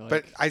boring. Like,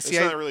 But I see.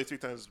 It's not really 3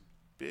 times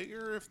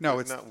bigger. If No,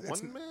 it's it's not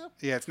one map.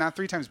 Yeah, it's not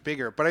 3 times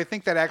bigger, but I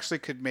think that actually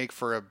could make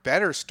for a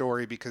better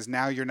story because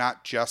now you're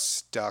not just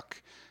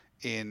stuck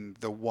in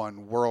the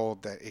one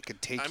world that it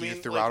could take you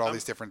throughout all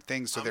these different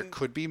things. So there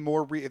could be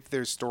more if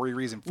there's story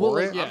reason for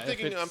it. Yeah, I'm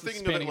thinking if it's of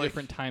spanning it like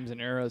different times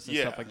and eras and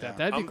stuff like that.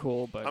 That'd be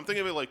cool. But I'm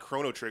thinking of it like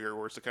Chrono Trigger,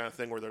 where it's the kind of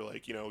thing where they're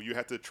like, you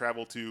have to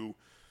travel to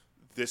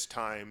this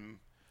time.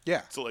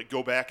 Yeah. So like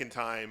go back in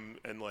time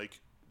and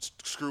like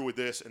screw with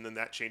this, and then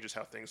that changes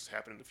how things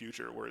happen in the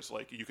future. Whereas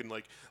like you can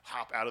like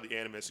hop out of the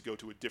Animus, go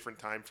to a different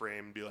time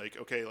frame, and be like,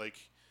 okay, like,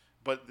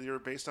 but they're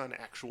based on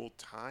actual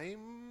time,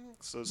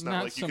 so it's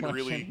not like you so can much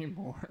really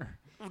anymore.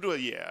 Well,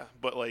 yeah,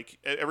 but like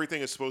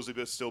everything is supposed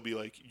to still be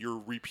like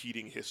you're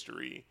repeating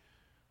history,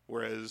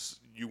 whereas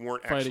you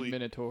weren't Fighting actually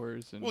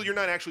minotaurs. And you're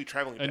not actually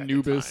traveling back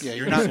Anubis. in time.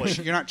 Yeah, you're not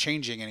you're not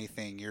changing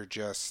anything. You're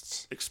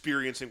just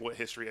experiencing what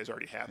history has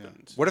already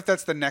happened. What if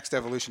that's the next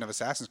evolution of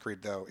Assassin's Creed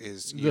though?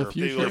 Is you're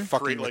future?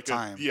 fucking create with like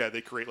time.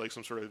 they create like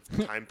some sort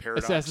of time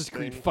paradox. Assassin's thing.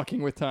 Creed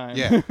fucking with time.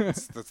 Yeah,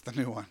 that's the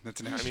new one. That's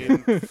an I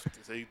issue. mean,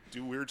 they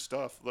do weird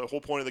stuff. The whole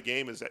point of the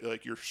game is that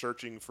like you're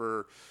searching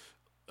for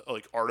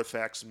like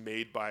artifacts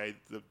made by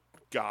the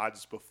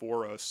gods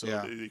before us. So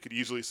they could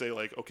easily say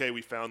like, okay,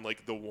 we found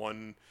like the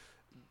one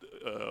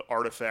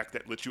artifact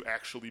that lets you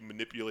actually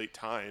manipulate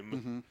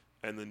time,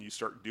 and then you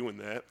start doing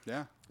that.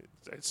 Yeah.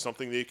 It's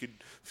something they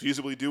could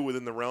feasibly do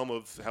within the realm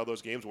of how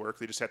those games work.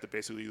 They just have to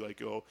basically like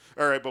go,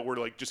 all right, but we're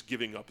like just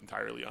giving up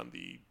entirely on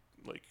the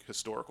like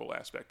historical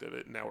aspect of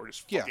it. And now we're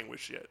just fucking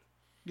with shit.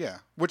 Yeah,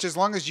 which as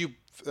long as you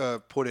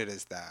put it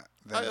as that,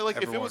 then Like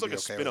if it everyone was would like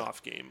a be okay with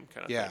spin-off game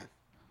kind of it. thing.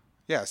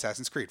 Yeah,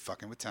 Assassin's Creed,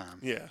 fucking with time.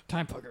 Yeah.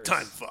 Time fuckers.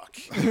 Time fuck.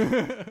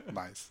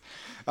 Nice.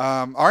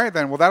 All right,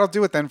 then. Well, that'll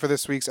do it then for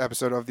this week's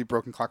episode of the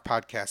Broken Clock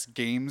Podcast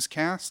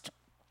Gamescast.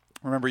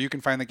 Remember, you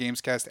can find the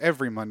Gamescast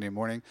every Monday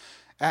morning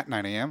at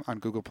 9 a.m. on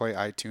Google Play,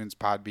 iTunes,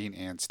 Podbean,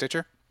 and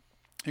Stitcher.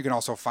 You can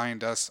also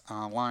find us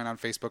online on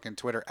Facebook and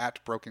Twitter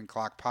at Broken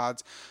Clock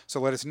Pods.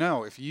 So let us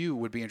know if you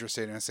would be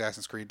interested in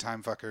Assassin's Creed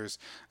Time Fuckers,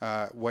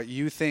 what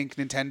you think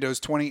Nintendo's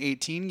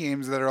 2018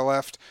 games that are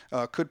left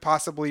could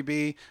possibly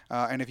be,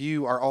 and if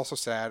you are also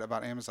sad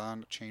about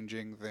Amazon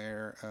changing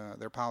their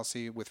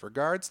policy with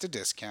regards to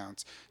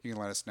discounts, you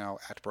can let us know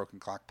at Broken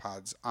Clock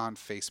Pods on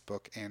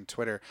Facebook and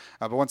Twitter.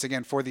 But once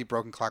again, for the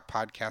Broken Clock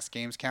Podcast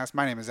Gamescast,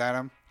 my name is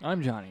Adam.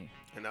 I'm Johnny.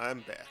 And I'm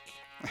back.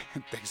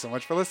 Thanks so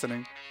much for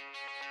listening.